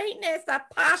 my greatness, a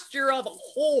posture of a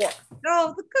whore.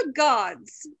 Oh, the good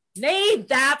gods. Nay,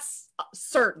 that's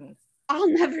certain. I'll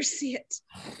never see it,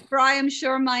 for I am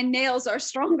sure my nails are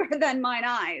stronger than mine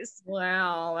eyes.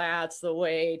 Well, that's the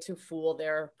way to fool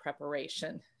their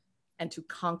preparation and to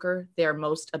conquer their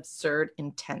most absurd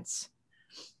intents.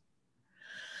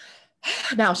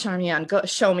 Now, Charmian, go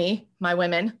show me my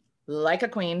women, like a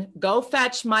queen. Go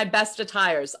fetch my best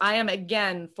attires. I am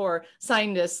again for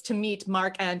Cindus to meet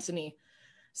Mark Antony.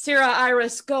 Sirrah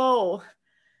Iris, go.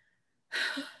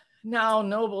 Now,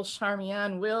 noble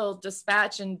Charmian, will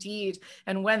dispatch indeed,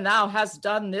 and when thou hast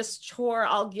done this chore,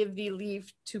 I'll give thee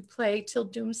leave to play till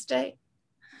doomsday.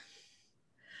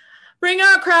 Bring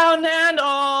our crown and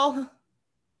all.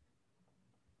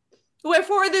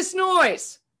 Wherefore this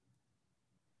noise?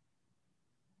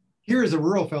 Here is a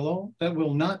rural fellow that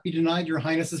will not be denied your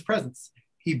highness's presence.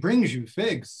 He brings you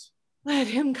figs. Let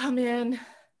him come in.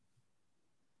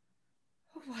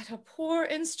 What a poor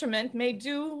instrument may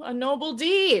do a noble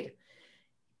deed.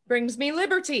 Brings me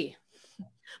liberty.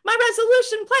 My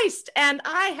resolution placed, and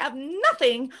I have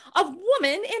nothing of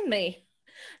woman in me.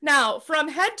 Now, from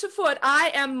head to foot,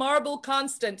 I am marble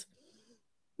constant.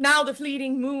 Now the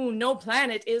fleeting moon, no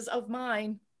planet is of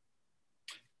mine.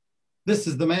 This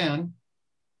is the man.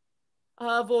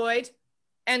 Avoid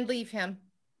and leave him.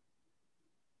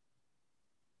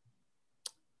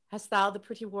 Hast thou the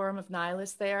pretty worm of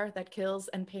Nihilus there that kills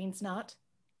and pains not?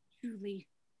 Truly,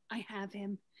 I have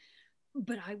him,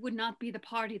 but I would not be the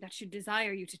party that should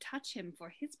desire you to touch him, for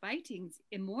his biting's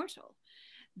immortal.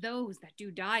 Those that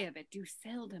do die of it do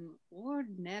seldom or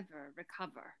never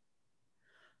recover.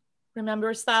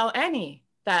 Rememberest thou any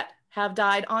that have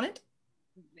died on it?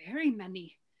 Very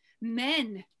many,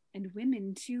 men and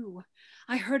women too.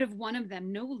 I heard of one of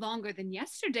them no longer than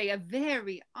yesterday, a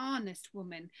very honest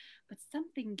woman, but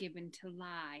something given to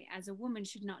lie, as a woman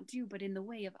should not do, but in the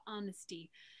way of honesty.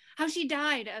 How she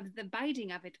died of the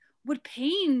biting of it, what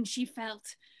pain she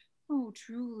felt. Oh,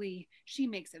 truly, she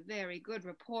makes a very good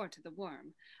report to the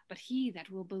worm, but he that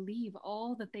will believe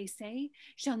all that they say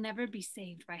shall never be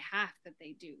saved by half that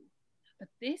they do. But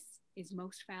this is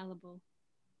most fallible.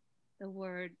 The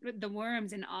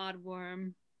worm's an odd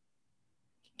worm.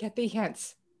 Get thee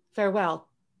hence. Farewell.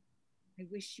 I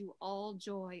wish you all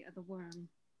joy of the worm.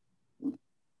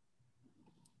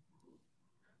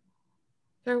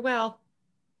 Farewell.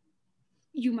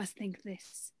 You must think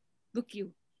this. Look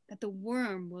you, that the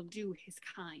worm will do his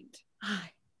kind.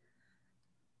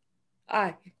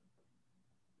 Aye.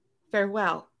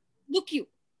 Farewell. Look you,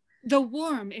 the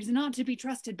worm is not to be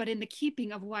trusted, but in the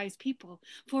keeping of wise people.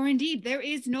 For indeed there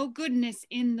is no goodness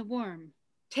in the worm.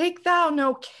 Take thou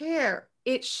no care.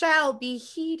 It shall be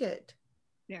heeded.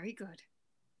 Very good.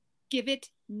 Give it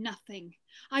nothing,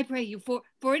 I pray you,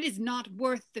 for it is not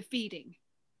worth the feeding.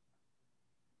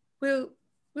 Will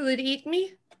it eat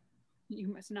me? You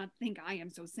must not think I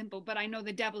am so simple, but I know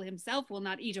the devil himself will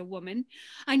not eat a woman.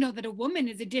 I know that a woman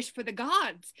is a dish for the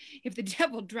gods, if the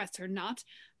devil dress her not.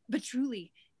 But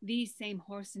truly, these same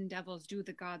whoreson devils do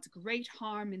the gods great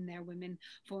harm in their women,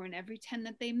 for in every 10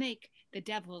 that they make, the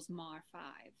devils mar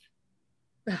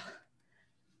 5.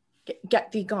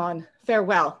 Get thee gone.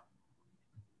 Farewell.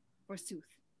 Forsooth,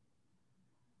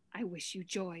 I wish you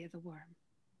joy of the worm.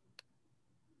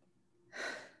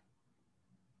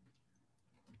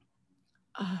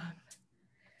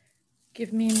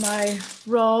 Give me my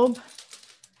robe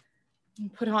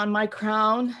and put on my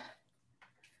crown.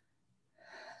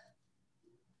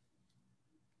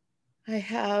 I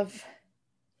have,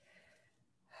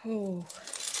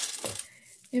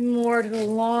 immortal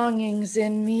longings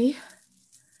in me.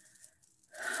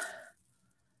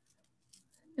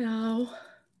 Now,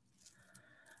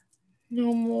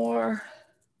 no more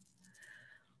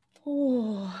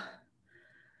Oh,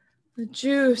 the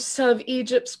juice of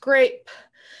Egypt's grape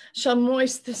shall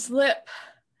moist this lip.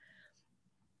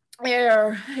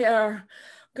 Ere,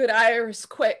 good Iris,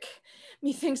 quick.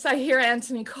 Methinks I hear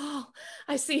Antony call.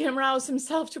 I see him rouse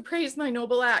himself to praise my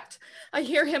noble act. I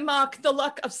hear him mock the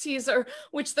luck of Caesar,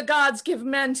 which the gods give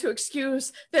men to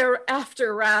excuse their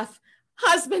after wrath.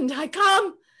 Husband, I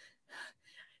come.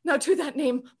 Now to that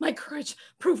name, my courage,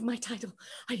 prove my title.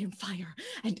 I am fire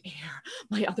and air.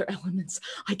 My other elements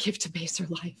I give to baser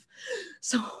life.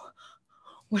 So,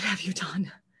 what have you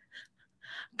done?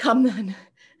 Come then,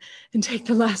 and take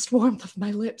the last warmth of my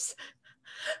lips.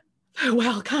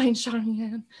 Farewell, kind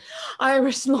Charmian.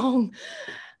 Iris long.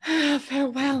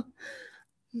 Farewell.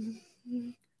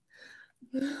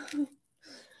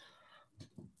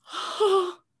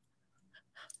 Oh.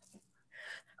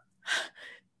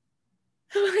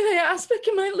 Thy aspect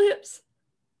in my lips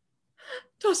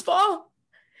does fall.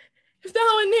 If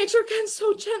thou in nature canst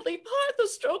so gently part the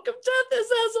stroke of death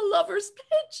as a lover's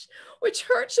pitch, which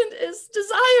urgent is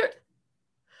desired,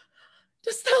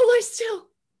 dost thou lie still?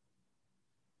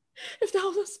 If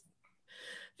thou thus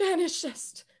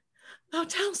vanishest, thou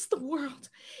tell'st the world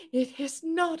it is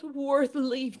not worth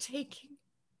leave taking.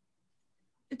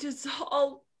 It is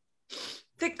all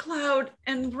thick cloud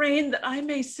and rain that I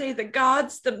may say the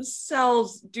gods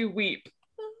themselves do weep.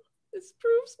 This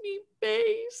proves me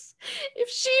base. If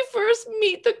she first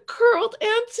meet the curled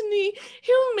Antony,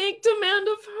 he'll make demand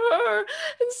of her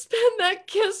and spend that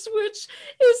kiss which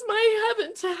is my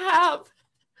heaven to have.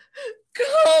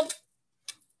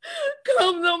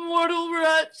 Come, the mortal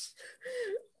wretch.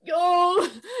 Go,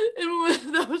 and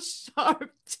with those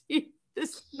sharp teeth,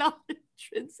 this not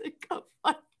intrinsic of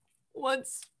my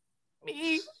once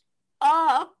me.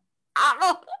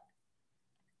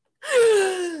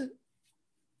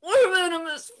 What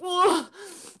venomous fool!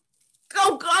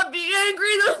 Oh God, be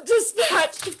angry, the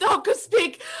dispatch, if thou couldst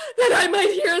speak, that I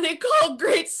might hear thee call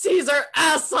great Caesar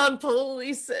ass on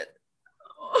policing.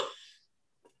 Oh,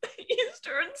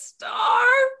 Eastern Star.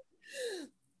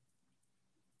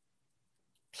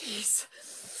 Peace.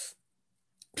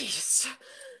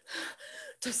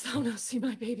 Dost thou now see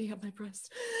my baby at my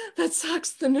breast that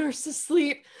sucks the nurse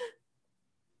asleep?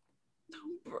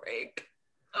 Don't break.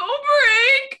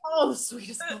 Oh,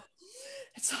 sweetest love,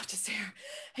 and soft as air,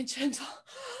 and gentle.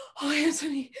 Oh,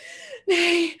 Antony,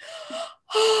 nay.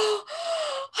 Oh,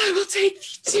 I will take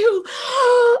thee too.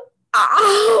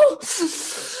 Oh,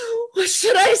 what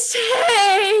should I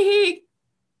say?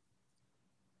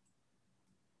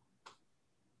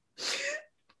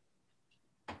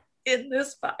 In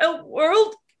this vile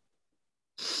world,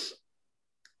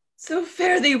 so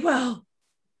fare thee well.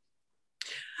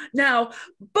 Now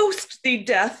boast thee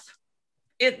death.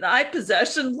 In thy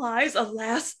possession lies a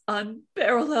lass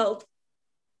unparalleled.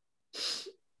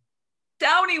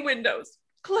 Downy windows,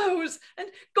 close, and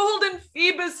golden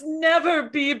Phoebus never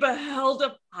be beheld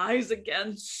of eyes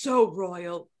again so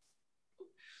royal.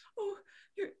 Oh,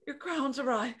 your crown's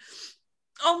awry.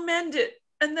 I'll mend it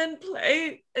and then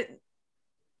play.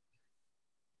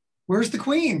 Where's the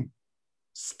queen?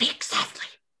 Speak softly.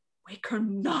 Wake her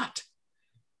not.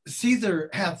 Caesar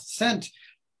hath sent.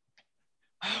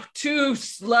 Oh, too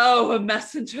slow a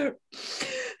messenger.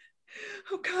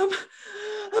 Oh, come,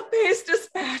 a base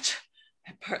dispatch.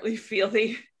 I partly feel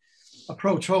thee.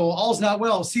 Approach, all's not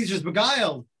well. Caesar's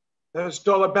beguiled. There's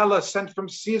Dolabella sent from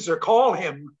Caesar. Call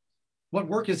him. What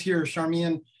work is here,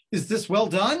 Charmian? Is this well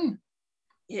done?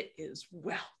 It is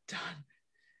well done,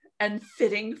 and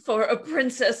fitting for a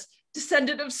princess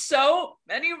descended of so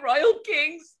many royal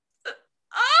kings.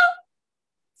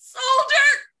 Soldier!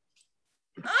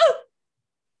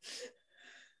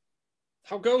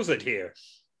 How goes it here?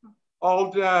 All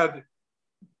dead.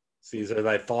 Caesar,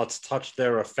 thy thoughts touch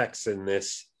their effects in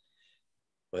this.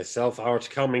 Myself art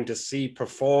coming to see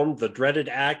performed the dreaded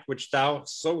act which thou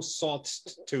so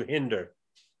soughtst to hinder.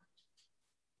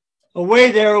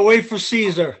 Away there, away for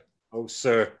Caesar. Oh,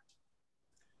 sir,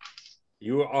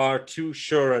 you are too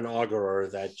sure an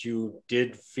augurer that you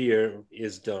did fear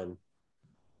is done.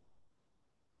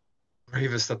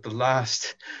 Bravest at the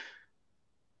last.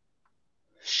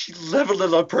 She leveled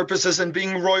at our purposes and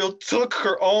being royal took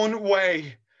her own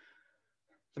way.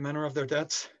 The manner of their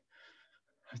deaths,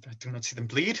 I do not see them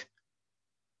bleed.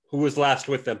 Who was last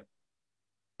with them?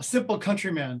 A simple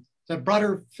countryman that brought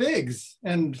her figs,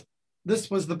 and this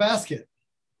was the basket.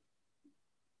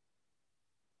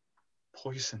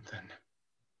 Poison, then.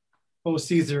 Oh,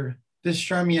 Caesar, this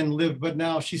Charmian lived, but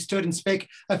now she stood and spake.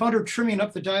 I found her trimming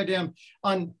up the diadem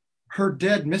on her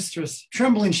dead mistress.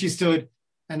 Trembling she stood,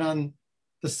 and on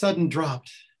the sudden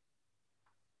dropped.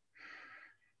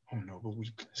 Oh, noble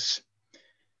weakness.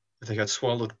 If they had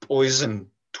swallowed poison,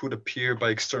 it would appear by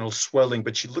external swelling,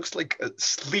 but she looks like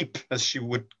asleep as she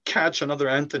would catch another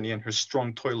Antony in her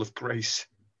strong toil of grace.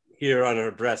 Here on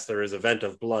her breast there is a vent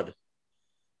of blood,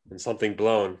 and something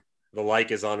blown. The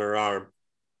like is on her arm.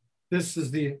 This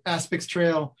is the aspic's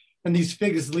trail, and these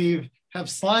figs have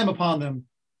slime upon them,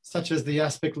 such as the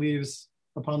aspic leaves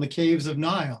upon the caves of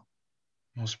Nile.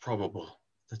 Most probable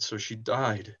that so she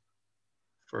died.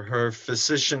 For her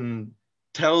physician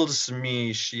tells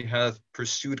me she hath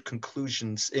pursued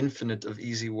conclusions infinite of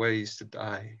easy ways to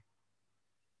die.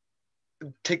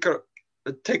 Take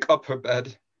up her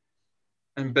bed,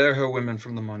 and bear her women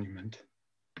from the monument.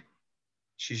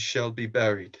 She shall be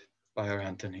buried by her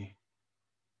Antony.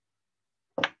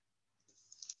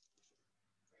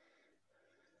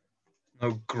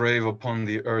 No grave upon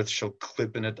the earth shall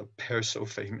clip in it a pair so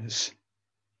famous.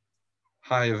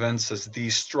 High events as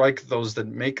these strike those that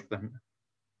make them,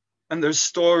 and their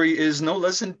story is no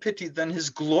less in pity than his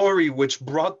glory which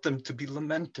brought them to be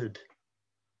lamented.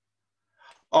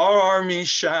 Our army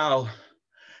shall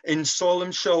in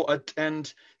solemn show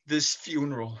attend this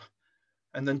funeral,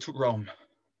 and then to Rome.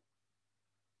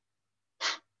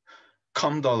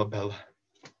 Come, Dolabella,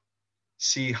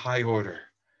 see high order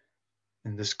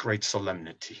in this great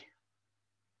solemnity.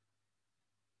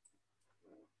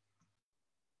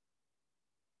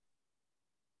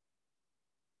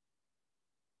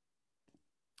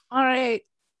 All right,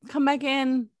 come back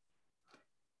in.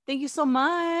 Thank you so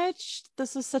much.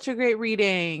 This was such a great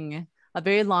reading, a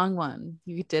very long one.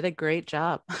 You did a great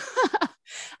job.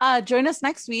 Join us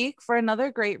next week for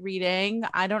another great reading.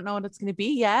 I don't know what it's going to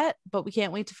be yet, but we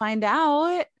can't wait to find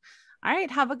out. All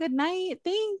right, have a good night.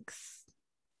 Thanks.